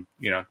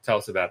 Tell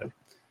us about it.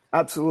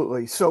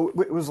 Absolutely. So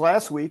it was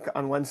last week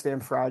on Wednesday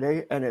and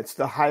Friday, and it's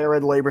the Higher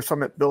Ed Labor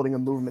Summit, Building a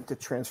Movement to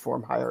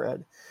Transform Higher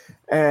Ed.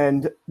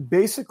 And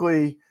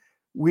basically,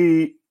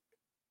 it's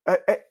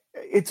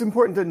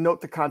important to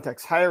note the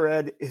context. Higher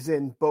ed is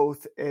in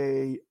both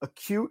a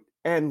acute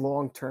and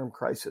long-term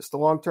crisis. The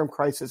long-term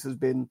crisis has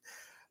been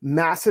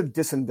massive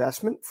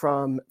disinvestment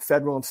from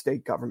federal and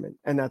state government,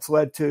 and that's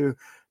led to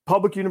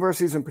public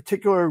universities in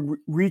particular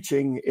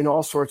reaching in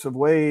all sorts of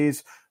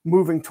ways,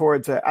 moving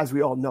towards, as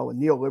we all know, a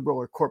neoliberal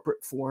or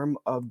corporate form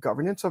of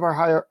governance of our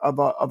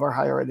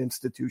higher ed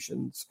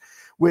institutions,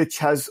 which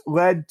has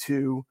led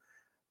to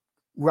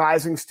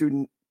rising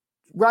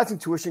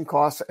tuition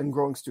costs and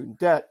growing student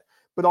debt,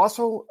 but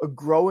also a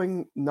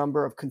growing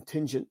number of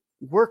contingent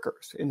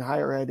workers in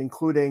higher ed,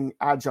 including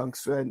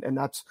adjuncts, and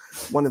that's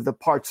one of the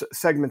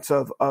segments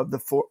of the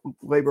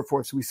labor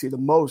force we see the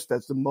most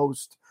as the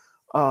most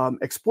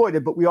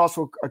exploited, but we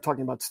also are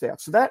talking about staff.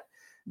 So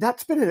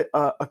that's been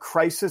a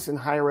crisis in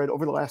higher ed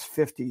over the last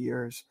 50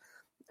 years.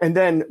 And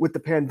then with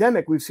the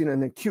pandemic, we've seen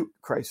an acute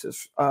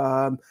crisis.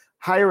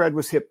 Higher ed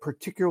was hit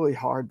particularly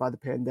hard by the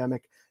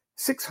pandemic.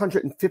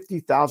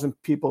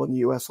 650,000 people in the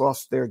U.S.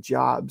 lost their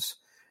jobs,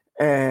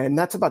 and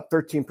that's about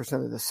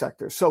 13% of the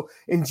sector. So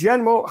in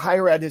general,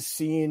 higher ed has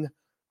seen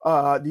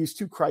these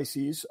two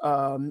crises.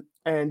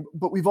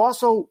 But we've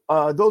also,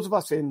 those of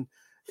us in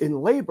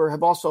labor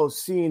have also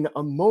seen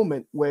a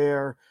moment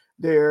where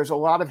there's a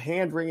lot of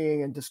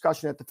hand-wringing and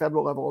discussion at the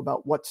federal level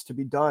about what's to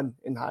be done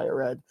in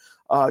higher ed.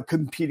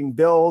 Competing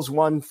bills,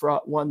 one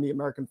the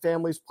American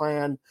Families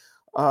Plan,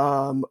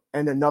 and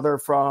another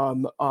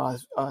from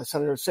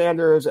Senator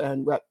Sanders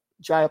and Rep.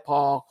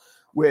 Jayapal,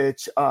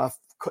 which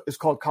is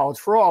called College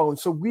for All. And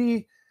so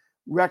we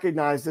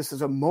recognize this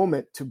as a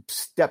moment to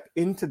step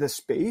into the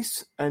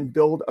space and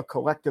build a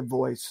collective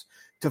voice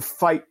to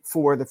fight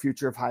for the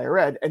future of higher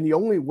ed. And the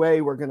only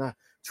way we're going to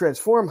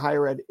transform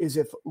higher ed is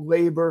if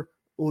labor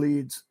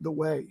leads the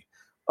way.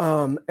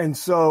 And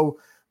so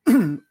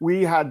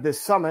we had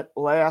this summit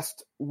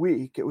last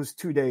week. It was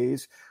 2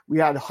 days. We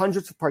had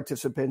hundreds of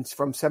participants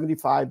from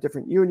 75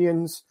 different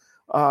unions,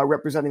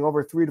 representing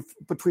over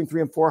between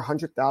 300,000 and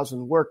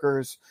 400,000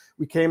 workers.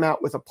 We came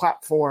out with a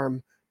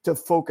platform to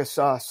focus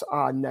us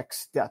on next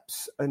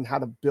steps and how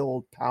to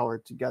build power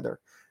together.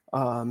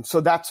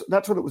 So that's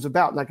what it was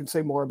about, and I can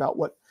say more about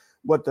what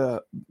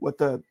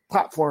the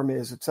platform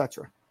is, et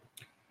cetera.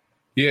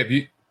 Yeah,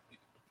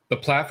 the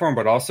platform,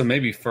 but also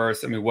maybe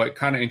first, I mean, what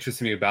kind of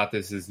interested me about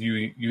this is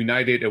you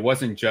united. It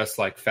wasn't just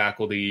like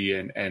faculty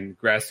and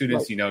grad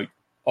students, right.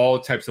 All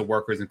types of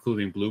workers,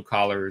 including blue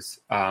collar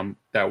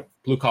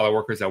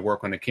workers that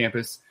work on the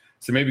campus.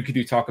 So maybe could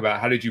you talk about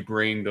how did you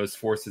bring those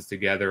forces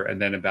together,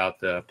 and then about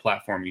the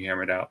platform you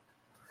hammered out?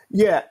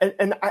 Yeah,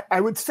 and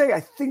I would say I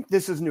think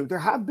this is new. There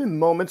have been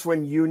moments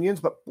when unions,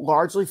 but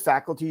largely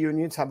faculty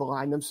unions, have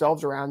aligned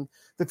themselves around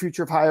the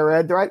future of higher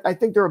ed. I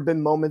think there have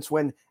been moments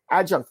when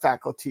adjunct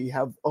faculty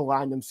have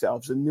aligned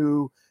themselves, a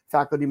new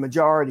faculty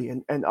majority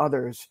and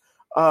others.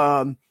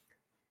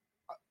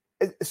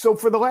 So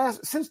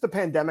since the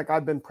pandemic,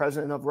 I've been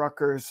president of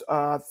Rutgers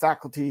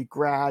faculty,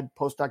 grad,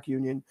 postdoc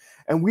union,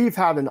 and we've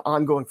had an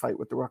ongoing fight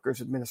with the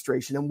Rutgers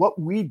administration. And what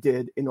we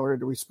did in order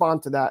to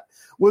respond to that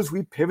was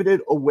we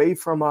pivoted away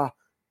from a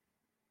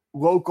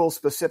local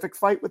specific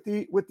fight with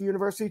the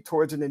university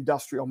towards an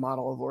industrial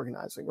model of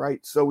organizing, right?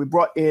 So we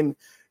brought in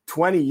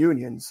 20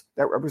 unions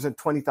that represent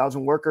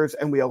 20,000 workers,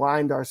 and we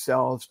aligned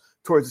ourselves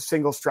towards a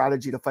single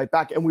strategy to fight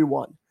back, and we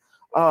won.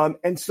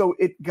 And so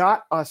it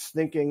got us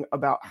thinking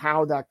about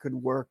how that could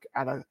work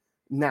at a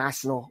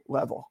national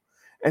level.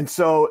 And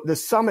so the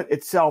summit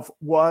itself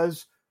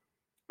was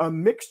a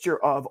mixture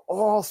of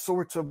all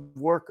sorts of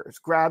workers,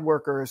 grad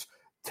workers,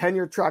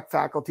 tenure track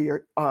faculty,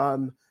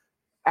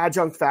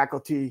 adjunct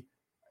faculty,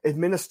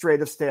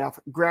 administrative staff,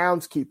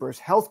 groundskeepers,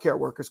 healthcare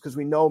workers, because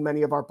we know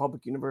many of our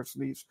public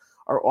universities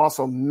are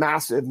also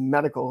massive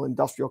medical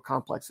industrial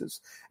complexes.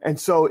 And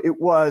so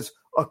it was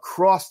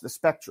across the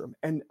spectrum.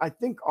 And I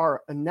think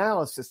our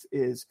analysis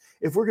is,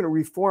 if we're going to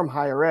reform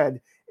higher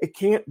ed, it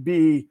can't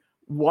be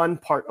one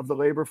part of the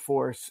labor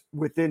force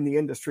within the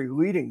industry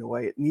leading the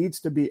way. It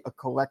needs to be a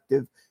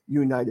collective,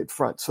 united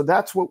front. So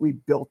that's what we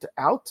built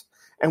out,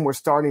 and we're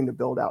starting to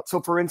build out.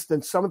 So for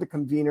instance, some of the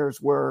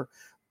conveners were,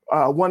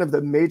 one of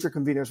the major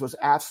conveners was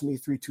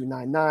AFSCME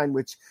 3299,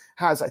 which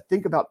has, I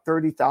think, about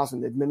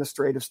 30,000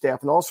 administrative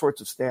staff and all sorts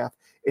of staff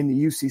in the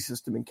UC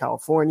system in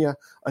California.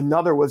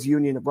 Another was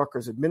Union of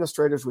Rutgers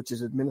Administrators, which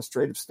is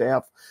administrative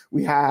staff.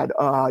 We had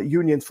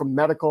unions from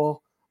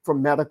medical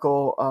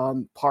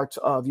parts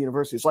of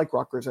universities like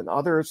Rutgers and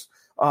others,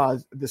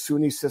 the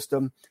SUNY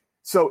system.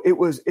 So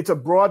it's a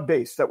broad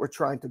base that we're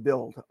trying to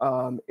build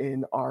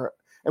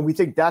and we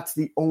think that's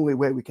the only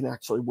way we can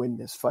actually win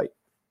this fight.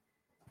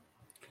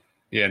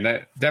 Yeah, and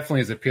that definitely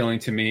is appealing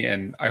to me.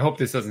 And I hope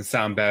this doesn't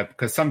sound bad,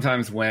 because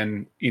sometimes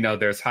when,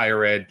 there's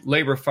higher ed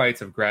labor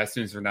fights of grad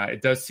students or not,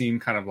 it does seem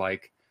kind of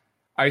like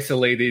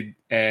isolated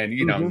and,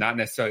 not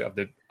necessarily of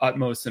the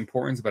utmost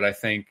importance. But I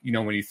think,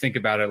 when you think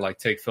about it, like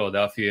take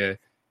Philadelphia,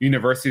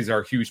 universities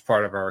are a huge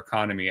part of our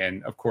economy.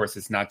 And of course,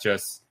 it's not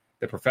just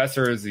the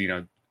professors.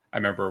 I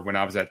remember when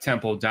I was at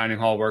Temple, dining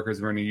hall workers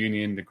were in a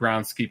union, the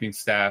groundskeeping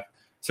staff.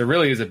 So it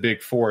really is a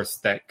big force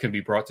that can be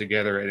brought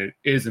together, and it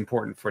is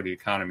important for the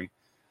economy.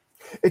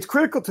 It's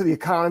critical to the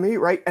economy,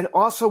 right? And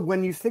also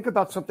when you think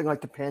about something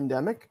like the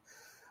pandemic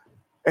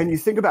and you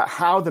think about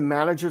how the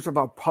managers of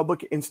our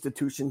public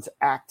institutions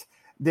act,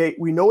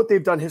 we know what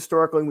they've done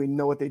historically, and we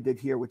know what they did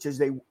here, which is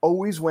they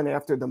always went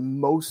after the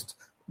most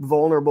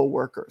vulnerable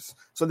workers.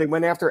 So they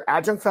went after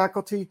adjunct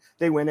faculty,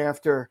 they went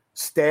after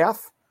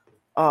staff,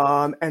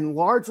 and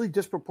largely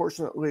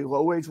disproportionately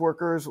low-wage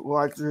workers,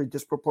 largely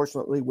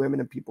disproportionately women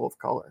and people of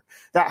color.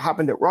 That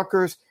happened at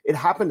Rutgers. It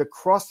happened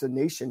across the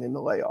nation in the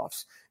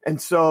layoffs. And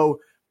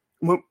so,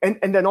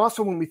 and then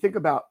also when we think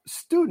about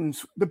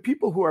students, the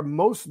people who are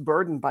most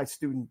burdened by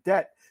student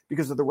debt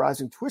because of the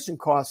rising tuition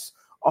costs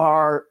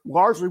are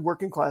largely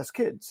working class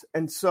kids.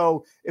 And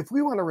so if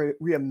we want to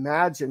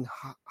reimagine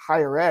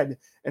higher ed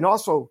and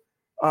also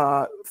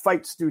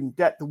fight student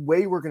debt, the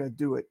way we're going to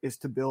do it is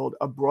to build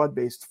a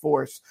broad-based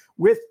force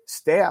with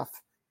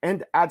staff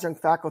and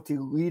adjunct faculty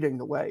leading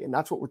the way. And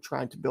that's what we're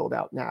trying to build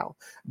out now.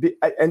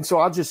 And so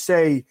I'll just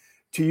say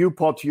to you,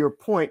 Paul, to your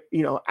point,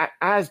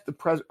 as the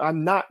president,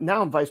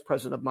 I'm vice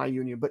president of my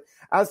union, but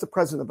as the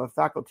president of a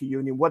faculty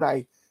union, what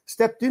I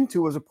stepped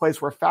into was a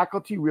place where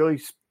faculty really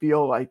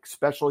feel like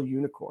special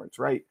unicorns,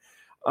 right?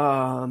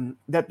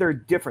 That they're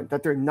different,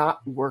 that they're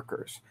not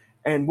workers.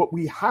 And what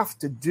we have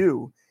to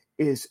do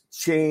is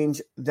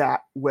change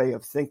that way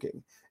of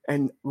thinking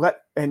and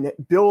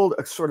build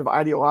a sort of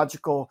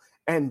ideological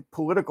and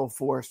political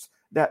force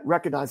that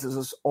recognizes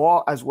us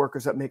all as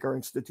workers that make our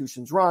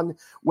institutions run,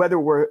 whether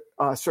we're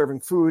serving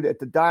food at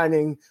the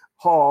dining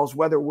halls,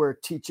 whether we're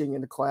teaching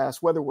in a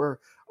class, whether we're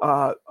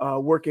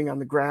working on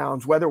the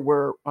grounds, whether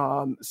we're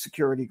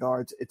security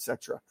guards, et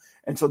cetera.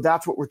 And so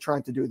that's what we're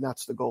trying to do, and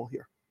that's the goal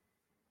here.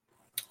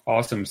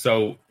 Awesome.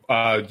 So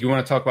do you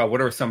want to talk about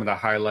what are some of the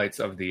highlights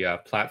of the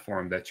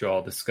platform that you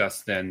all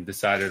discussed and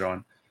decided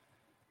on?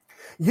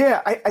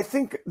 Yeah, I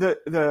think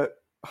the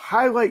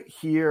highlight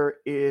here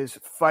is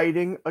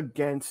fighting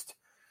against,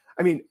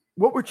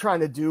 what we're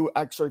trying to do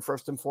actually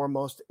first and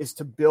foremost is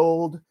to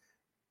build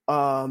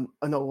an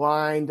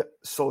aligned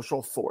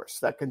social force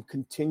that can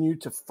continue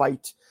to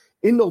fight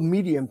in the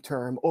medium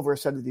term over a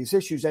set of these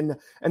issues. And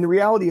the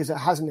reality is it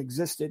hasn't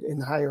existed in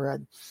higher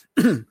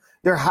ed.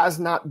 There has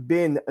not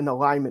been an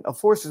alignment of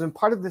forces. And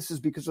part of this is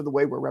because of the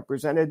way we're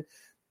represented.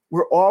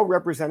 We're all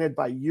represented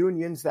by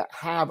unions that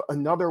have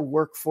another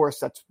workforce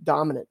that's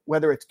dominant,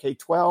 whether it's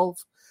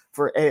K-12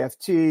 for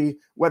AFT,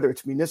 whether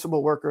it's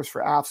municipal workers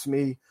for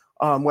AFSCME,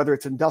 whether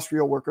it's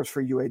industrial workers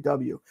for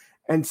UAW.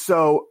 And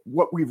so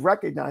what we've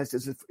recognized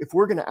is if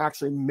we're going to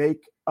actually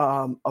make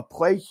a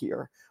play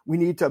here, we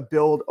need to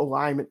build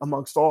alignment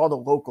amongst all the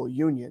local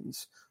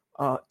unions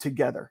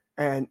together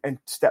and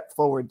step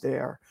forward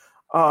there.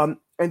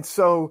 And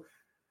so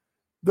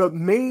the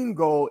main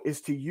goal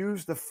is to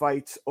use the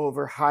fights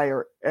over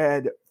higher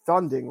ed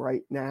funding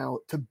right now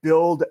to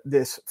build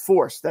this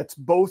force that's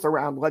both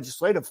around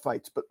legislative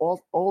fights, but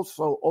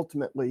also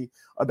ultimately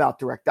about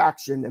direct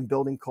action and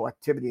building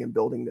collectivity and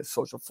building this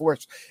social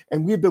force.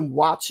 And we've been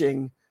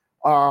watching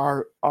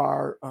our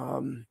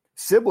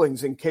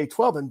siblings in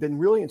K-12 and been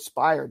really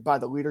inspired by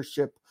the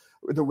leadership,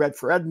 the Red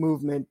for Ed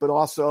movement, but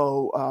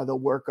also the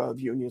work of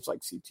unions like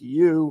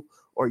CTU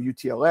or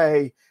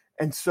UTLA.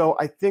 And so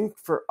I think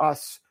for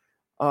us,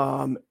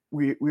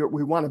 we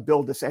want to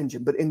build this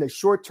engine, but in the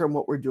short term,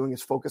 what we're doing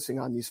is focusing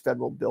on these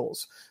federal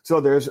bills. So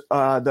there's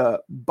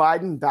the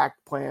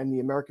Biden-backed plan, the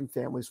American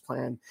Families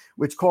Plan,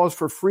 which calls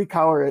for free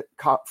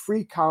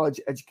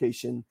college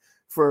education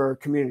for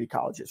community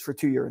colleges, for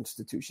two-year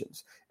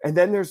institutions. And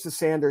then there's the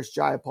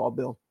Sanders-Jayapal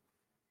bill,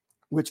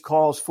 which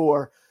calls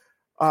for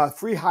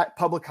free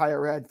public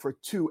higher ed for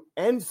 2-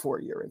 and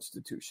 4-year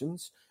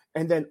institutions,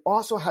 and then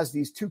also has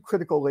these two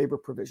critical labor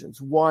provisions.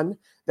 One,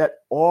 that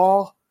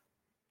all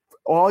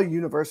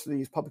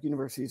universities, public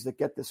universities that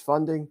get this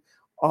funding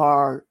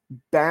are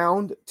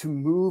bound to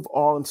move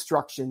all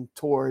instruction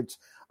towards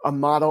a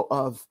model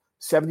of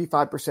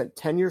 75%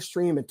 tenure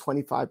stream and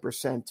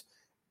 25%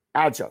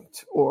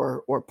 adjunct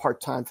or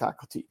part-time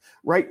faculty.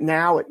 Right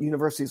now at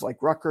universities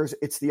like Rutgers,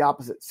 it's the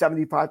opposite.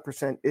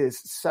 70%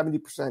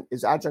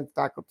 is adjunct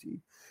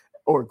faculty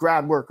or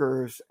grad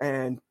workers,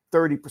 and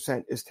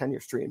 30% is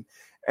tenure stream.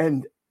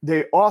 And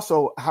they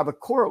also have a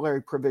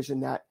corollary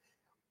provision that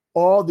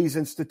all these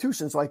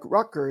institutions like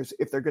Rutgers,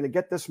 if they're going to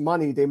get this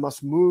money, they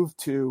must move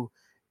to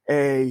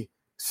a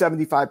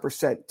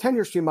 75%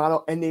 tenure stream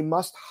model, and they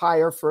must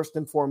hire first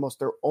and foremost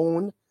their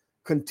own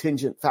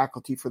contingent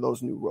faculty for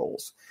those new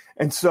roles.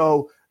 And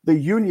so the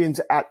unions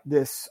at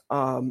this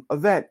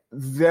event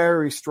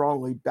very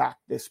strongly back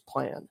this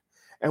plan.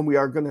 And we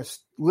are going to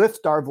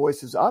lift our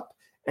voices up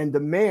and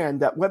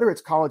demand that whether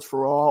it's College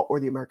for All or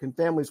the American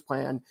Families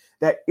Plan,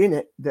 that in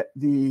it, that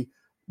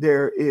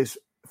there is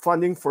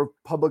funding for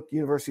public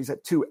universities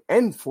at 2-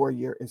 and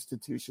 4-year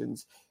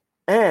institutions,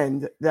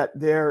 and that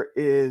there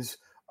is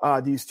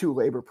these two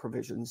labor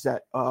provisions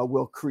that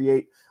will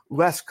create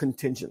less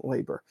contingent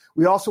labor.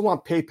 We also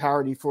want pay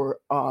parity for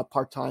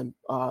part-time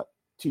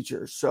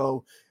teachers.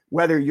 So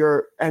whether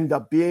you end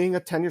up being a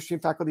tenure stream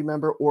faculty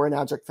member or an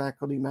adjunct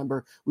faculty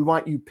member, we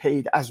want you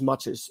paid as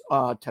much as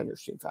tenure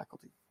stream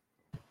faculty.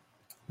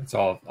 That's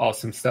all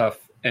awesome stuff.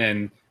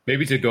 And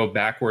maybe to go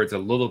backwards a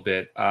little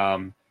bit,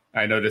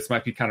 I know this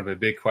might be kind of a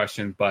big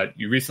question, but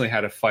you recently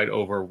had a fight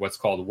over what's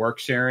called work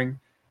sharing.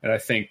 And I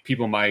think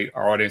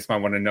our audience might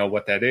want to know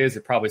what that is.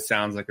 It probably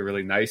sounds like a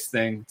really nice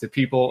thing to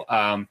people.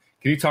 Can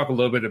you talk a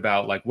little bit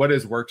about what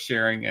is work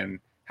sharing and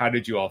how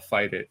did you all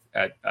fight it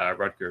at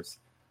Rutgers?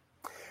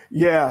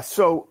 Yeah,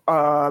 so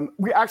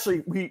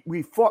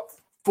we fought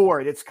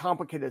for it. It's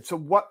complicated. So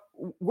what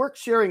work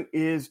sharing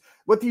is,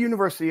 what the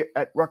university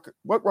at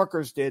what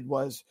Rutgers did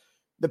was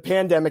the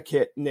pandemic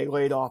hit and they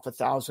laid off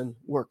 1,000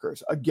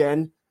 workers.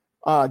 Again,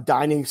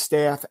 dining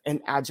staff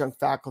and adjunct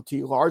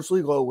faculty,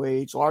 largely low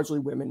wage, largely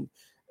women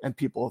and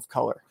people of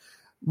color.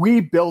 We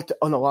built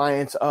an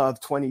alliance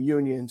of 20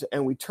 unions,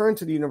 and we turned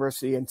to the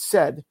university and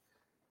said,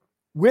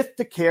 with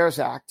the CARES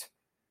Act,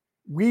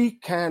 we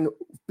can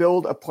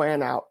build a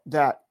plan out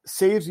that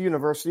saves the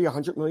university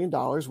 $100 million,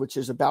 which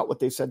is about what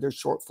they said their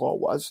shortfall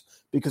was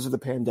because of the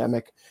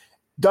pandemic,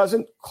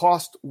 doesn't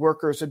cost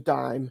workers a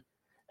dime.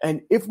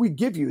 And if we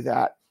give you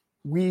that,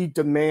 we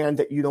demand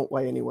that you don't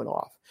lay anyone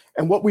off.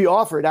 And what we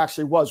offered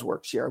actually was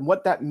work share. And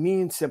what that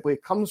means simply,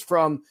 it comes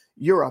from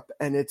Europe,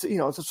 and it's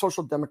a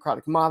social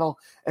democratic model.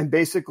 And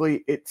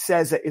basically it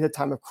says that in a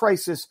time of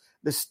crisis,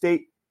 the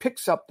state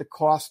picks up the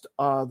cost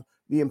of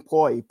the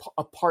employee,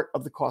 a part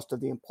of the cost of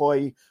the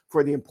employee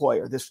for the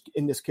employer.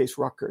 In this case,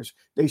 Rutgers.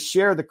 They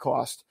share the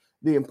cost.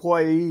 The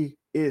employee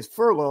is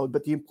furloughed,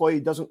 but the employee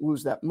doesn't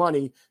lose that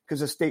money because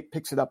the state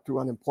picks it up through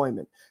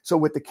unemployment. So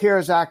with the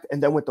CARES Act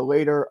and then with the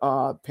later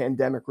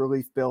pandemic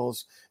relief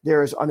bills,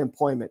 there is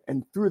unemployment.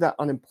 And through that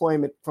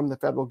unemployment from the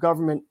federal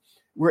government,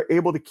 we're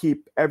able to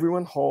keep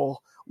everyone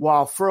whole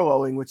while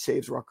furloughing, which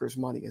saves Rutgers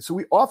money. And so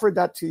we offered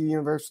that to the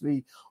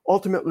university.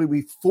 Ultimately,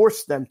 we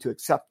forced them to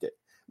accept it.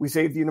 We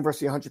saved the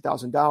university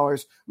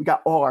 $100,000. We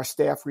got all our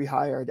staff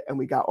rehired, and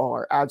we got all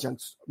our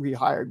adjuncts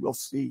rehired. We'll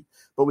see,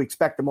 but we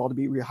expect them all to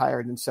be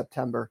rehired in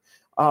September.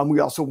 We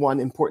also won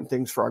important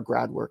things for our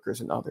grad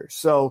workers and others.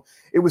 So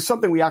it was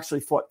something we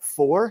actually fought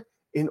for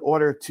in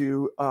order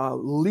to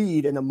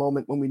lead in a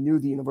moment when we knew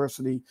the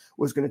university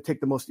was going to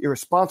take the most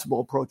irresponsible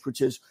approach, which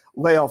is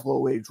lay off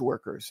low-wage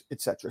workers,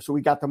 et cetera. So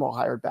we got them all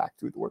hired back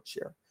through the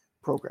WorkShare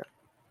program.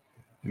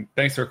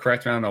 Thanks for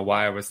correcting me. I don't know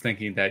why I was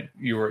thinking that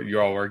you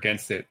all were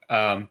against it.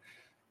 And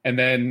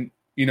then,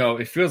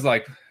 it feels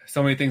like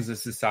so many things in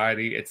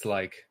society, it's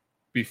like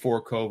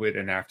before COVID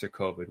and after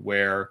COVID,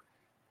 where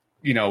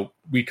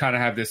we kind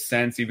of have this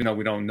sense, even though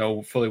we don't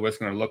know fully what's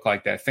going to look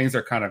like, that things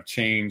are kind of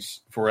changed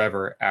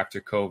forever after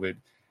COVID.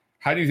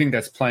 How do you think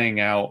that's playing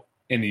out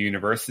in the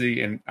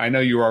university? And I know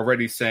you were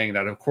already saying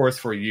that, of course,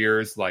 for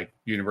years, like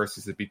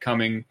universities are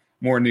becoming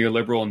more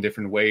neoliberal in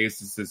different ways.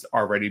 This has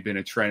already been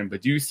a trend,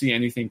 but do you see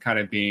anything kind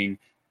of being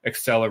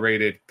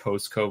accelerated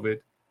post-COVID?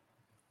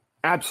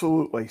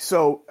 Absolutely.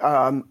 So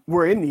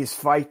we're in these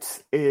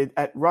fights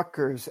at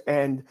Rutgers,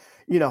 and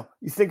you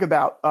think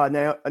about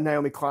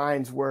Naomi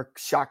Klein's work,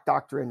 Shock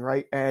Doctrine,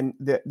 right? And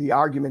the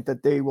argument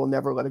that they will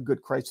never let a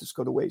good crisis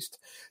go to waste.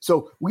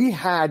 So we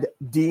had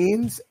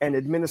deans and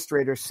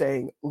administrators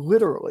saying,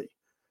 literally,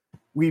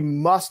 we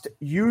must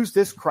use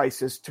this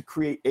crisis to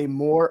create a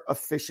more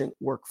efficient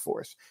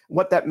workforce.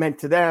 What that meant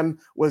to them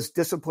was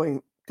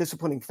disciplining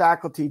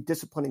faculty,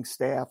 disciplining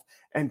staff,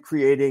 and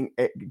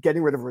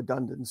getting rid of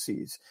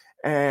redundancies.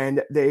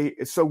 And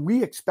so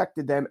we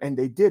expected them, and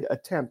they did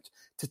attempt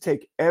to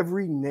take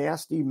every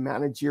nasty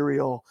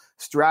managerial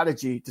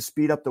strategy to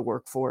speed up the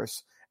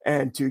workforce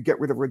and to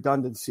get rid of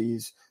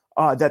redundancies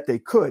that they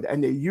could.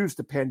 And they used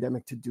the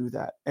pandemic to do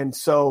that. And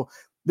so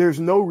there's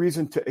no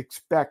reason to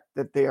expect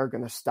that they are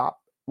going to stop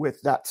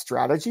with that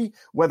strategy,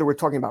 whether we're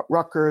talking about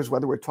Rutgers,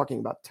 whether we're talking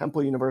about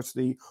Temple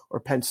University or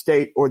Penn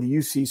State or the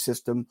UC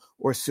system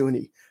or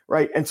SUNY,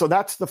 right? And so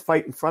that's the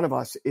fight in front of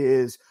us,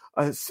 is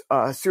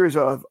a series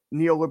of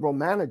neoliberal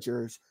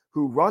managers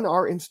who run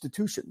our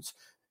institutions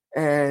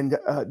and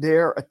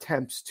their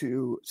attempts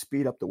to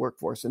speed up the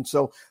workforce. And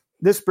so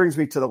this brings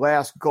me to the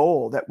last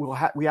goal that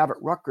we have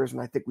at Rutgers,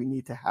 and I think we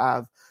need to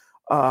have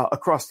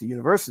across the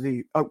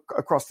university,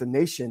 across the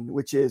nation,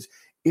 which is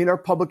in our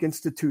public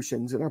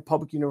institutions, in our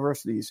public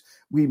universities,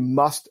 we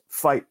must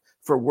fight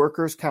for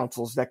workers'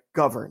 councils that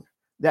govern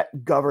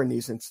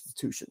these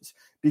institutions,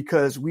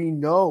 because we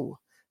know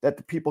that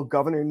the people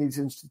governing these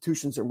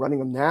institutions and running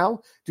them now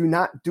do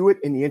not do it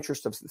in the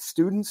interest of the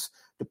students,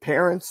 the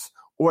parents,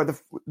 or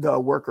the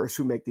workers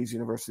who make these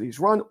universities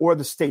run, or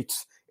the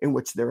states in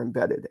which they're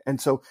embedded. And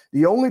so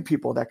the only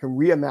people that can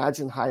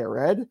reimagine higher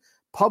ed,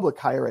 public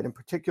higher ed in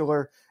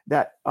particular,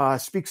 that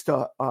speaks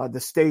to the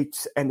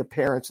states and the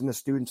parents and the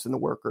students and the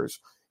workers,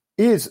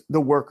 is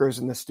the workers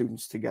and the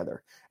students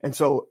together. And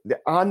so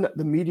on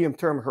the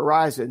medium-term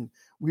horizon,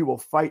 we will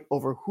fight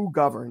over who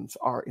governs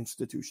our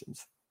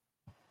institutions.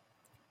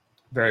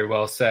 Very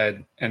well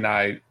said. And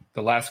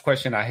the last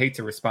question, I hate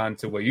to respond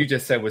to what you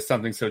just said was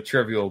something so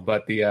trivial,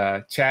 but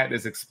the chat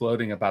is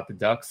exploding about the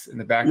Ducks in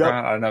the background.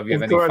 Yep, I don't know if you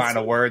have any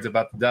final words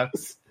about the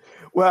Ducks.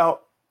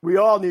 Well, we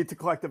all need to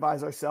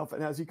collectivize ourselves.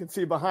 And as you can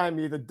see behind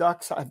me, the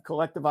Ducks have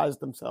collectivized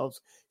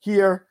themselves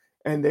here,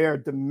 and they are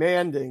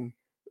demanding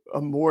a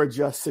more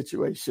just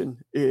situation.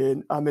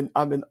 I'm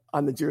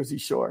on the Jersey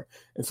Shore.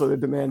 And so they're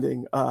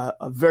demanding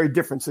a very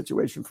different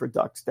situation for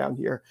ducks down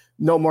here.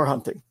 No more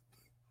hunting.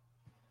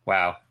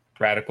 Wow.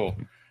 Radical.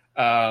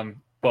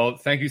 Well,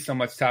 thank you so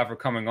much, Todd, for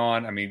coming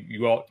on. I mean,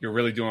 you're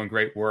really doing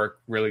great work,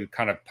 really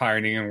kind of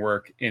pioneering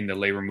work in the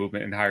labor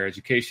movement in higher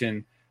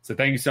education. So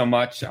thank you so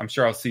much. I'm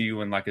sure I'll see you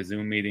in like a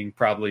Zoom meeting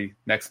probably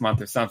next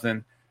month or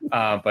something.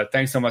 But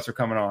thanks so much for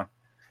coming on.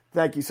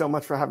 Thank you so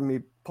much for having me,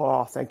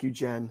 Paul. Thank you,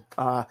 Jen.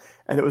 And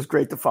it was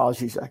great to follow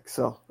Zizek.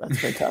 So that's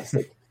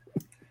fantastic.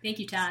 Thank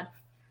you, Todd.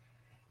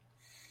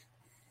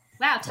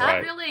 Wow,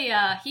 Todd really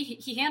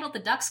he handled the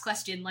Ducks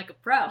question like a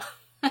pro.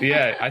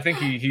 Yeah, I think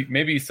he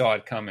maybe he saw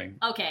it coming.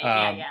 Okay,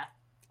 yeah.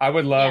 I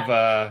would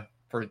love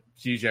for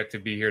Zizek to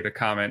be here to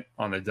comment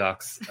on the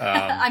Ducks.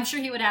 I'm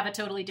sure he would have a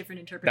totally different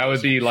interpretation. That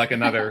would be like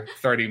another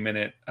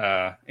 30-minute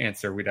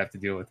answer we'd have to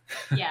deal with.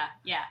 Yeah,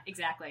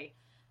 exactly.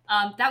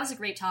 That was a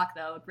great talk,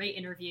 though, a great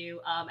interview.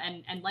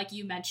 And like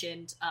you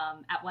mentioned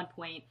at one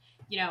point,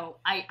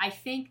 I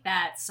think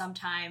that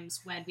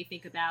sometimes when we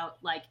think about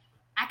like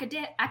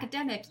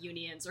academic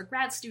unions or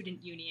grad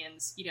student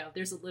unions,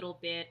 there's a little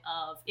bit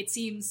of it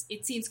seems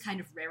kind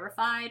of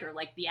rarefied, or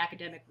like the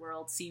academic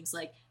world seems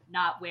like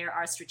not where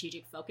our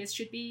strategic focus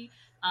should be.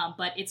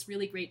 But it's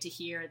really great to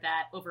hear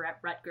that over at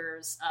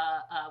Rutgers,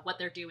 what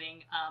they're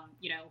doing,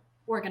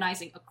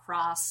 organizing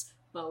across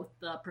both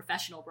the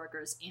professional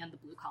workers and the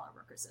blue collar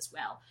workers as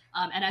well.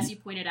 And as you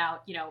pointed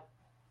out,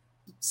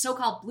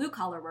 so-called blue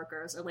collar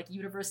workers, or like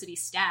university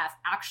staff,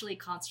 actually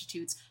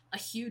constitutes a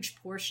huge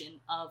portion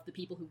of the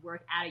people who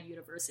work at a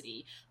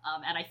university.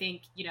 And I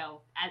think,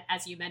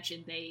 as you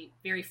mentioned, they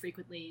very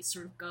frequently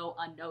sort of go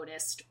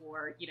unnoticed,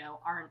 or,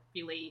 aren't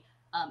really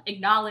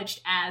acknowledged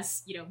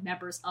as,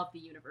 members of the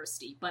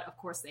university, but of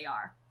course they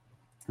are.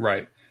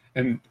 Right.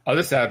 And I'll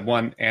just add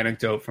one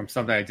anecdote from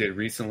something I did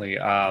recently.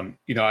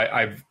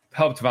 I've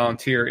helped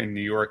volunteer in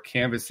New York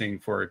canvassing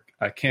for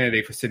a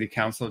candidate for city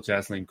council,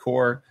 Jasleen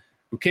Kaur,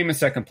 who came in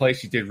second place.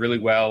 She did really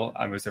well.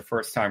 It was her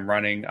first time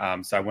running.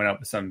 So I went up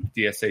with some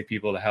DSA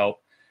people to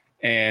help.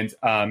 And,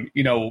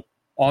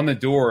 on the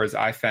doors,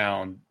 I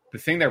found the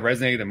thing that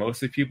resonated the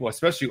most with people,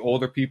 especially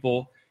older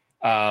people.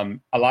 A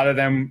lot of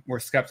them were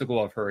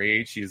skeptical of her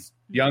age. She's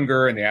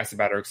younger, and they asked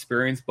about her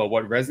experience. But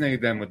what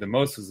resonated them with the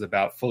most was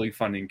about fully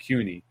funding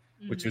CUNY,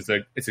 which is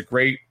it's a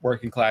great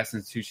working class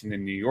institution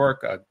in New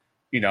York, a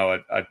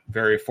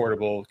very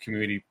affordable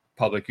community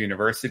public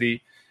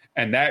university.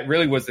 And that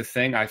really was the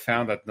thing I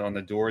found that on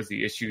the doors,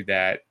 the issue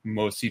that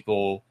most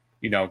people,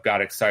 got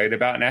excited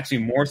about, and actually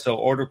more so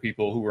older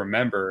people who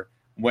remember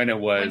when it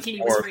was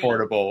more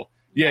affordable.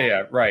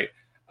 Yeah, right.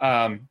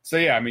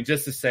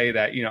 Just to say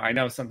that, I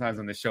know sometimes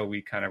on the show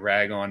we kind of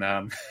rag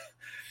on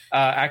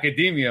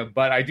academia,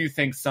 but I do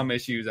think some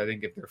issues, I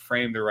think if they're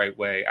framed the right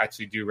way,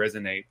 actually do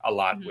resonate a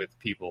lot with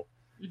people.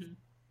 Mm-hmm.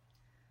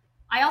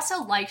 I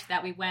also liked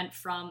that we went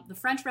from the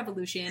French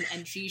Revolution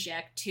and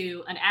Zizek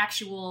to an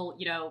actual,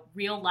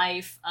 real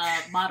life,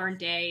 modern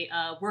day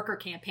worker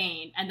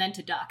campaign, and then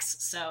to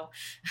ducks. So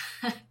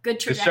good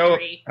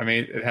trajectory. The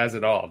show, it has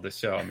it all. The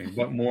show.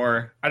 What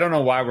more? I don't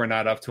know why we're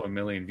not up to 1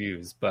 million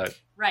views, but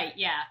right,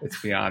 yeah, it's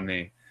beyond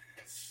me.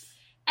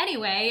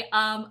 Anyway,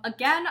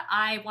 again,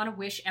 I want to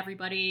wish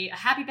everybody a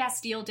happy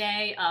Bastille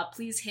Day.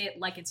 Please hit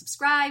like and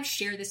subscribe.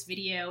 Share this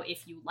video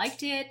if you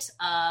liked it.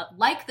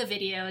 Like the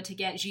video to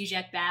get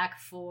Zizek back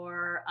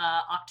for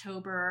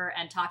October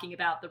and talking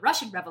about the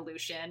Russian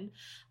Revolution.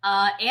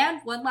 And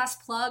one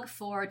last plug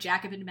for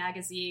Jacobin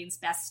Magazine's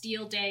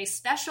Bastille Day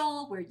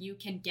special, where you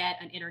can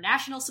get an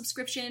international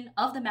subscription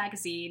of the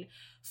magazine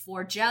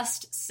for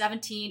just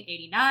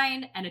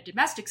 $17.89 and a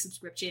domestic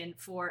subscription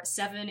for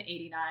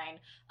 $7.89.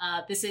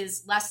 This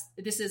is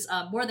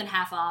more than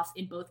half off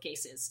in both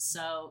cases,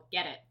 so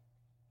get it.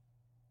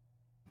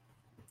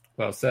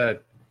 Well said.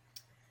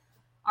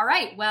 All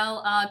right,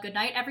 well, good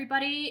night,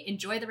 everybody.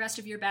 Enjoy the rest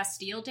of your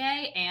Bastille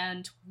Day,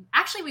 and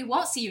actually, we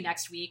won't see you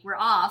next week. We're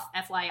off,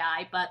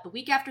 FYI, but the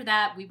week after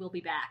that, we will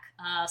be back.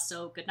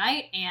 So good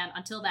night, and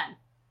until then.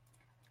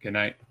 Good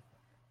night.